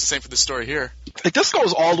later, that goes the same for the story here. This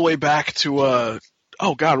goes all the way back to,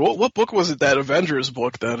 oh god, what book was it, that Avengers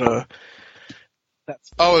book that, it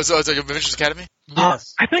was Avengers Academy?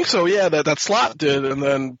 Yes. I think so, yeah, that Slott did,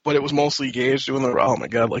 but it was mostly Gage doing oh my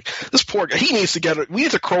god, this poor guy, we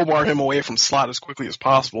need to crowbar him away from Slott as quickly as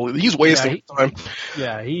possible. He's wasting time.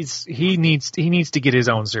 Yeah, he needs to get his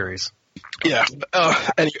own series. Yeah.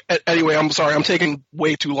 Anyway, I'm sorry, I'm taking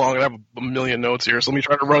way too long. I have a million notes here, so let me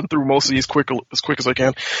try to run through most of these as quick as I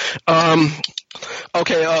can.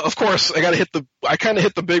 Okay, of course, I kind of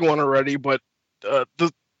hit the big one already, but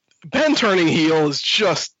the Ben turning heel is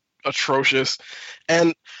just atrocious.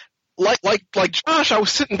 And like Josh, I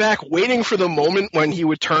was sitting back waiting for the moment when he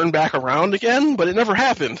would turn back around again, but it never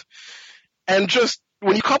happened. And just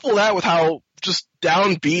when you couple that with how just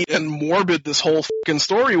downbeat and morbid this whole fucking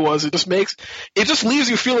story was, it just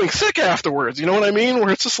leaves you feeling sick afterwards. You know what I mean?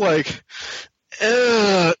 Where it's just like,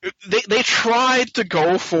 they tried to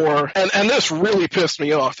go for, and this really pissed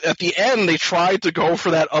me off. At the end, they tried to go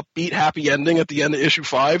for that upbeat, happy ending at the end of issue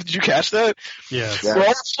 5. Did you catch that? Yes. We're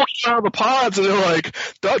all fucking out of the pods, and they're like,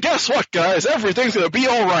 guess what, guys? Everything's gonna be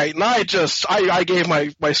all right. And I gave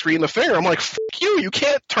my screen the finger. I'm like, fuck you. You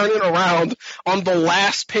can't turn it around on the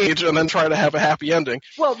last page and then try to have a happy ending.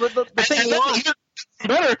 Well, the thing was,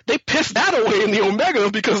 better, they pissed that away in the Omega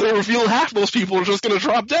because they revealed half those people are just going to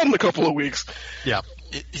drop dead in a couple of weeks. Yeah,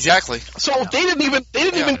 exactly. So they didn't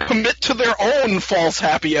even commit to their own false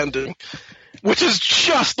happy ending, which is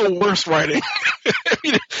just the worst writing. I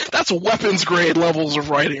mean, that's weapons grade levels of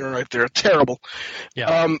writing right there. Terrible.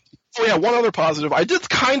 Yeah. One other positive. I did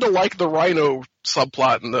kind of like the Rhino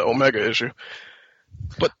subplot in the Omega issue,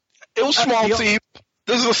 but it was small. See,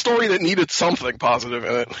 this is a story that needed something positive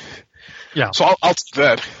in it. Yeah. So I'll take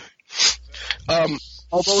that.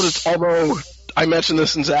 Although I mentioned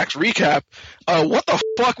this in Zach's recap, what the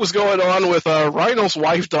fuck was going on with Rhino's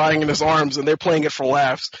wife dying in his arms, and they're playing it for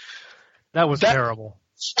laughs? That was terrible.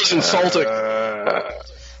 It was insulting.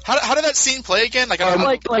 How did that scene play again?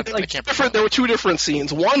 There were two different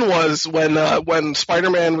scenes. One was when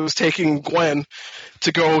Spider-Man was taking Gwen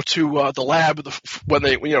to go to the lab when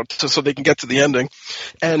they so they can get to the ending,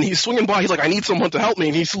 and he's swinging by. He's like, "I need someone to help me,"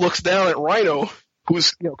 and he looks down at Rhino,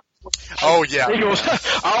 who's oh yeah. He goes,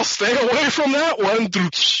 "I'll stay away from that one."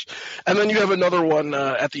 And then you have another one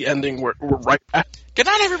at the ending where right. Good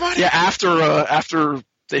night, everybody. Yeah, after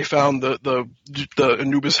they found the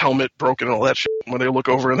Anubis helmet broken and all that shit, when they look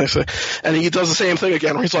over and they say, and he does the same thing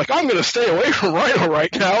again where he's like, "I'm going to stay away from Rhino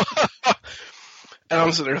right now." And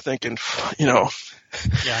I'm sitting there thinking,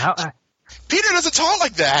 Yeah. Peter doesn't talk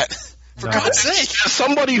like that. For God's sake. As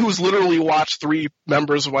somebody who's literally watched 3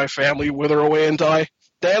 members of my family wither away and die,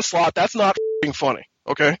 Dan Slott, that's not f***ing funny,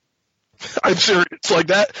 okay? I'm serious. Like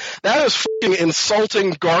that is f***ing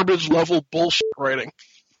insulting, garbage level bullshit writing.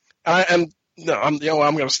 And No, I'm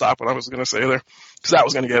going to stop what I was going to say there, because that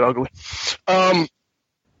was going to get ugly.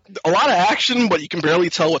 A lot of action, but you can barely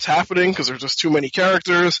tell what's happening because there's just too many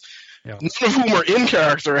characters, none of whom are in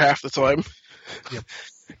character half the time. Yep.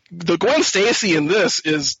 The Gwen Stacy in this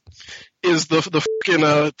is the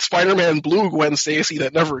fucking Spider-Man Blue Gwen Stacy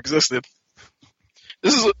that never existed.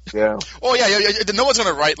 This is yeah. Oh yeah. No one's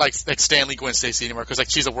gonna write like Stanley Gwen Stacy anymore because like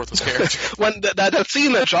she's a worthless character. When that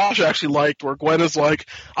scene that Josh actually liked, where Gwen is like,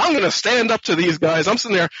 "I'm gonna stand up to these guys." I'm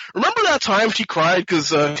sitting there. Remember that time she cried because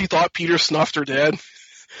she thought Peter snuffed her dad?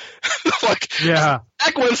 Like, yeah,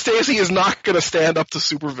 that Gwen Stacy is not gonna stand up to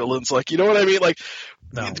supervillains. Like, you know what I mean? Like,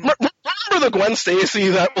 no. Remember the Gwen Stacy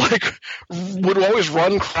that like would always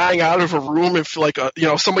run crying out of a room if like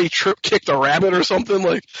somebody kicked a rabbit or something?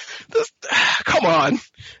 Like, this, come on,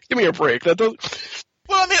 give me a break. That doesn't.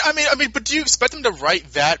 Well, I mean, but do you expect them to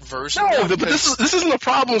write that version? No, but this isn't a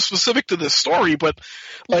problem specific to this story. But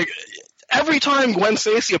like, every time Gwen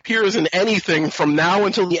Stacy appears in anything from now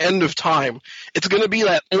until the end of time, it's going to be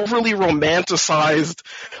that overly romanticized,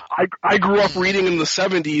 I grew up reading in the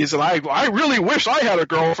 70s, and I really wish I had a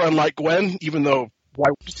girlfriend like Gwen, even though, why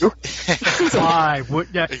would you? Why would,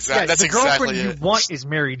 yeah, exactly. Yeah, that's the girlfriend exactly you want is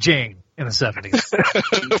Mary Jane in the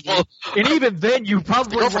 70s. Well, and even then, you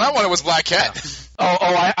probably... The girlfriend I wanted was Black Cat.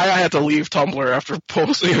 I had to leave Tumblr after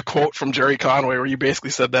posting a quote from Jerry Conway where you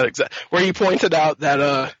basically said that where he pointed out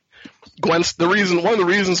that, one of the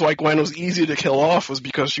reasons why Gwen was easy to kill off was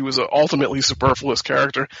because she was an ultimately superfluous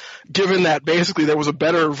character, given that basically there was a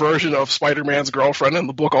better version of Spider-Man's girlfriend in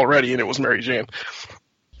the book already, and it was Mary Jane.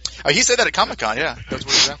 He said that at Comic-Con, yeah. That's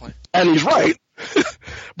what exactly. And he's right,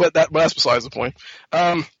 but that's besides the point.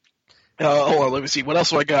 Hold on, let me see. What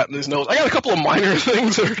else do I got in these notes? I got a couple of minor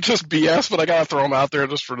things that are just BS, but I gotta throw them out there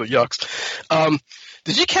just for the yucks.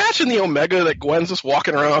 Did you catch in the Omega that Gwen's just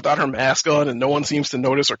walking around without her mask on and no one seems to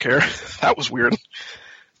notice or care? That was weird.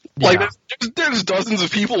 Yeah. Like, there's dozens of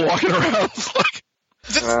people walking around. Like,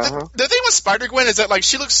 the thing with Spider-Gwen is that, like,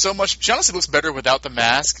 she honestly looks better without the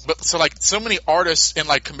mask, but so many artists in,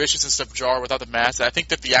 like, commissions and stuff draw her without the mask, that I think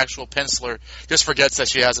that the actual penciler just forgets that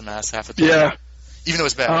she has a mask half the time. Yeah. Even though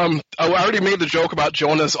it's bad. I already made the joke about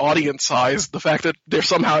Jonah's audience size, the fact that they're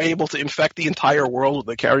somehow able to infect the entire world with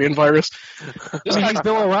the carrion virus. He's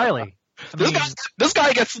Bill O'Reilly. This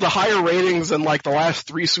guy gets the higher ratings than like the last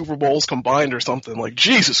 3 Super Bowls combined or something. Like,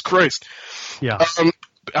 Jesus Christ. Yeah.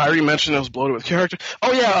 I already mentioned it was bloated with character.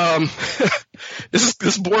 Oh yeah,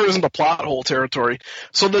 this borders into plot hole territory.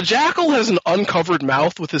 So the Jackal has an uncovered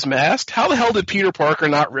mouth with his mask. How the hell did Peter Parker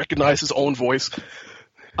not recognize his own voice?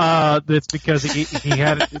 That's because he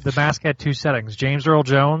had the mask had 2 settings: James Earl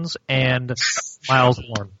Jones and Miles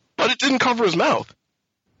Warren. But it didn't cover his mouth.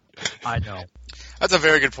 I know. That's a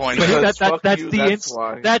very good point. That's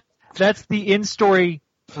the in-story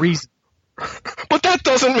reason. But that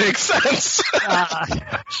doesn't make sense.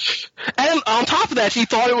 And on top of that, he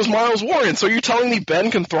thought it was Miles Warren. So you're telling me Ben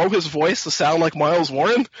can throw his voice to sound like Miles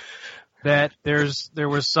Warren? That there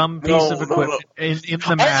was some piece of equipment in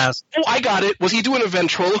the mask. Oh, I got it. Was he doing a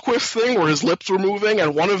ventriloquist thing where his lips were moving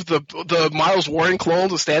and one of the Miles Warren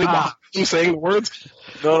clones was standing behind him saying the words?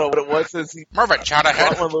 No, what it was is he bought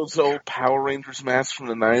one of those old Power Rangers masks from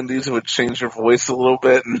the 90s and would change your voice a little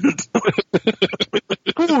bit. And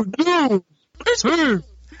oh no! It's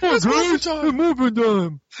moving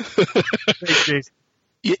time. Thanks, Jason.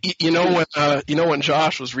 You know when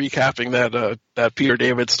Josh was recapping that Peter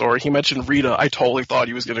David story, he mentioned Rita. I totally thought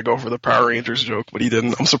he was going to go for the Power Rangers joke, but he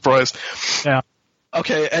didn't. I'm surprised. Yeah.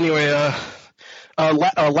 Okay. Anyway,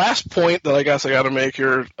 last point that I guess I got to make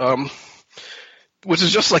here, which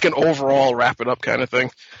is just like an overall wrap it up kind of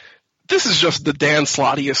thing. This is just the Dan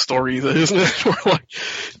Slottiest story, isn't it? Where like.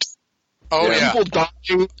 People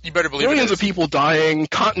dying. You better believe millions of people dying.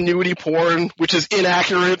 Continuity porn, which is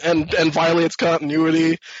inaccurate and violates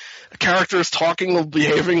continuity. Characters talking or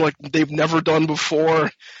behaving like they've never done before.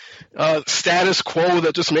 Status quo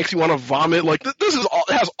that just makes you want to vomit. Like this is all.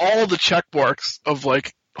 It has all the check marks of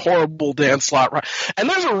like horrible Dan Slott. Right? And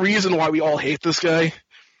there's a reason why we all hate this guy.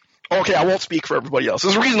 Okay, I won't speak for everybody else.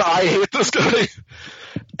 There's a reason I hate this guy.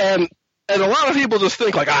 And a lot of people just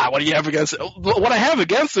think like, what do you have against it? What I have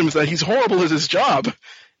against him is that he's horrible at his job,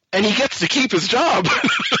 and he gets to keep his job.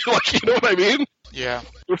 Like, you know what I mean? Yeah.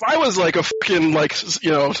 If I was like a fucking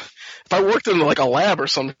if I worked in like a lab or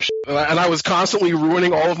some shit, and I was constantly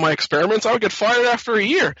ruining all of my experiments, I would get fired after a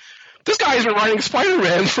year. This guy's been writing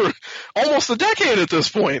Spider-Man for almost a decade at this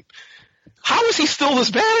point. How is he still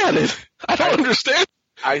this bad at it? I don't understand.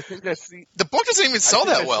 I think that's the book doesn't even sell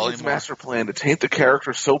that well anymore. His master plan to taint the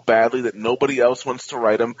character so badly that nobody else wants to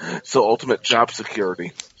write him. So ultimate job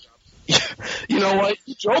security. You know what?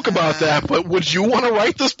 You joke about that, but would you want to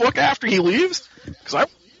write this book after he leaves?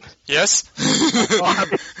 Yes.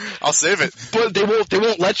 I'll save it. But they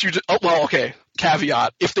won't let you. Oh, well, okay.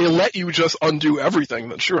 Caveat: if they let you just undo everything,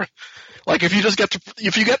 then sure. Like if you get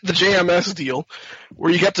the JMS deal,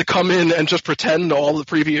 where you get to come in and just pretend all the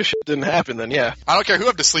previous shit didn't happen, then yeah. I don't care who I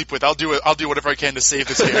have to sleep with. I'll do it. I'll do whatever I can to save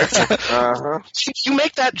this character. You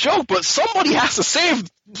make that joke, but somebody has to save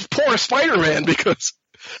poor Spider-Man because.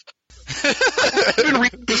 I've been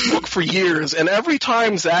reading this book for years, and every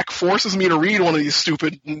time Zach forces me to read one of these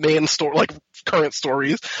stupid current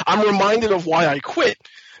stories, I'm reminded of why I quit.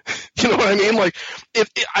 You know what I mean? Like,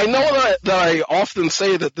 I know that I often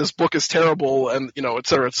say that this book is terrible, and et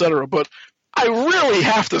cetera, but I really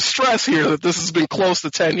have to stress here that this has been close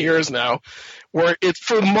to 10 years now, where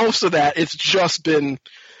for most of that, it's just been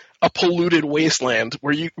a polluted wasteland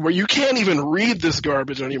where you can't even read this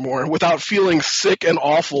garbage anymore without feeling sick and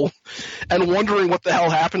awful and wondering what the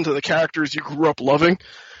hell happened to the characters you grew up loving.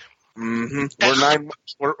 Mm-hmm.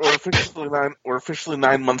 We're officially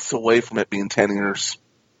 9 months away from it being 10 years.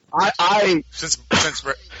 I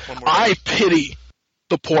pity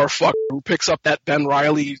the poor fucker who picks up that Ben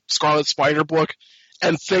Reilly Scarlet Spider book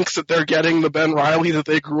and thinks that they're getting the Ben Reilly that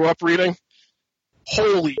they grew up reading.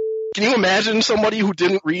 Holy. Can you imagine somebody who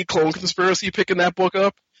didn't read Clone Conspiracy picking that book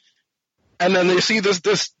up? And then they see this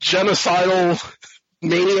genocidal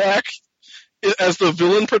maniac as the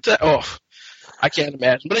villain I can't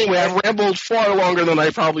imagine. But anyway, I've rambled far longer than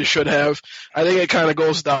I probably should have. I think it kind of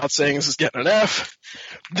goes without saying this is getting an F.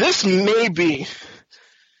 This may be,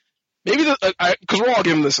 because we're all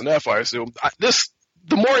giving this an F, I assume.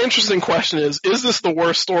 The more interesting question is this the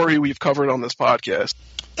worst story we've covered on this podcast?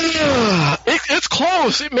 It's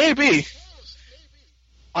close. It may be.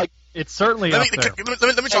 It's certainly up there.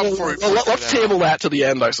 Let me talk before let's table that to the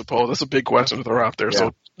end, I suppose. That's a big question to throw out there. Yeah.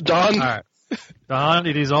 So, Don. All right. Don,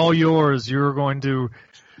 it is all yours. You're going to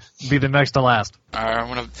be the next to last. All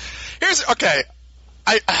right, okay.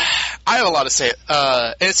 I have a lot to say.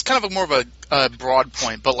 And it's kind of more of a broad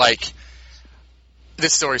point, but like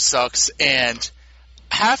this story sucks. And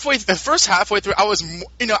the first halfway through, I was,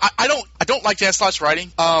 I don't like Dan Slott's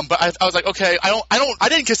writing. But I was like, okay, I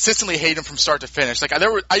didn't consistently hate him from start to finish. Like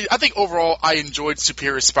I think overall I enjoyed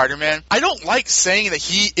Superior Spider-Man. I don't like saying that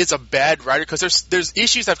he is a bad writer because there's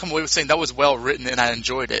issues I've come away with saying that was well written and I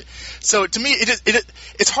enjoyed it. So to me,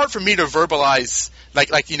 it's hard for me to verbalize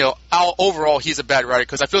overall he's a bad writer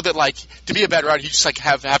because I feel that like to be a bad writer you just like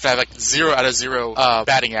have to have like 0 out of 0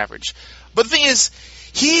 batting average. But the thing is,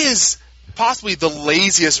 he is possibly the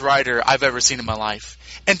laziest writer I've ever seen in my life,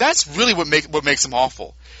 and that's really what makes him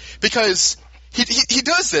awful, because he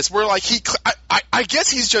does this where like I guess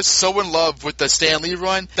he's just so in love with the Stan Lee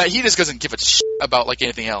run that he just doesn't give a shit about like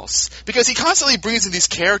anything else, because he constantly brings in these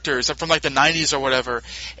characters from like the 90s or whatever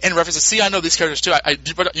and references. See, I know these characters too. I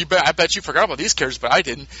bet you forgot about these characters, but I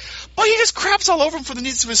didn't. But he just craps all over them for the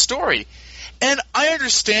needs of his story. And I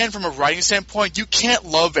understand from a writing standpoint, you can't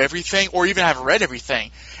love everything or even have read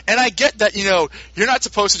everything. And I get that, you're not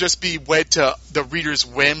supposed to just be wed to the reader's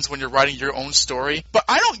whims when you're writing your own story. But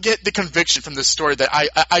I don't get the conviction from this story that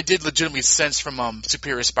I did legitimately sense from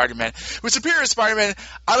Superior Spider-Man. With Superior Spider-Man,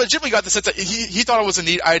 I legitimately got the sense that he thought it was a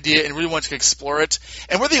neat idea and really wanted to explore it.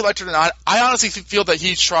 And whether he liked it or not, I honestly feel that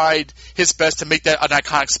he tried his best to make that an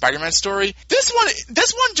iconic Spider-Man story. This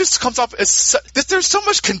one just comes off as there's so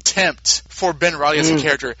much contempt for Ben Reilly as a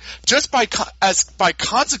character, just by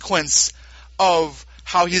consequence of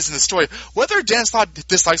how he's in the story. Whether Dan Slott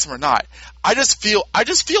dislikes him or not, I just feel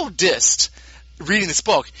dissed reading this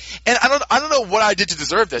book, and I don't know what I did to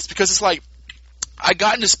deserve this, because it's like I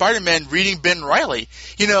got into Spider-Man reading Ben Reilly.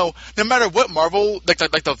 No matter what Marvel,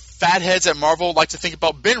 like the fatheads at Marvel like to think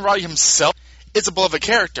about, Ben Reilly himself is a beloved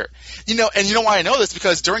character. And you know why I know this?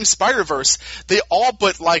 Because during Spider-Verse, they all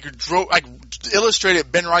but illustrated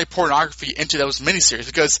Ben Reilly pornography into those miniseries.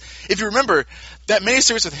 Because if you remember, that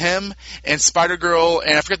miniseries with him and Spider-Girl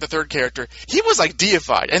and I forget the third character, he was like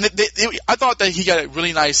deified. And I thought that he got a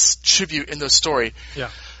really nice tribute in the story. Yeah.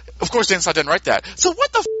 Of course, Dan Slott didn't write that. So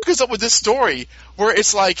what the f*** is up with this story where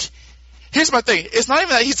it's like, here's my thing. It's not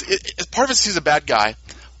even that part of it is he's a bad guy,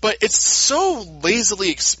 but it's so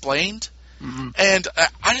lazily explained. Mm-hmm. And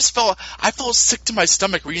I felt sick to my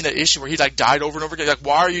stomach reading that issue where he like died over and over again. Like,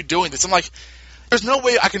 why are you doing this? I'm like, there's no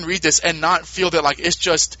way I can read this and not feel that like it's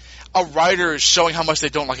just a writer showing how much they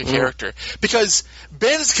don't like a character. Because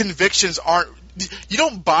Ben's convictions aren't. You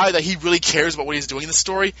don't buy that he really cares about what he's doing in the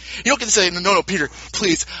story. You don't get to say, no, Peter,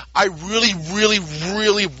 please, I really, really,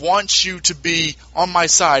 really want you to be on my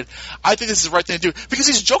side. I think this is the right thing to do. Because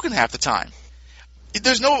he's joking half the time.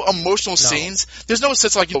 there's no emotional scenes. There's no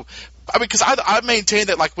sense like, you know, I mean, because I maintain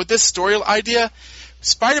that like with this story idea,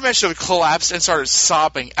 Spider-Man should have collapsed and started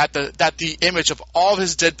sobbing at the image of all of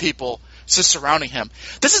his dead people just surrounding him.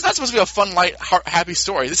 This is not supposed to be a fun, light, happy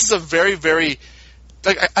story. This is a very, very,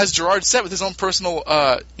 like as Gerard said with his own personal,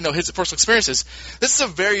 his personal experiences. This is a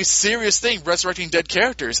very serious thing, resurrecting dead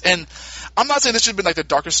characters. And I'm not saying this should have been like the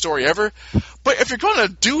darkest story ever, but if you're going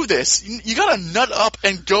to do this, you got to nut up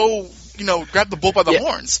and go, you know, grab the bull by the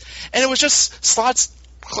horns. And it was just Slott's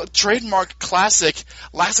trademark classic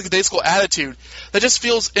lackadaisical attitude that just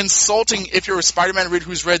feels insulting if you're a Spider-Man reader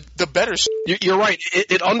who's read the better You're right.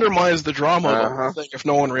 It undermines the drama of the whole thing if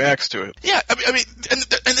no one reacts to it. Yeah, I mean, and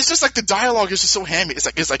it's just like the dialogue is just so hammy. It's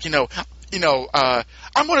like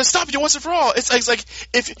I'm going to stop you once and for all. It's like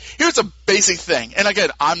here's a basic thing. And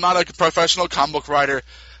again, I'm not a professional comic book writer,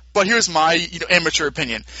 but here's my amateur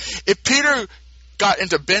opinion. If Peter got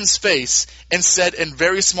into Ben's face and said in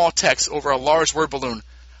very small text over a large word balloon,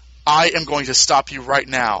 "I am going to stop you right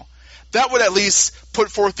now," that would at least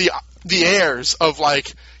put forth the airs of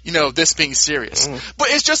like, you know, this being serious. But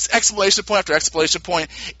it's just exclamation point after exclamation point.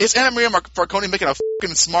 It's Anna Maria Marconi making a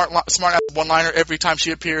fucking smart ass one-liner every time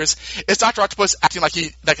she appears. It's Dr. Octopus acting like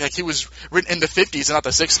he was written in the 50s and not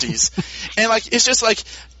the 60s. And like, it's just like,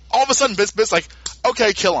 all of a sudden, Ben's like,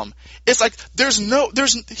 okay, kill him. It's like,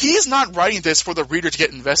 he is not writing this for the reader to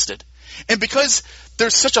get invested. And because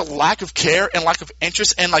there's such a lack of care and lack of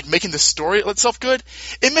interest in like making the story itself good,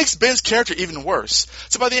 it makes Ben's character even worse.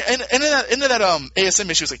 So by the end of that ASM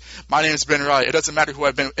issue, it's like, my name is Ben Riley. It doesn't matter who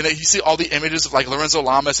I've been. And then you see all the images of like Lorenzo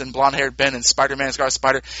Lamas and blonde-haired Ben and Spider-Man and Scarlet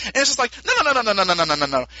Spider, and it's just like,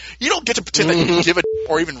 no. You don't get to pretend that you give a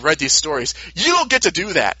or even read these stories. You don't get to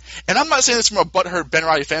do that. And I'm not saying this from a butthurt Ben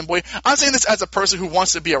Riley fanboy. I'm saying this as a person who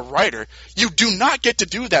wants to be a writer. You do not get to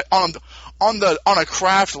do that on a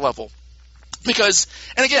craft level. Because,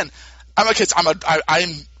 and again,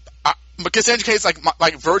 Cassandra Cain's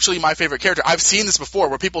like virtually my favorite character. I've seen this before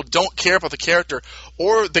where people don't care about the character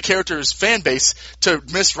or the character's fan base to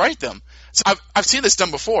miswrite them. So I've seen this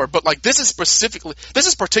done before, but like this is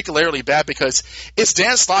particularly bad because it's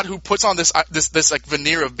Dan Slott who puts on this like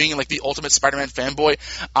veneer of being like the ultimate Spider-Man fanboy.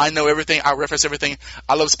 I know everything. I reference everything.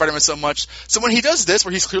 I love Spider-Man so much. So when he does this,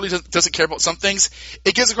 where he clearly doesn't care about some things,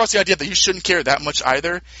 it gives across the idea that you shouldn't care that much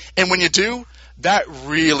either. And when you do, that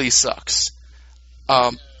really sucks.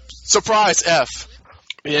 Surprise F.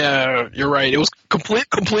 Yeah, you're right. It was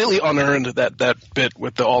completely unearned, that bit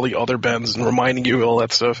with all the other Bens and reminding you of all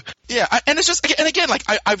that stuff. Yeah, and it's just, and again, like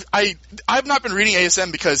I've not been reading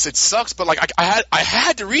ASM because it sucks, but like I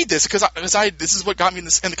had to read this because this is what got me in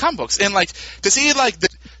the comic books, and like to see like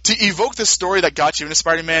to evoke the story that got you into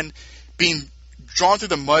Spider-Man being drawn through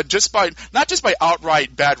the mud not just by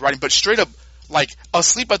outright bad writing, but straight up like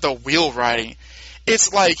asleep at the wheel writing.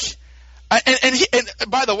 It's like. And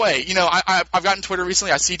by the way, you know, I've gotten Twitter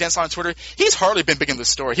recently. I see Dan Slott on Twitter. He's hardly been big in the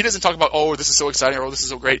story. He doesn't talk about, oh, this is so exciting, or oh, this is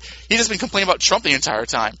so great. He's just been complaining about Trump the entire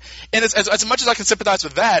time. And as much as I can sympathize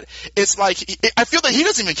with that, it's like I feel that he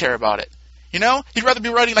doesn't even care about it. You know, he'd rather be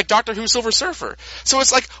writing like Doctor Who Silver Surfer. So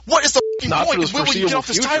it's like, what is the point? When will you get off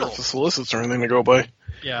this title? The solicits or anything to go by.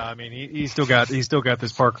 Yeah, I mean, he's still got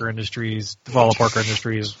this Parker Industries, follow Parker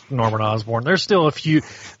Industries, Norman Osborn. There's still a few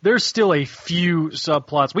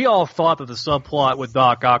subplots. We all thought that the subplot with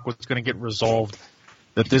Doc Ock was going to get resolved.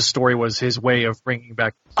 That this story was his way of bringing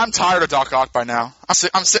back. I'm tired of Doc Ock by now.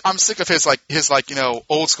 I'm sick of his you know,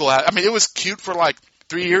 old school. I mean, it was cute for like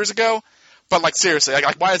 3 years ago, but like seriously,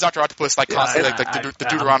 like why is Dr. Octopus like constantly the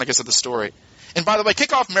Deuteronicus of the story? And by the way,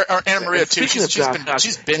 kick off Anna Maria too. She's been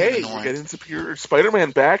annoying. We're getting Superior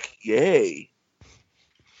Spider-Man back. Yay!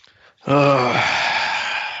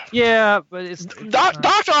 Yeah, but it's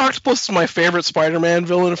Dr. Octopus is my favorite Spider-Man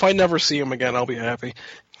villain. If I never see him again, I'll be happy.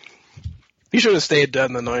 He should have stayed dead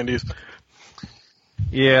in the 90s.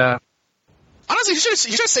 Yeah. Honestly, he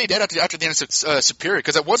should stay dead after the end of Superior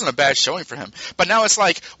because it wasn't a bad showing for him. But now it's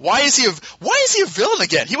like, why is he a villain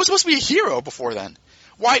again? He was supposed to be a hero before then.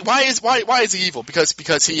 Why is he evil? Because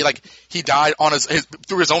he died on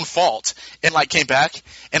through his own fault and like came back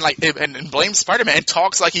and blamed Spider-Man and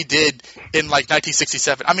talks like he did in like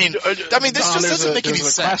 1967. I mean this just doesn't make any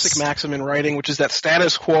sense. There's a classic maxim in writing, which is that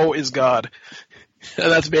status quo is God.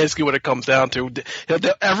 And that's basically what it comes down to.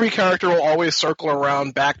 Every character will always circle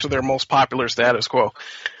around back to their most popular status quo.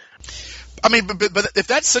 I mean, but if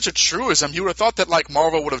that's such a truism, you would have thought that like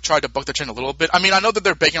Marvel would have tried to buck the trend a little bit. I mean, I know that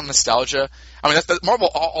they're banking on nostalgia. I mean, Marvel,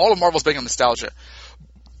 all of Marvel's banking on nostalgia.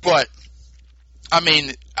 But I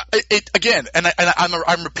mean, again,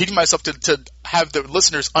 I'm repeating myself to have the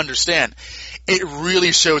listeners understand. It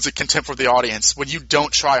really shows a contempt for the audience when you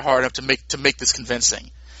don't try hard enough to make this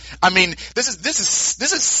convincing. I mean, this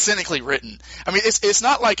is cynically written. I mean, it's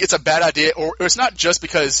not like it's a bad idea, or it's not just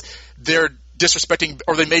because they're disrespecting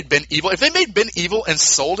or they made Ben evil. If they made Ben evil and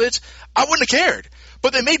sold it, I wouldn't have cared.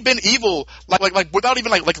 But they made Ben evil like without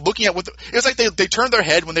even like looking at what it was like. They turned their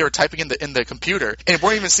head when they were typing in the computer and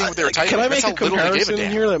weren't even seeing what they were typing. Can I make a comparison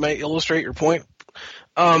here that might illustrate your point?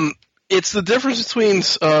 It's the difference between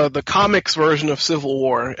the comics version of Civil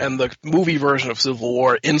War and the movie version of Civil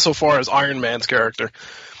War insofar as Iron Man's character.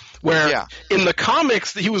 Where in the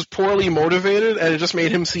comics he was poorly motivated and it just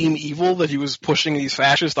made him seem evil that he was pushing these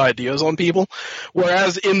fascist ideas on people.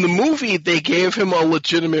 Whereas in the movie they gave him a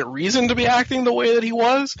legitimate reason to be acting the way that he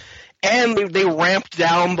was, and they ramped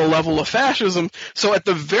down the level of fascism. So at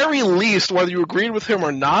the very least, whether you agreed with him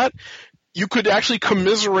or not, you could actually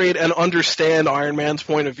commiserate and understand Iron Man's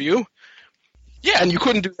point of view. Yeah, and you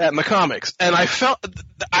couldn't do that in the comics. And I felt,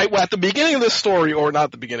 at the beginning of this story, or not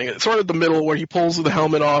the beginning, it's sort of the middle where he pulls the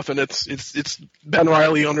helmet off and it's Ben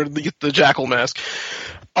Reilly under the Jackal mask.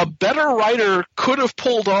 A better writer could have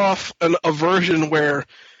pulled off a version where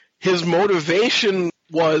his motivation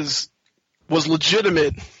was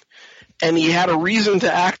legitimate and he had a reason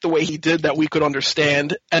to act the way he did that we could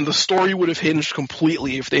understand, and the story would have hinged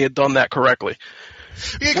completely if they had done that correctly.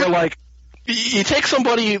 Where, like, you take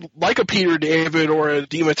somebody like a Peter David or a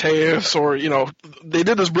DeMatteis, or, you know, they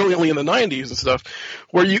did this brilliantly in the 90s and stuff,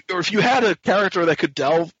 or if you had a character that could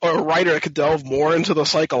delve, or a writer that could delve more into the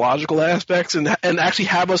psychological aspects and actually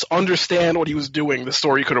have us understand what he was doing, the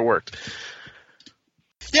story could have worked.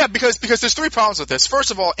 Yeah, because there's three problems with this. First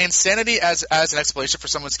of all, insanity as an explanation for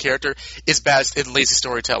someone's character is bad in lazy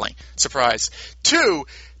storytelling. Surprise. Two,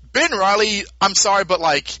 Ben Reilly, I'm sorry, but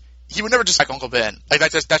like, he would never just like Uncle Ben. Like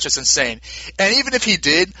that's just insane. And even if he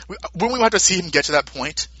did, when we have to see him get to that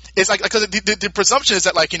point, it's like because the presumption is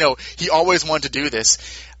that, like, you know, he always wanted to do this.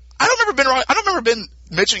 I don't remember Ben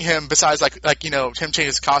mentioning him besides like you know, him changing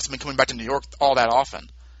his costume and coming back to New York all that often.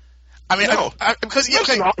 I mean, no. Because he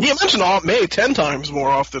mentioned Aunt May 10 times more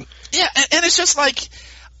often. Yeah, and it's just like,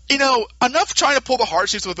 you know, enough trying to pull the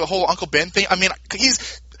heartstrings with the whole Uncle Ben thing. I mean,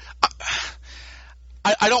 he's.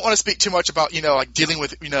 I don't want to speak too much about, you know, like dealing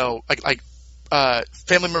with, you know, like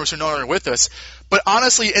family members who are no longer with us, but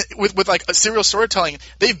honestly, with like a serial storytelling,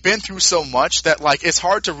 they've been through so much that like it's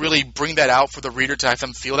hard to really bring that out for the reader to have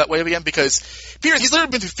them feel that way again. Because Peter, he's literally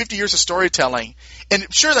been through 50 years of storytelling, and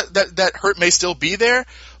sure that hurt may still be there,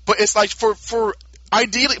 but it's like for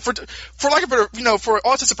ideally, for lack of better, you know, for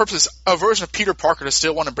all intents and purposes, a version of Peter Parker to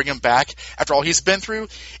still want to bring him back after all he's been through,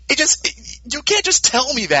 you can't just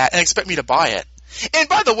tell me that and expect me to buy it. And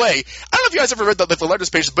by the way, I don't know if you guys ever read the letters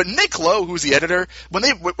pages, but Nick Lowe, who's the editor, when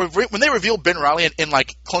they revealed Ben Reilly in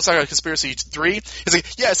like Clone Saga Conspiracy 3, he's like,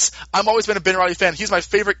 yes, I've always been a Ben Reilly fan. He's my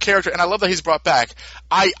favorite character, and I love that he's brought back.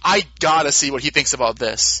 I gotta see what he thinks about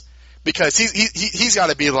this, because he's got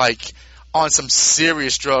to be like on some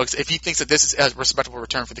serious drugs if he thinks that this is a respectable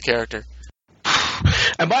return for the character.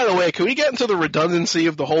 And by the way, can we get into the redundancy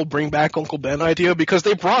of the whole bring back Uncle Ben idea? Because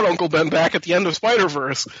they brought Uncle Ben back at the end of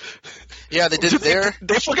Spider-Verse. Yeah, they did it there.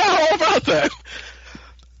 They forgot all about that.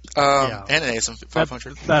 And an ASM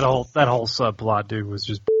 500. That whole subplot, dude, was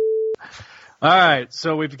just. All right,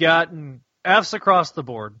 so we've gotten Fs across the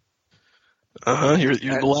board. You're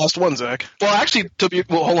the last one, Zach. Well, actually,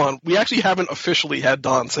 hold on. We actually haven't officially had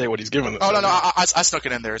Don say what he's given us. Oh, no, I stuck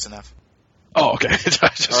it in there. It's enough. Oh, okay. Just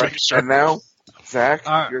making sure. And now, Zach,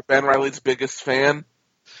 you're Ben Reilly's biggest fan.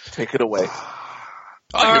 Take it away.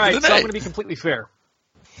 All right, so I'm going to be completely fair.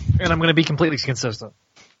 And I'm going to be completely consistent.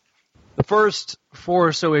 The first 4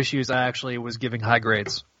 or so issues I actually was giving high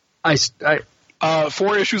grades.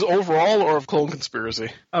 4 issues overall, or of Clone Conspiracy?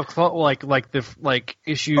 Of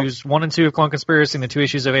issues 1 and 2 of Clone Conspiracy and the 2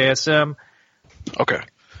 issues of ASM. Okay.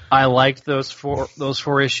 I liked those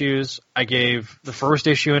four issues. I gave the first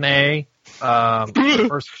issue an A. I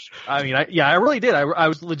really did. I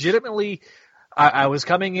was legitimately, I was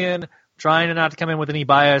coming in trying not to come in with any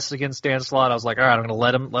bias against Dan Slott. I was like, all right, I'm going to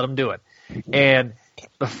let him do it. And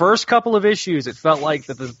the first couple of issues, it felt like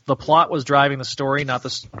that the plot was driving the story, not the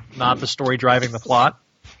story driving the plot.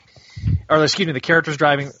 Or excuse me, the characters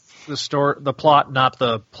driving the plot, not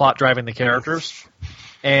the plot driving the characters.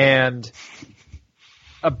 And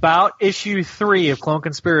about issue 3 of Clone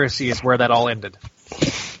Conspiracy is where that all ended.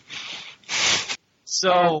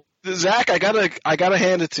 So, Zach, I gotta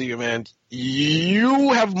hand it to you, man.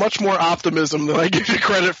 You have much more optimism than I give you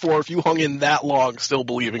credit for if you hung in that long still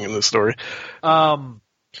believing in this story.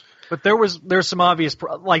 But there's some obvious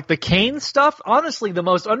like the Kane stuff. Honestly, the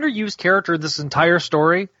most underused character in this entire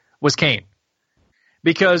story was Kane,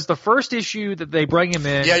 because the first issue that they bring him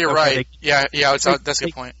in. Yeah, you're right. That's a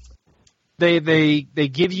good point. They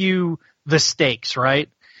give you the stakes, right,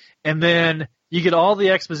 and then you get all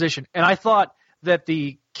the exposition. And I thought that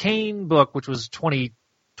the Kane book, which was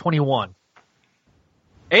 2021,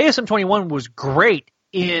 ASM 21 was great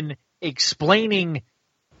in explaining,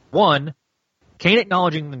 one, Kane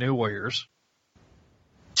acknowledging the New Warriors,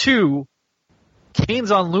 two, Kane's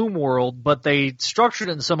on Loom World, but they structured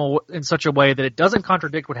it in such a way that it doesn't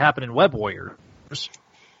contradict what happened in Web Warriors.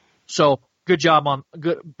 So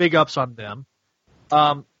big ups on them.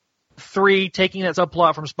 Three, taking that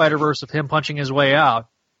subplot from Spider-Verse of him punching his way out,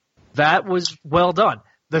 that was well done.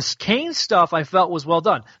 The Kane stuff I felt was well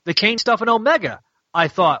done. The Kane stuff in Omega I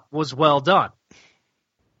thought was well done,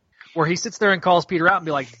 where he sits there and calls Peter out and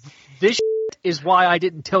be like, this is why I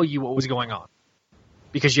didn't tell you what was going on,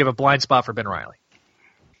 because you have a blind spot for Ben Reilly,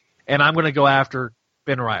 and I'm going to go after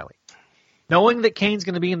Ben Reilly. Knowing that Kane's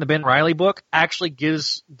going to be in the Ben Reilly book actually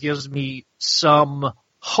gives me some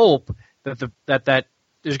hope that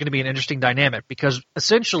there's going to be an interesting dynamic, because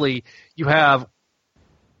essentially you have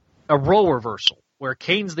a role reversal where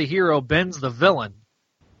Kane's the hero, Ben's the villain.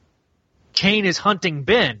 Kane is hunting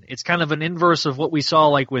Ben. It's kind of an inverse of what we saw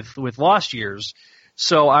like with Lost Years.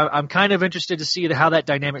 So I'm kind of interested to see how that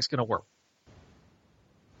dynamic's going to work.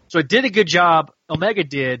 So it did a good job, Omega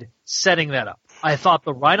did, setting that up. I thought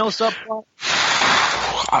the Rhino subplot.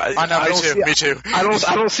 Me too.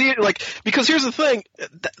 I don't see it like, because here's the thing,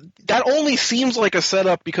 that only seems like a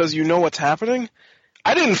setup because you know what's happening.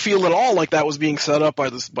 I didn't feel at all like that was being set up by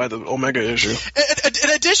the Omega issue.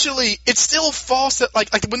 And additionally, it's still false that like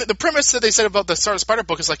when the premise that they said about the start of Spider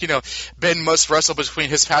book is like, Ben must wrestle between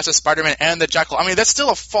his past as Spider-Man and the Jackal. I mean, that's still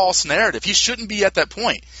a false narrative. He shouldn't be at that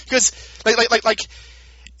point, because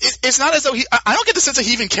it's not as though I don't get the sense that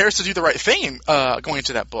he even cares to do the right thing going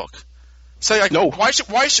into that book. So like, no. Why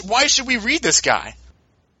should we read this guy?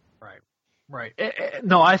 Right.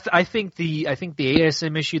 No, I think the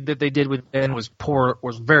ASM issue that they did with Ben was poor.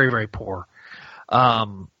 Was very, very poor. I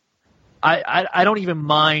don't even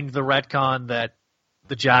mind the retcon that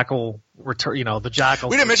the Jackal return. The Jackal.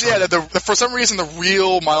 We didn't mention that for some reason the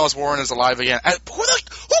real Miles Warren is alive again. Who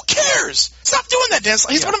cares? Stop doing that, Dan.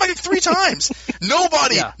 He's won him like 3 times.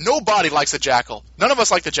 Nobody likes the Jackal. None of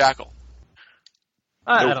us like the Jackal.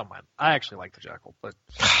 I don't mind. I actually like the Jackal, but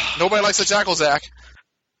nobody likes the Jackal, Zach.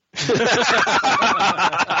 I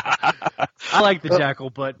like the Jackal,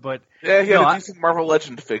 but yeah, he had a decent Marvel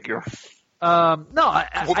Legend figure. I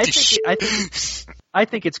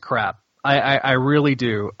think it's crap. I really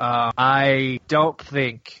do. I don't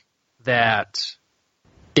think that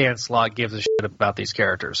Dan Slott gives a shit about these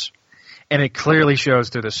characters, and it clearly shows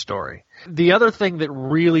through this story. The other thing that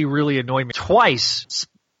really, really annoyed me twice,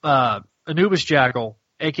 Anubis Jackal,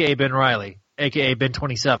 aka Ben Reilly, aka Ben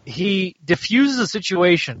 27, he diffuses the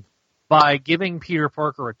situation by giving Peter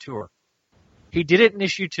Parker a tour. He did it in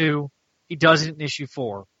issue 2. He does it in issue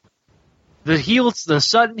 4. The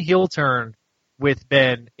sudden heel turn with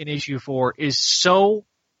Ben in issue 4 is so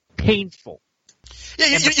painful. Yeah,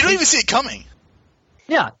 you don't even see it coming.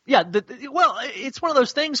 Yeah. Well, it's one of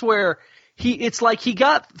those things where it's like he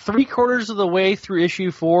got 3/4 of the way through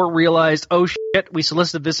issue 4, realized, oh shit, we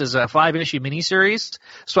solicited this as a 5-issue miniseries,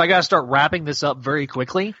 so I got to start wrapping this up very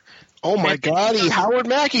quickly. Oh my God, Howard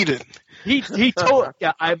Mackie did.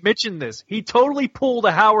 Yeah, I mentioned this. He totally pulled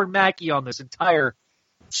a Howard Mackie on this entire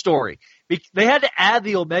story. They had to add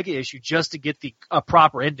the Omega issue just to get a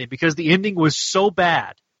proper ending, because the ending was so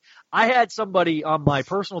bad. I had somebody on my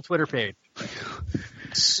personal Twitter page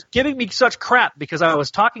giving me such crap because I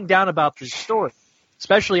was talking down about this story,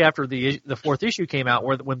 especially after the 4th issue came out,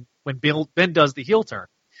 when Ben does the heel turn,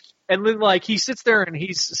 and then like he sits there and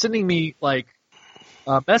he's sending me like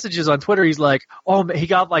messages on Twitter. He's like, oh, he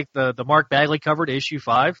got like the Mark Bagley cover to issue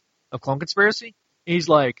 5 of Clone Conspiracy. And he's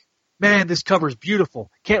like, man, this cover's beautiful.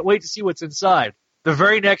 Can't wait to see what's inside. The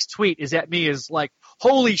very next tweet is at me is like,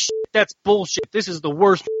 holy shit, that's bullshit. This is the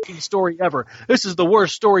worst story ever. This is the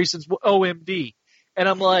worst story since OMD. And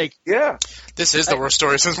I'm like, yeah, this is the worst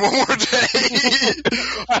story since One More Day.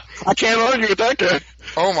 I can't argue with that guy.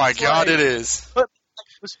 Oh my God, it is. But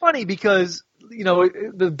it was funny because,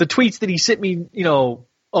 the tweets that he sent me,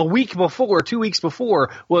 a week before, 2 weeks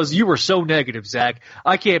before, was, you were so negative, Zach.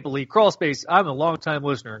 I can't believe Crawlspace. I'm a long-time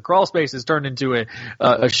listener, and Crawlspace has turned into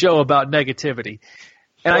a show about negativity.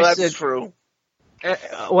 And that's true.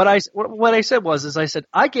 What I said was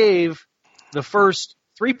I gave the first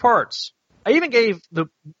 3 parts. I even gave the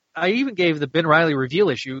Ben Reilly reveal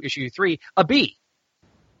issue 3, a B.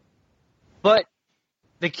 But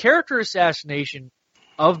the character assassination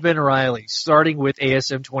of Ben Reilly, starting with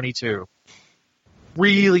ASM 22,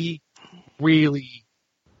 really, really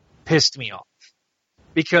pissed me off.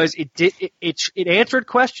 Because it answered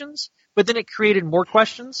questions, but then it created more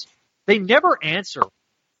questions. They never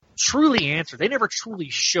truly answer. They never truly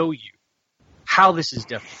show you how this is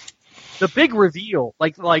different. The big reveal,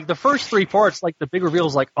 like the first 3 parts, like the big reveal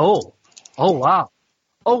is like, oh wow,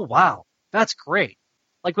 that's great.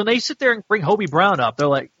 Like when they sit there and bring Hobie Brown up, they're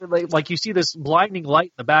like you see this blinding light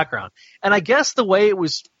in the background. And I guess the way it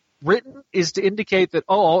was written is to indicate that,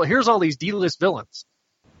 here's all these D-list villains.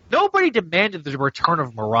 Nobody demanded the return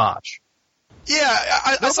of Mirage. Yeah,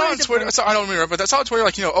 I saw on Twitter. I don't remember, but I saw on Twitter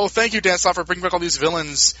thank you, Dan Slott, for bringing back all these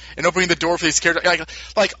villains and opening the door for these characters.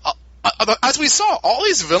 As we saw, all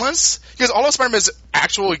these villains, because all of Spider-Man's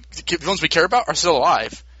actual villains we care about are still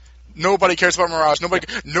alive. Nobody cares about Mirage.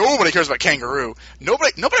 Nobody cares about Kangaroo.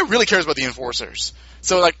 Nobody really cares about the Enforcers.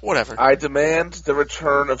 So, whatever. I demand the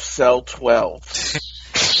return of Cell 12.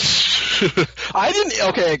 I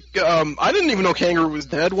didn't even know Kangaroo was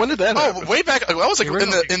dead. When did that happen? Way back. That was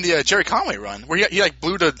in the Jerry Conway run, where he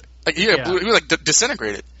blew to he was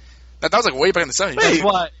disintegrated. That was way back in the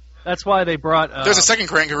 70s. That's why they brought. There's a second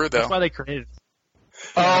Kangaroo though. That's why they created.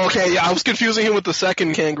 Oh, okay. Yeah, I was confusing him with the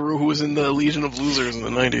second Kangaroo who was in the Legion of Losers in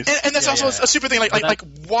the 90s. And that's also a super thing.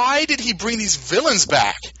 Why did he bring these villains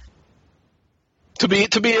back? To be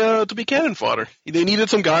cannon fodder. They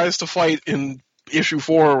needed some guys to fight in issue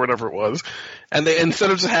 4 or whatever it was, and they,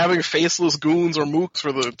 instead of just having faceless goons or mooks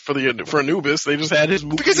for Anubis, they just had his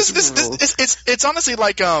mooks. Because it's honestly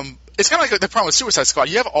it's kind of like the problem with Suicide Squad.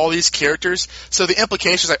 You have all these characters, so the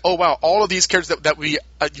implication is oh wow, all of these characters that we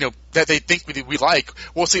that they think we like,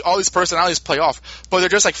 we'll see all these personalities play off, but they're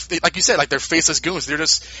just like you said, they're faceless goons. They're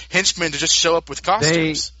just henchmen to just show up with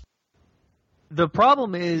costumes. The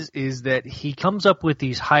problem is that he comes up with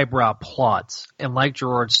these highbrow plots, and like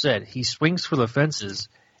Gerard said, he swings for the fences,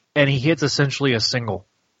 and he hits essentially a single.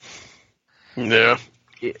 Yeah.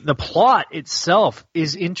 The plot itself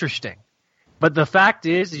is interesting, but the fact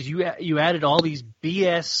is you added all these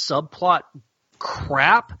BS subplot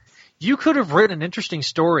crap. You could have written an interesting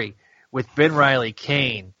story with Ben Reilly,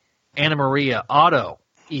 Kane, Anna Maria, Otto,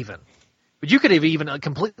 even. But you could have even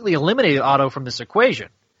completely eliminated Otto from this equation.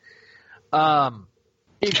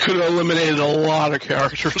 It could have eliminated a lot of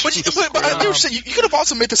characters. But you could have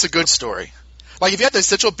also made this a good story. If you had the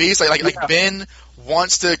Central Beast, Ben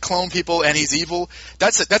wants to clone people and he's evil.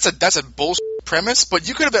 That's a bullshit premise. But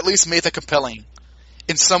you could have at least made that compelling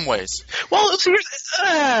in some ways. Well,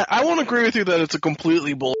 I won't agree with you that it's a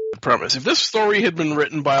completely bullshit premise. If this story had been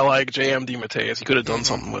written by J.M. DeMatteis, he could have done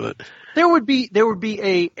something with it. There would be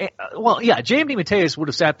J.M. DeMatteis would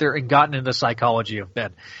have sat there and gotten into the psychology of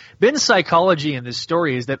Ben. Ben's psychology in this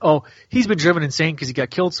story is that, he's been driven insane because he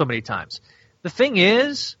got killed so many times. The thing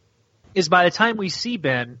is by the time we see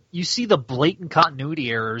Ben, you see the blatant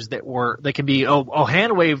continuity errors that can be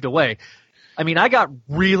hand waved away. I mean, I got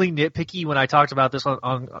really nitpicky when I talked about this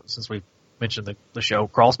on since we mentioned the show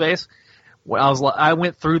Crawl Space. I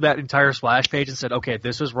went through that entire splash page and said, okay,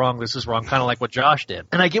 this is wrong, kind of like what Josh did.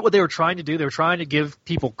 And I get what they were trying to do. They were trying to give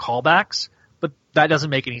people callbacks, but that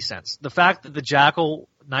doesn't make any sense. The fact that the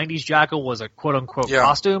 90s Jackal was a quote-unquote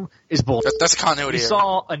costume is bullshit. That's a continuity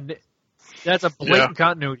error. That's a blatant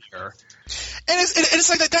continuity error. And it's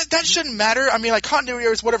like that shouldn't matter. I mean, continuity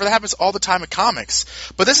errors, whatever, that happens all the time in comics.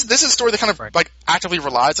 But this is a story that kind of actively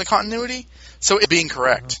relies on continuity, so it's being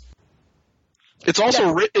correct. It's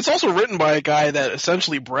also written by a guy that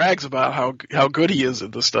essentially brags about how good he is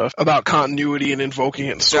at this stuff, about continuity and invoking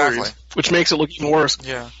it in stories, which makes it look even worse.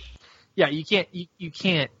 Yeah. Yeah, you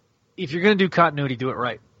can't. If you're going to do continuity, do it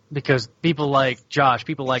right. Because people like Josh,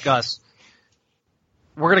 people like us,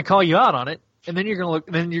 we're going to call you out on it, and then you're going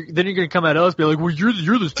to come at us and be like, well, you're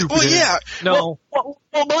the stupid. Well, yeah. No.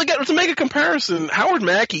 Well, again, to make a comparison, Howard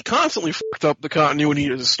Mackey constantly fucked up the continuity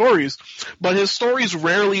of his stories, but his stories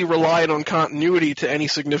rarely relied on continuity to any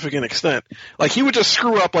significant extent. He would just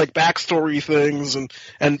screw up backstory things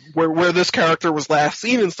and where this character was last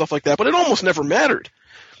seen and stuff like that, but it almost never mattered.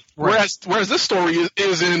 Right. Whereas this story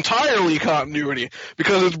is entirely continuity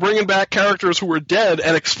because it's bringing back characters who were dead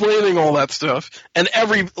and explaining all that stuff, and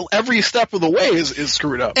every step of the way is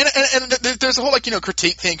screwed up. And there's a whole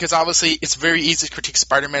critique thing because obviously it's very easy to critique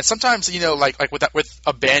Spider-Man. Sometimes with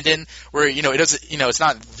Abandon where it doesn't it's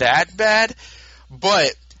not that bad,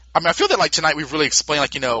 but I mean I feel that tonight we've really explained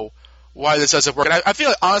why this doesn't work. And I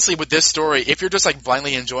feel honestly with this story, if you're just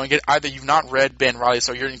blindly enjoying it, either you've not read Ben Reilly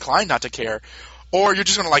so you're inclined not to care, or you're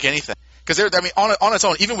just going to like anything. Because I mean, on its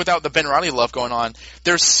own, even without the Ben Reilly love going on,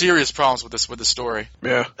 there's serious problems with this story.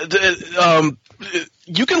 Yeah.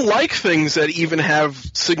 You can like things that even have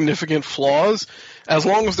significant flaws, as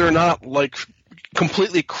long as they're not like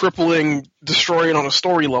completely crippling, destroying on a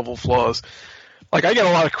story level flaws. Like, I get a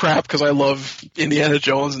lot of crap because I love Indiana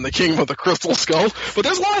Jones and the Kingdom of the Crystal Skull, but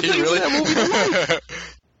there's a lot of things in that movie I like.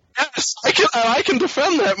 Yes, I can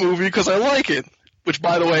defend that movie because I like it. Which,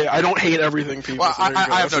 by the way, I don't hate everything, people. Well, so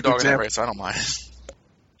I have no dog in that race, so I don't mind.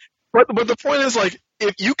 But the point is, like,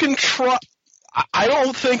 if you can try... I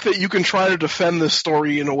don't think that you can try to defend this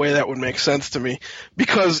story in a way that would make sense to me,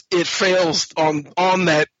 because it fails on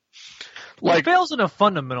that... Like, it fails on a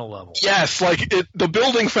fundamental level. Yes, like, the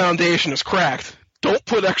building foundation is cracked. Don't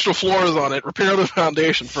put extra floors on it. Repair the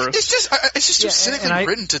foundation first. It's just too cynically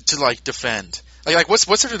written to like defend. Like what's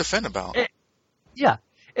there to defend about? Yeah,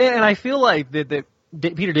 and I feel like that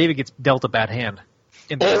Peter David gets dealt a bad hand.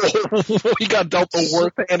 He got dealt the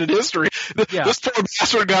worst hand in history. Yeah. This poor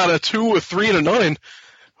bastard got a 2, a 3, and a 9.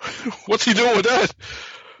 What's he doing with that?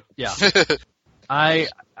 Yeah.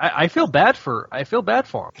 I feel bad for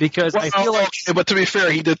him because I feel like. But to be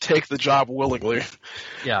fair, he did take the job willingly.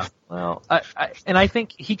 Yeah. Well, I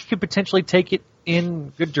think he could potentially take it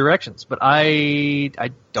in good directions, but I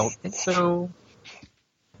don't think so.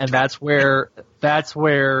 And that's where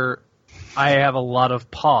I have a lot of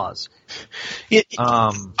pause.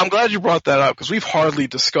 I'm glad you brought that up because we've hardly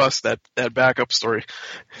discussed that backup story,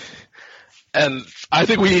 and I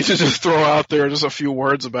think we need to just throw out there just a few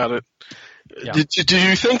words about it. Yeah. Did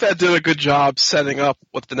you think that did a good job setting up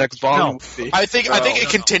what the next volume would be? I think it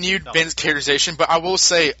continued Ben's characterization, but I will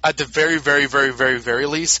say at the very, very, very, very, very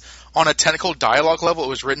least, on a technical dialogue level, it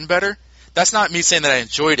was written better. That's not me saying that I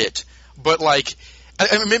enjoyed it, but like,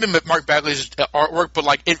 I mean, maybe Mark Bagley's artwork, but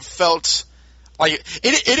like it felt like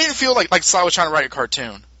it didn't feel like Sly was trying to write a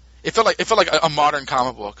cartoon. It felt like a modern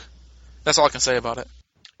comic book. That's all I can say about it.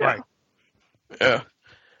 Right. Yeah.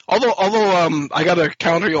 Although I got to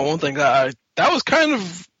counter you on one thing. That was kind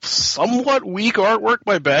of somewhat weak artwork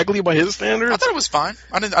by Bagley by his standards. I thought it was fine.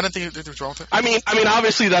 I didn't think it was wrong with it. I mean,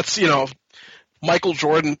 obviously that's Michael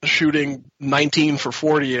Jordan shooting 19 for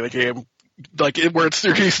 40 in a game, like where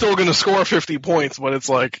he's still going to score 50 points, but it's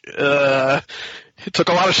like it took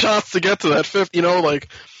a lot of shots to get to that 50.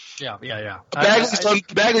 Yeah.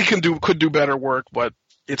 Bagley could do better work, but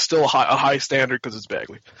it's still a high standard because it's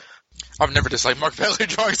Bagley. I've never disliked Mark Bagley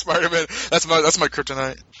drawing Spider-Man. That's my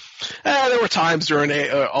kryptonite. There were times during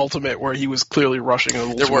Ultimate where he was clearly rushing a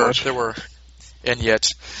little too much. There were. And yet.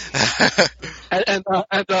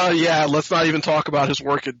 Yeah, let's not even talk about his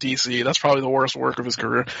work at DC. That's probably the worst work of his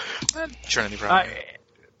career. Trinity probably.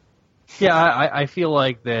 I feel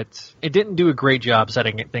like that it didn't do a great job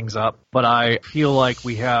setting things up, but I feel like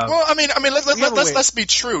we have. Well, I mean, let's be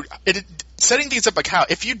true. Setting things up like how?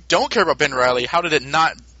 If you don't care about Ben Reilly, how did it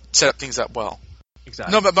not set up things up well?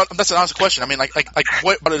 Exactly. No, but that's an honest question. I mean, like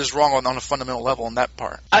what about it is wrong on a fundamental level on that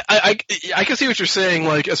part? I can see what you're saying.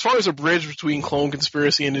 Like, as far as a bridge between Clone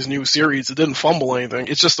Conspiracy and his new series, it didn't fumble anything.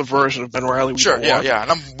 It's just a version of Ben Reilly. Sure, yeah,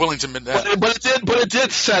 and I'm willing to admit that. But it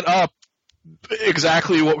did set up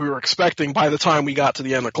exactly what we were expecting by the time we got to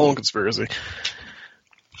the end of Clone Conspiracy.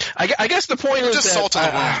 I guess the point is just that salt in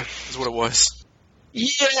the wound is what it was.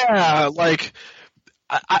 Yeah, like.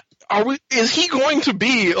 Is he going to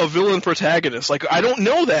be a villain protagonist? Like, I don't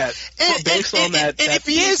know that. Based on that. And if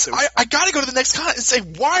he is, I gotta go to the next con and say,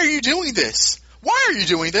 why are you doing this? Why are you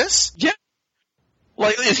doing this? Yeah.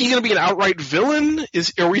 Like, is he going to be an outright villain?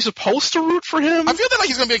 Are we supposed to root for him? I feel like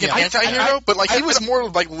he's going to be like an anti-hero, but like he was more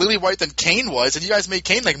like Lily White than Kane was, and you guys made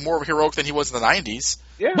Kane like more heroic than he was in the 90s.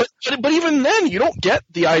 Yeah. But even then, you don't get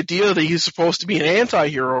the idea that he's supposed to be an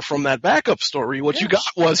anti-hero from that backup story. What you got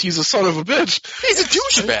was he's a son of a bitch. He's a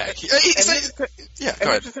douchebag. Go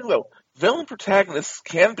ahead. The thing, though. Villain protagonists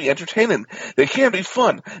can be entertaining. They can be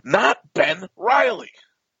fun. Not Ben Reilly.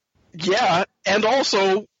 Yeah, and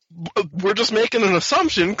also, we're just making an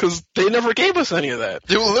assumption because they never gave us any of that.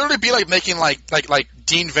 It will literally be like making like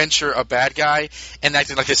Dean Venture a bad guy and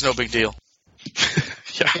acting like it's no big deal.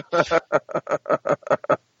 Yeah.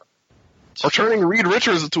 Or turning Reed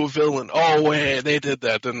Richards into a villain. Oh, wait, they did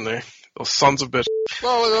that, didn't they? Those sons of bitch.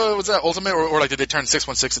 Well, was that Ultimate, or like did they turn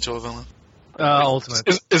 616 into a villain?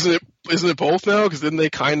 Ultimate. Isn't it both now? Because didn't they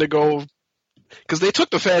kind of go? Because they took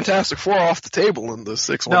the Fantastic Four off the table in the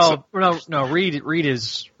 616. No.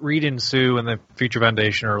 Reed and Sue and the Future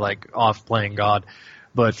Foundation are like off playing God.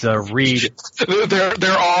 But Reed,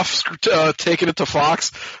 they're off taking it to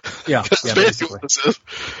Fox. Yeah, basically what this is.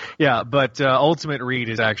 Yeah, but Ultimate Reed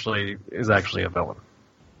is actually a villain.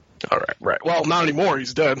 All right. Well, not anymore.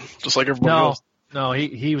 He's dead, just like everybody else. No,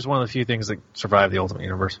 he was one of the few things that survived the Ultimate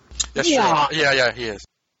Universe. That's true. Yeah, he is.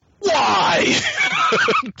 Why?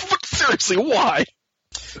 Seriously, why?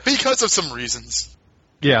 Because of some reasons.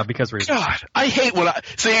 Yeah, because reasons. God, I hate when I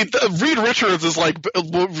see Reed Richards is like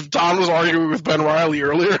Don was arguing with Ben Reilly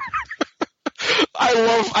earlier.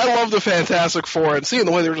 I love the Fantastic Four, and seeing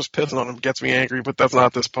the way they're just pissing on him gets me angry. But that's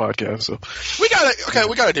not this podcast. So we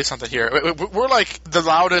gotta do something here. We're like the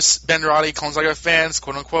loudest Ben Reilly Clone Saga fans,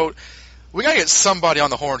 quote unquote. We gotta get somebody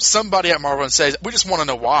on the horn, somebody at Marvel, and say we just want to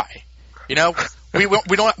know why. You know, we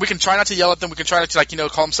don't. We can try not to yell at them. We can try not to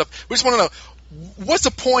call them stuff. We just want to know. What's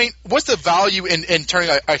the point? What's the value in turning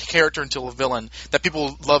a character into a villain that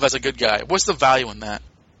people love as a good guy? What's the value in that?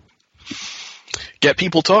 Get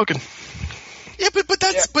people talking. Yeah, but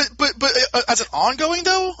as an ongoing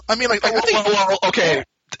though, I mean, okay.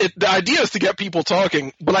 The idea is to get people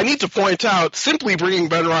talking, but I need to point out simply bringing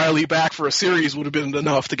Ben Reilly back for a series would have been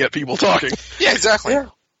enough to get people talking. Yeah, exactly.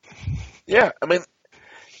 Yeah. I mean,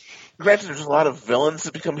 granted, there's a lot of villains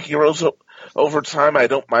that become heroes over time. I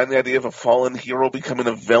don't mind the idea of a fallen hero becoming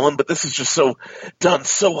a villain, but this is just done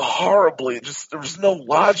so horribly. There was no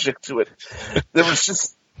logic to it. There was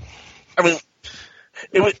just, I mean,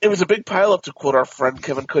 it was a big pileup, to quote our friend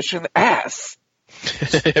Kevin Cushing, ass.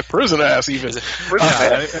 Prison ass, even. Prison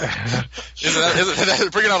ass.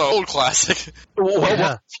 Bringing out an old classic.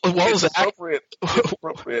 What was that?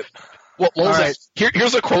 Appropriate. What was that?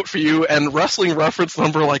 Here's a quote for you, and wrestling reference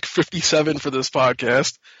number 57 for this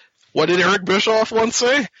podcast. What did Eric Bischoff once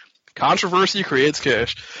say? Controversy creates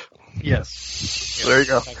cash. Yes. There you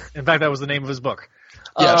go. In fact, that was the name of his book.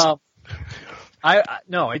 Yes.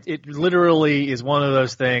 It literally is one of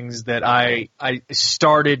those things that I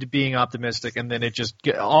started being optimistic, and then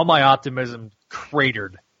all my optimism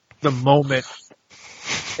cratered the moment,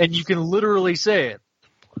 and you can literally say it,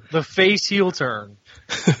 the face heel turn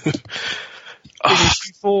in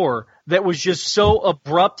issue 4 that was just so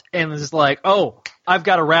abrupt and is like, oh, I've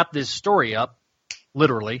got to wrap this story up,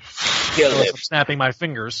 literally. I'm snapping my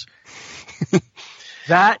fingers.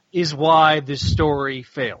 That is why this story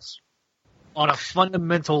fails on a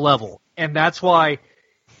fundamental level. And that's why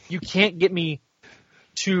you can't get me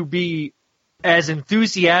to be as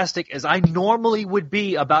enthusiastic as I normally would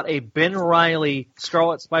be about a Ben Reilly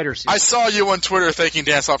Scarlet Spider series. I saw you on Twitter thanking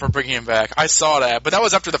Dan Slott for bringing him back. I saw that, but that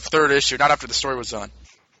was after the 3rd issue, not after the story was done.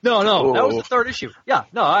 No, that was the 3rd issue. Yeah,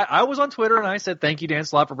 no, I was on Twitter and I said thank you, Dan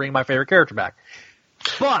Slott, for bringing my favorite character back.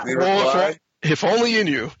 But if only you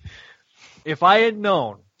knew. If I had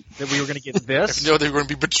known that we were going to get this, if you know they were going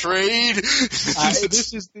to be betrayed.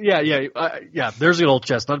 This is there's the old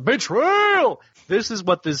chestnut betrayal. This is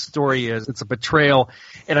what this story is. It's a betrayal,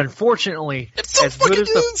 and unfortunately, as good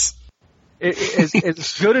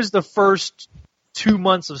as the first 2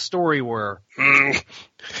 months of story were.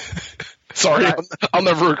 Sorry, I'll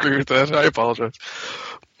never agree with that. I apologize.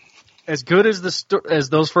 As good as as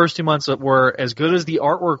those first 2 months were, as good as the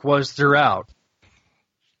artwork was throughout,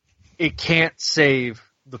 it can't save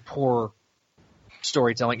the poor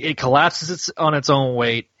storytelling. It collapses on its own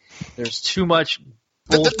weight. There's too much.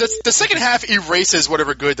 The second half erases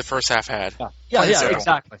whatever good the first half had. Yeah,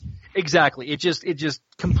 exactly. It just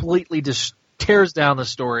completely tears down the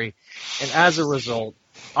story, and as a result,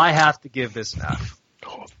 I have to give this an F.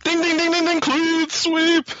 Ding, ding, ding, ding, ding, clean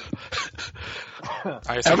sweep.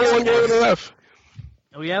 Everyone gave it an F.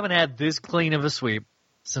 We haven't had this clean of a sweep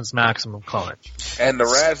since Maximum Carnage. And the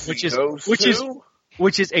Razzie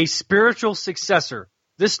which is a spiritual successor.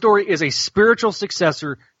 This story is a spiritual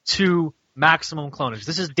successor to Maximum Clonage.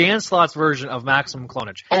 This is Dan Slott's version of Maximum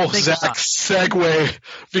Clonage. Oh, Zach, segue,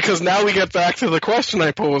 because now we get back to the question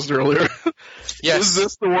I posed earlier. Yes.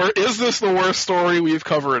 Is this the worst story we've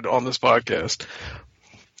covered on this podcast?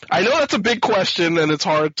 I know that's a big question, and it's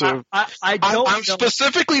hard to. I'm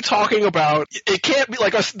specifically talking about. It can't be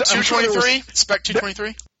like a 223. Spec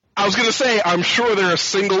 223. I was going to say, I'm sure there are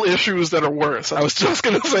single issues that are worse. I was just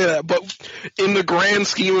going to say that, but in the grand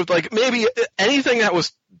scheme of maybe anything that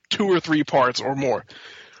was 2 or 3 parts or more,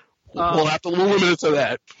 we'll limit it to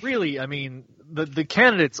that. Really, I mean, the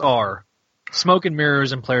candidates are Smoke and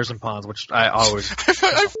Mirrors and Players and Pawns, which I always.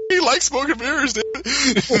 I really like Smoke and Mirrors, dude.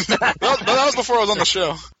 that was before I was on the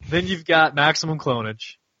show. Then you've got Maximum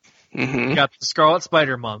Clonage. Mm-hmm. You've got the Scarlet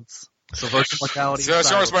Spider months. So Virtual Mortality.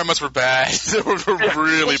 Scarlet Spider months were bad. They were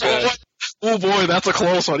really bad. Oh boy, that's a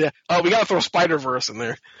close one. Yeah. We gotta throw Spider-Verse in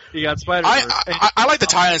there. You got Spider-Verse. I like the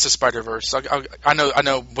tie-ins to Spider-Verse. I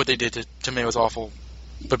know what they did to me was awful.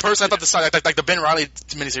 But personally, I thought the Ben Reilly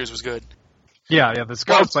miniseries was good. Yeah, the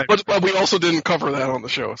Scarlet Spider. But we also didn't cover that on the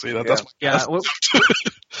show. See, that's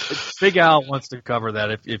Big Al wants to cover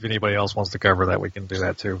that. If anybody else wants to cover that, we can do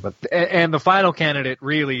that too. But and the final candidate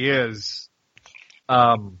really is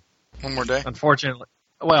One More Day. Unfortunately,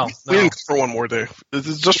 well, we didn't cover One More Day. This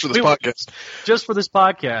is just for this podcast. Just for this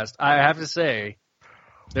podcast, I have to say,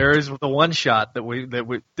 there is the one shot that we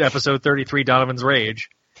episode 33, Donovan's Rage.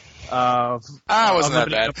 Wasn't that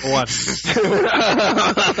bad.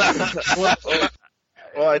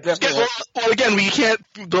 Well, I definitely. Well, again, we can't.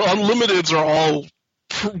 The Unlimiteds are all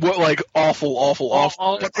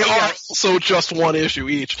awful. But they are also just one issue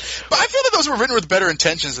each. But I feel that those were written with better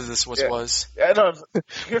intentions than this was. Yeah, no,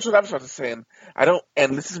 here's what I was about to say. I don't,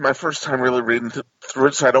 and this is my first time really reading through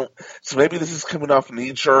it, so maybe this is coming off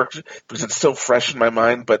knee-jerk because it's still fresh in my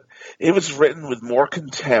mind, but it was written with more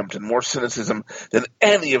contempt and more cynicism than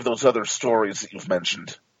any of those other stories that you've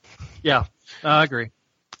mentioned. Yeah, I agree.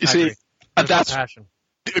 You see, that's passion.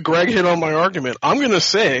 Greg hit on my argument. I'm going to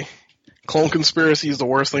say Clone Conspiracy is the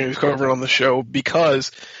worst thing we've covered on the show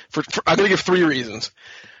because I'm going to give 3 reasons.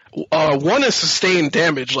 One is sustained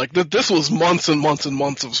damage. Like this was months and months and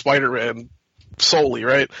months of Spider-Man solely,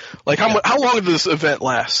 right? Like how long did this event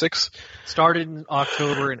last? 6? Started in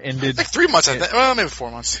October and ended like 3 months. I think. Well, maybe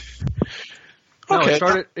 4 months. No, Okay.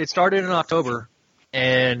 it started in October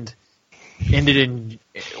and ended in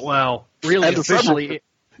really End of officially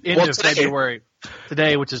February. into February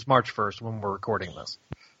today, which is March 1st when we're recording this.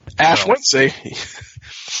 Ash Wednesday.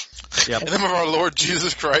 Yep. In the name of our Lord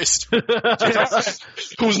Jesus Christ.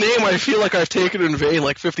 Whose name I feel like I've taken in vain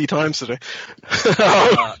like 50 times today.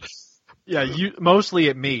 Yeah, mostly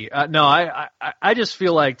at me. No, I just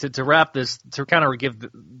feel like to wrap this, to kind of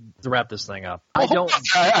to wrap this thing up. I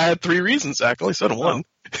had 3 reasons, Zach. I only said 1.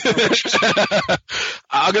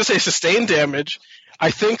 I'm going to say sustained damage. I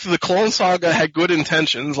think the Clone Saga had good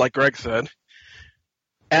intentions, like Greg said.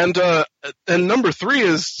 And number 3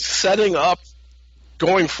 is setting up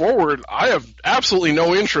going forward. I have absolutely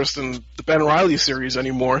no interest in the Ben Reilly series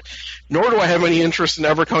anymore, nor do I have any interest in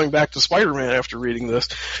ever coming back to Spider-Man after reading this.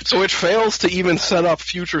 So it fails to even set up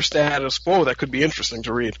future status quo that could be interesting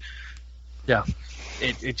to read. Yeah.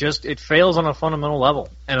 It fails on a fundamental level.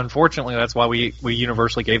 And unfortunately, that's why we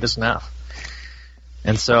universally gave this an F.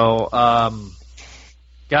 And so,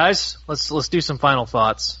 guys, let's do some final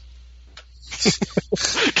thoughts.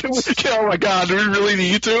 Oh my God, do we really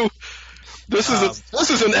need to? This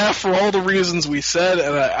is an F for all the reasons we said,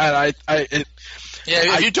 and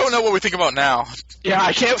if you don't know what we think about now. Yeah,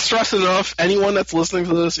 I can't stress enough. Anyone that's listening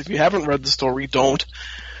to this, if you haven't read the story, don't.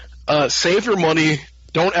 Save your money.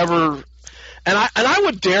 Don't ever. And I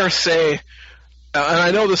would dare say, and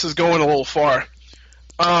I know this is going a little far.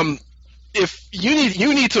 If you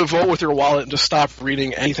need to vote with your wallet and just stop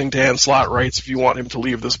reading anything Dan Slott writes if you want him to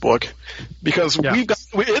leave this book, because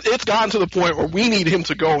it's gotten to the point where we need him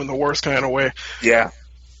to go in the worst kind of way. Yeah,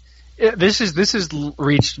 this is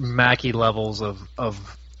reached Mackie levels of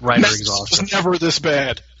writer exhaustion. It's never this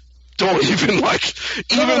bad. Don't even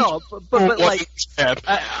but like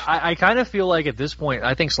I kind of feel like at this point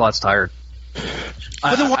I think Slott's tired.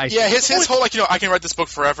 His whole I can write this book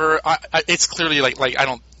forever. It's clearly like I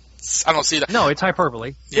don't see that. No, it's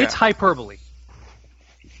hyperbole. Yeah. It's hyperbole.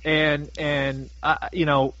 And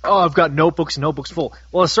I've got notebooks full.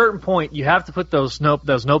 Well, at a certain point, you have to put those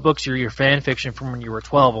notebooks or your fan fiction from when you were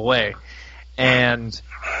 12 away, and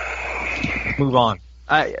move on.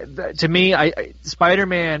 To me,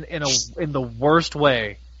 Spider-Man in the worst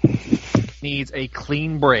way needs a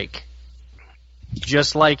clean break.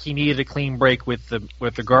 Just like he needed a clean break with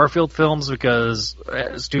the Garfield films because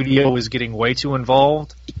the studio was getting way too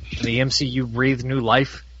involved and the MCU breathed new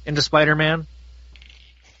life into Spider-Man.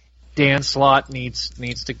 Dan Slott needs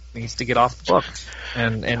to get off the book,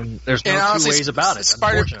 and there's no two ways about it.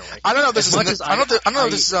 Unfortunately, I don't know if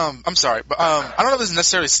this I'm sorry, but I don't know if this is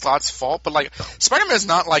necessarily Slott's fault, but like Spider-Man is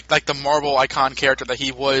not like the Marvel icon character that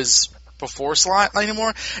he was before Slott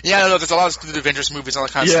anymore. Yeah, I know there's a lot of the Avengers movies and all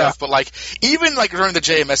that kind of stuff, but like even like during the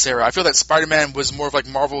JMS era, I feel that Spider-Man was more of like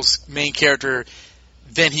Marvel's main character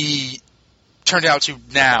than he turned out to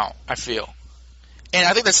now. I feel, and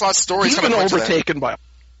I think that Slott's story he's been overtaken by.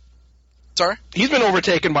 Sorry, he's been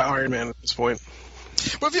overtaken by Iron Man at this point.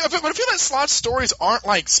 But I feel that Slott's stories aren't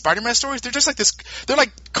like Spider-Man stories. They're just like this. They're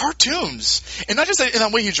like cartoons, and not just in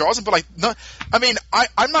that way he draws them, but like,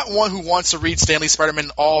 I'm not one who wants to read Stan Lee's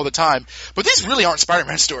Spider-Man all the time. But these really aren't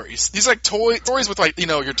Spider-Man stories. These are like stories with like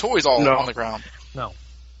your toys all on the ground. No.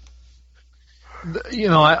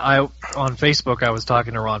 I on Facebook I was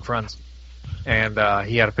talking to Ron Friends, and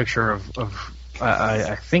he had a picture of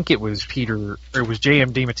I think it was Peter, or it was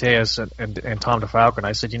J.M. DeMatteis and Tom DeFalco, and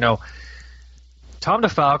I said, Tom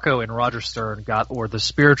DeFalco and Roger Stern were the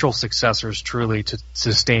spiritual successors truly to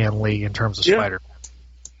Stan Lee in terms of Spider-Man.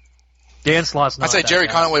 Dan Slott's not I'd say that Jerry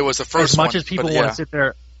bad. Conway was the first one. As much as people want to sit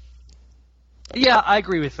there. Yeah, I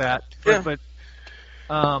agree with that. But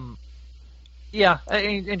yeah,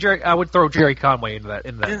 and Jerry, I would throw Jerry Conway into that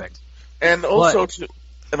mix. And also to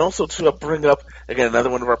bring up again another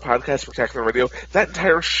one of our podcasts, Spectacular Radio. That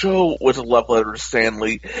entire show was a love letter to Stan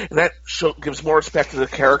Lee, and that show gives more respect to the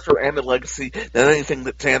character and the legacy than anything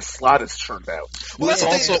that Dan Slott has turned out. Well,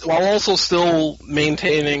 while also still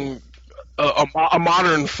maintaining a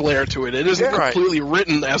modern flair to it. It isn't completely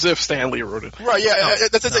written as if Stan Lee wrote it. Right? Yeah.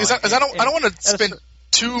 That's the thing. I don't want to spend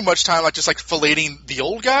too much time just filleting the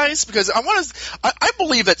old guys, because I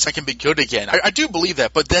believe that I can be good again. I do believe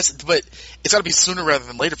that, but it's got to be sooner rather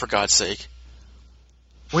than later, for God's sake.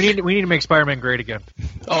 We need to make Spider-Man great again.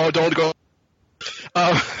 Oh, don't go.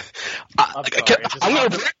 I'm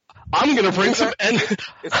gonna bring some.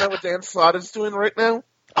 Is that what Dan Slott is doing right now?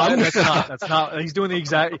 That's not. He's doing the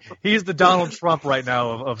exact. He's the Donald Trump right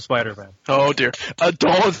now of Spider-Man. Oh dear!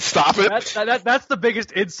 Don't stop it. That's the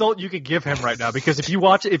biggest insult you could give him right now, because if you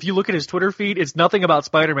look at his Twitter feed, it's nothing about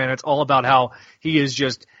Spider-Man. It's all about how he is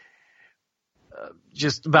just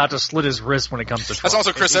about to slit his wrist when it comes to Trump. That's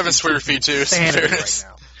also Chris Evans' Twitter feed too. Right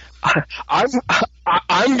now.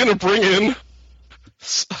 I'm gonna bring in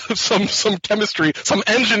some chemistry, some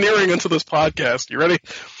engineering into this podcast. You ready?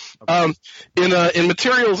 Okay. In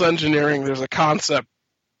materials engineering, there's a concept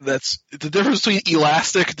that's the difference between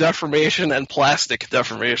elastic deformation and plastic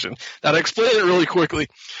deformation. Now, to explain it really quickly,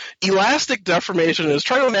 elastic deformation is,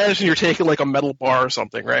 try to imagine you're taking like a metal bar or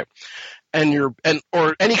something, right?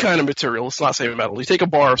 Or any kind of material. Let's not say metal. You take a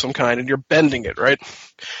bar of some kind and you're bending it, right?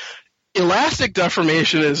 Elastic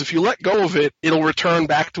deformation is, if you let go of it, it'll return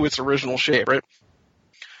back to its original shape, right?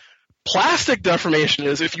 Plastic deformation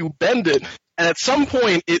is, if you bend it, and at some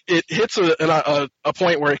point it hits a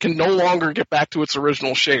point where it can no longer get back to its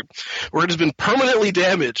original shape, where it has been permanently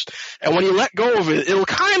damaged. And when you let go of it, it'll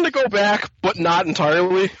kind of go back, but not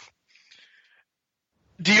entirely.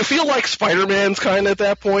 Do you feel like Spider-Man's kind of at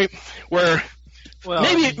that point, where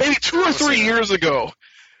maybe 2 or 3 years ago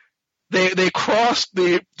they crossed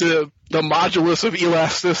the modulus of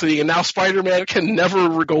elasticity, and now Spider-Man can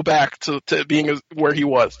never go back to being where he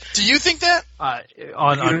was? Do you think that?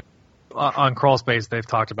 On Crawl Space, they've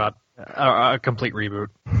talked about a complete reboot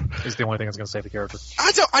is the only thing that's going to save the character.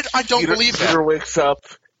 I don't believe that. Peter wakes up,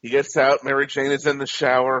 he gets out, Mary Jane is in the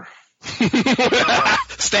shower.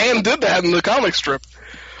 Stan did that in the comic strip.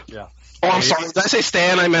 Yeah. Oh, I'm sorry. Did I say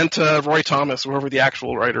Stan? I meant Roy Thomas, whoever the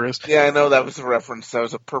actual writer is. Yeah, I know that was a reference. That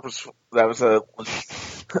was a purpose. That was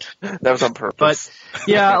on purpose. But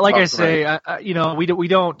yeah, like I say,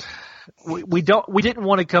 we didn't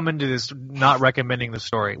want to come into this not recommending the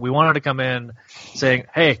story. We wanted to come in saying,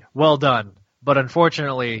 "Hey, well done." But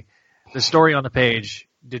unfortunately, the story on the page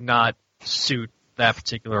did not suit that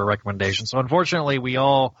particular recommendation. So unfortunately, we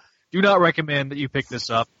all do not recommend that you pick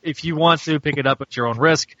this up. If you want to pick it up at your own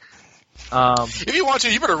risk. If you want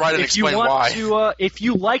to, you better write and explain why. If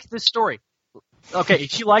you like this story, okay.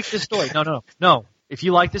 If you like this story, no. If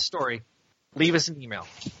you like this story, leave us an email.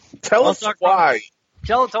 Tell us why.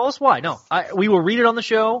 Tell us why. No, we will read it on the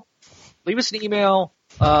show. Leave us an email.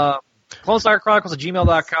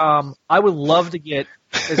 CloneStarChronicles@gmail.com. I would love to get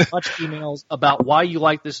as much emails about why you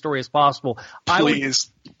like this story as possible.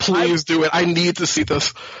 Please do it. I need to see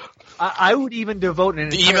this. I would even devote an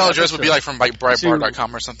The email address would be from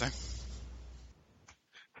Breitbart.com or something.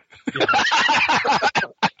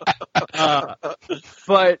 Yeah.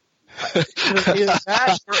 But either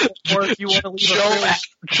that, or if you want to leave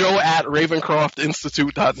Joe at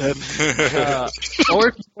RavencroftInstitute.net. Or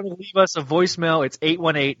if you want to leave us a voicemail, it's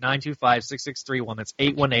 818-925-6631. That's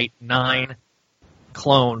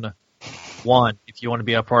 818-9-CLONE-1 if you want to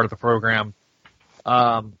be a part of the program.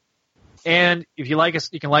 And if you like us,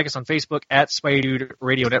 you can like us on Facebook at Spidey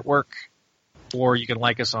Radio Network, or you can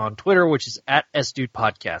like us on Twitter, which is at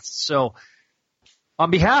SDudePodcast. So,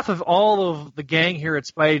 on behalf of all of the gang here at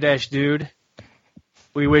Spidey-Dude,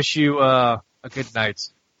 we wish you a good night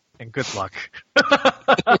and good luck.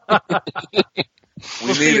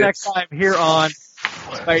 We'll see you next time here on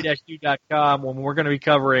Spidey-Dude.com when we're going to be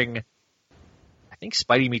covering, I think,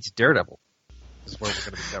 Spidey Meets Daredevil. Is where we're going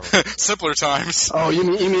to be covering. Simpler times. Oh, you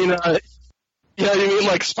mean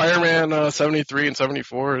like Spider-Man 73 and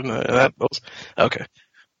 74 and those? Okay.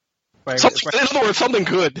 In other words, something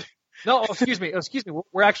good. No, excuse me.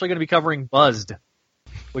 We're actually going to be covering Buzzed,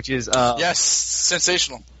 which is yes,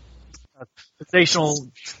 sensational. Sensational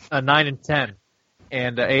 9 and 10,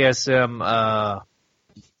 and ASM.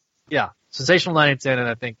 Sensational 9 and 10, and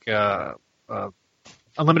I think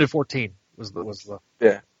Unlimited 14 was the.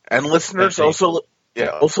 Yeah, and listeners also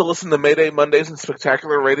listen to Mayday Mondays and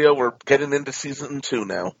Spectacular Radio. We're getting into season 2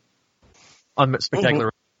 now. On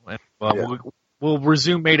Spectacular. We'll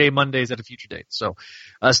resume Mayday Mondays at a future date. So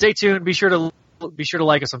stay tuned. Be sure to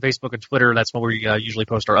like us on Facebook and Twitter. That's when we usually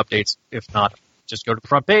post our updates. If not, just go to the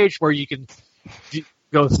front page where you can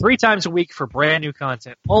go 3 times a week for brand new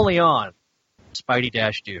content only on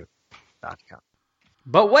Spidey-Dude.com.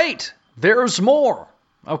 But wait, there's more.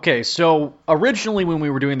 Okay, so originally when we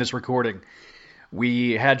were doing this recording,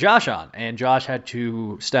 we had Josh on, and Josh had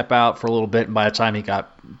to step out for a little bit, and by the time he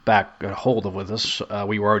got back a hold of with us,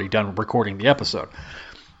 we were already done recording the episode.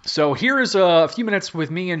 So here is a few minutes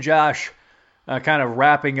with me and Josh kind of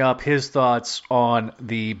wrapping up his thoughts on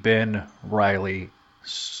the Ben Reilly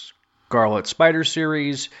Scarlet Spider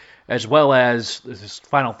series, as well as his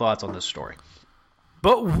final thoughts on this story.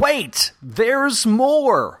 But wait, there's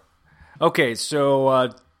more! Okay,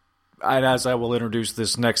 so as I will introduce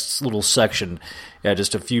this next little section,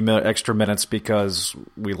 just a few extra minutes because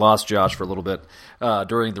we lost Josh for a little bit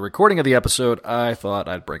during the recording of the episode. I thought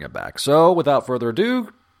I'd bring it back. So, without further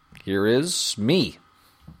ado, here is me.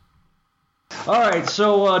 All right,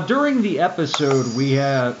 so during the episode, we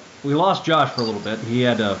lost Josh for a little bit. He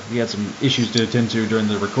had some issues to attend to during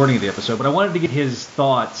the recording of the episode, but I wanted to get his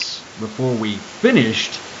thoughts before we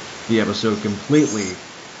finished the episode completely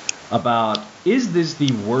about, is this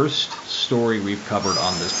the worst story we've covered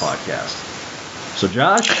on this podcast? So,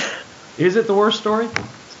 Josh, is it the worst story?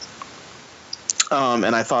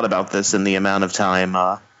 And I thought about this in the amount of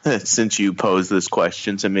time since you posed this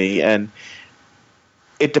question to me, and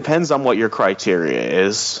it depends on what your criteria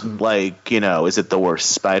is. Like, is it the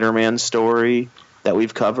worst Spider-Man story that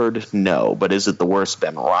we've covered? No. But is it the worst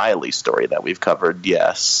Ben Reilly story that we've covered?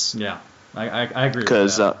 Yes. Yeah, I agree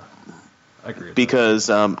with that. I agree. Because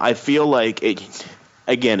I feel like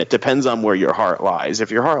it depends on where your heart lies. If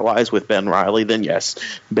your heart lies with Ben Reilly, then yes,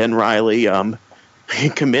 Ben Reilly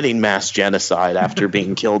committing mass genocide after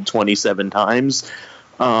being killed 27 times.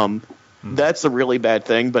 That's a really bad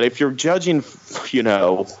thing. But if you're judging,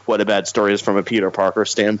 what a bad story is from a Peter Parker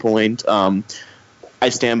standpoint, I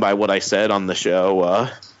stand by what I said on the show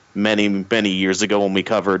many, many years ago when we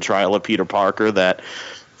covered Trial of Peter Parker, that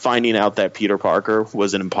finding out that Peter Parker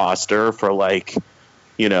was an imposter for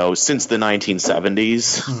since the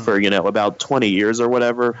 1970s for, about 20 years or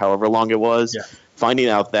whatever, however long it was, finding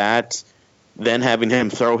out that, then having him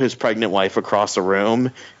throw his pregnant wife across a room,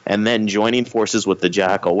 and then joining forces with the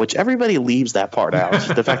Jackal, which everybody leaves that part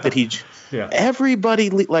out. The fact that everybody,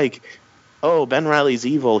 Ben Reilly's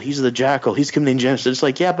evil, he's the Jackal, he's committing genocide. It's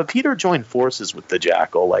but Peter joined forces with the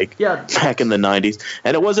Jackal, back in the 90s.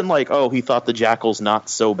 And it wasn't he thought the Jackal's not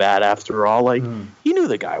so bad after all. He knew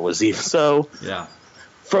the guy was evil. So,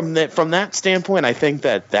 from that standpoint, I think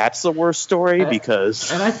that's the worst story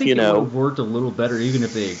because, and I think it would have worked a little better even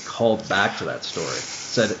if they called back to that story.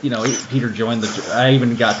 Said, Peter joined I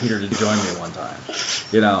even got Peter to join me one time,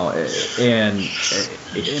 and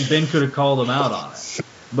Ben could have called him out on it.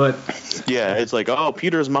 But it's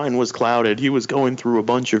Peter's mind was clouded. He was going through a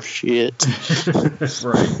bunch of shit.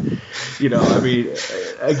 Right.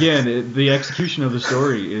 Again, the execution of the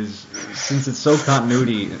story is, since it's so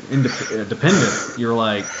continuity dependent, you're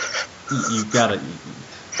you've got to.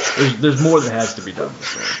 There's more that has to be done in the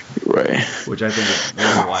story. Right. Which I think is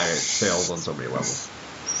maybe why it fails on so many levels.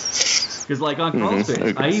 Because on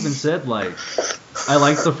Crossface, I even said I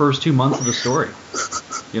liked the first 2 months of the story.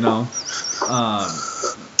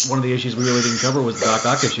 One of the issues we really didn't cover was the Doc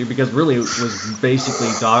Ock issue, because really it was basically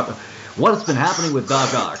what's been happening with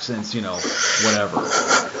Doc Ock since, whatever.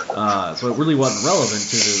 So it really wasn't relevant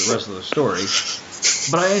to the rest of the story.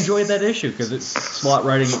 But I enjoyed that issue because it's slot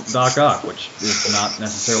writing Doc Ock, which is not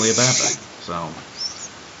necessarily a bad thing. So,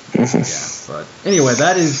 But anyway,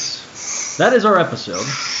 that is our episode.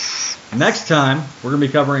 Next time, we're going to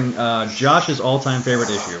be covering Josh's all-time favorite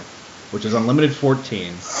issue, which is Unlimited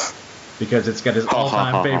 14. Because it's got his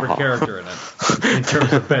all-time favorite character in it, in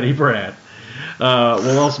terms of Betty Brant.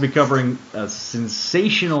 We'll also be covering a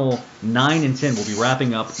sensational 9 and 10. We'll be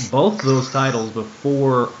wrapping up both those titles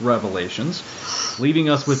before Revelations, leaving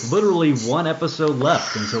us with literally one episode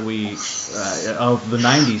left until we of the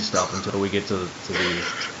 90s stuff until we get to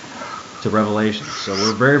Revelations. So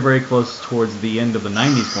we're very, very close towards the end of the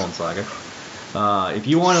 90s Clone Saga. If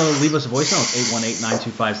you want to leave us a voicemail, it's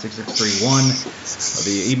 818-925-6631.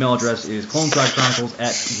 The email address is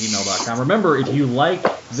clonesagachronicles@gmail.com. Remember, if you like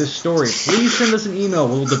this story, please send us an email.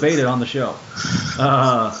 We'll debate it on the show.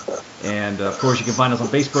 And, of course, you can find us on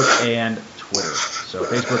Facebook and Twitter. So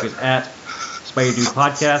Facebook is at Spidey Dude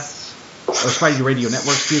Podcasts, or Spidey Radio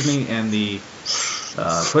Network, and the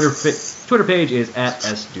Twitter page is at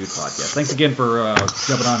SDudePodcast. Thanks again for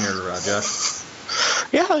jumping on here, Josh.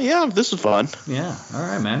 Yeah, this is fun. Yeah, all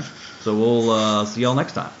right, man. So we'll see y'all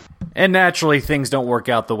next time. And naturally, things don't work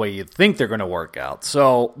out the way you think they're going to work out.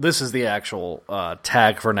 So this is the actual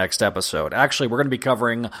tag for next episode. Actually, we're going to be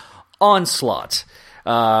covering Onslaught.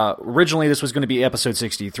 Originally, this was going to be episode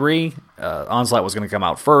 63. Onslaught was going to come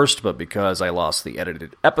out first, but because I lost the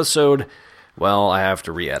edited episode, well, I have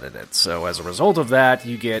to re-edit it. So as a result of that,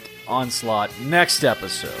 you get Onslaught next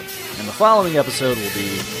episode. And the following episode will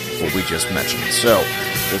be what we just mentioned. So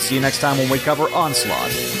we'll see you next time when we cover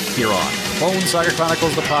Onslaught here on Clone Saga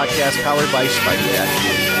Chronicles, the podcast powered by Spidey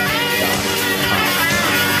Dad.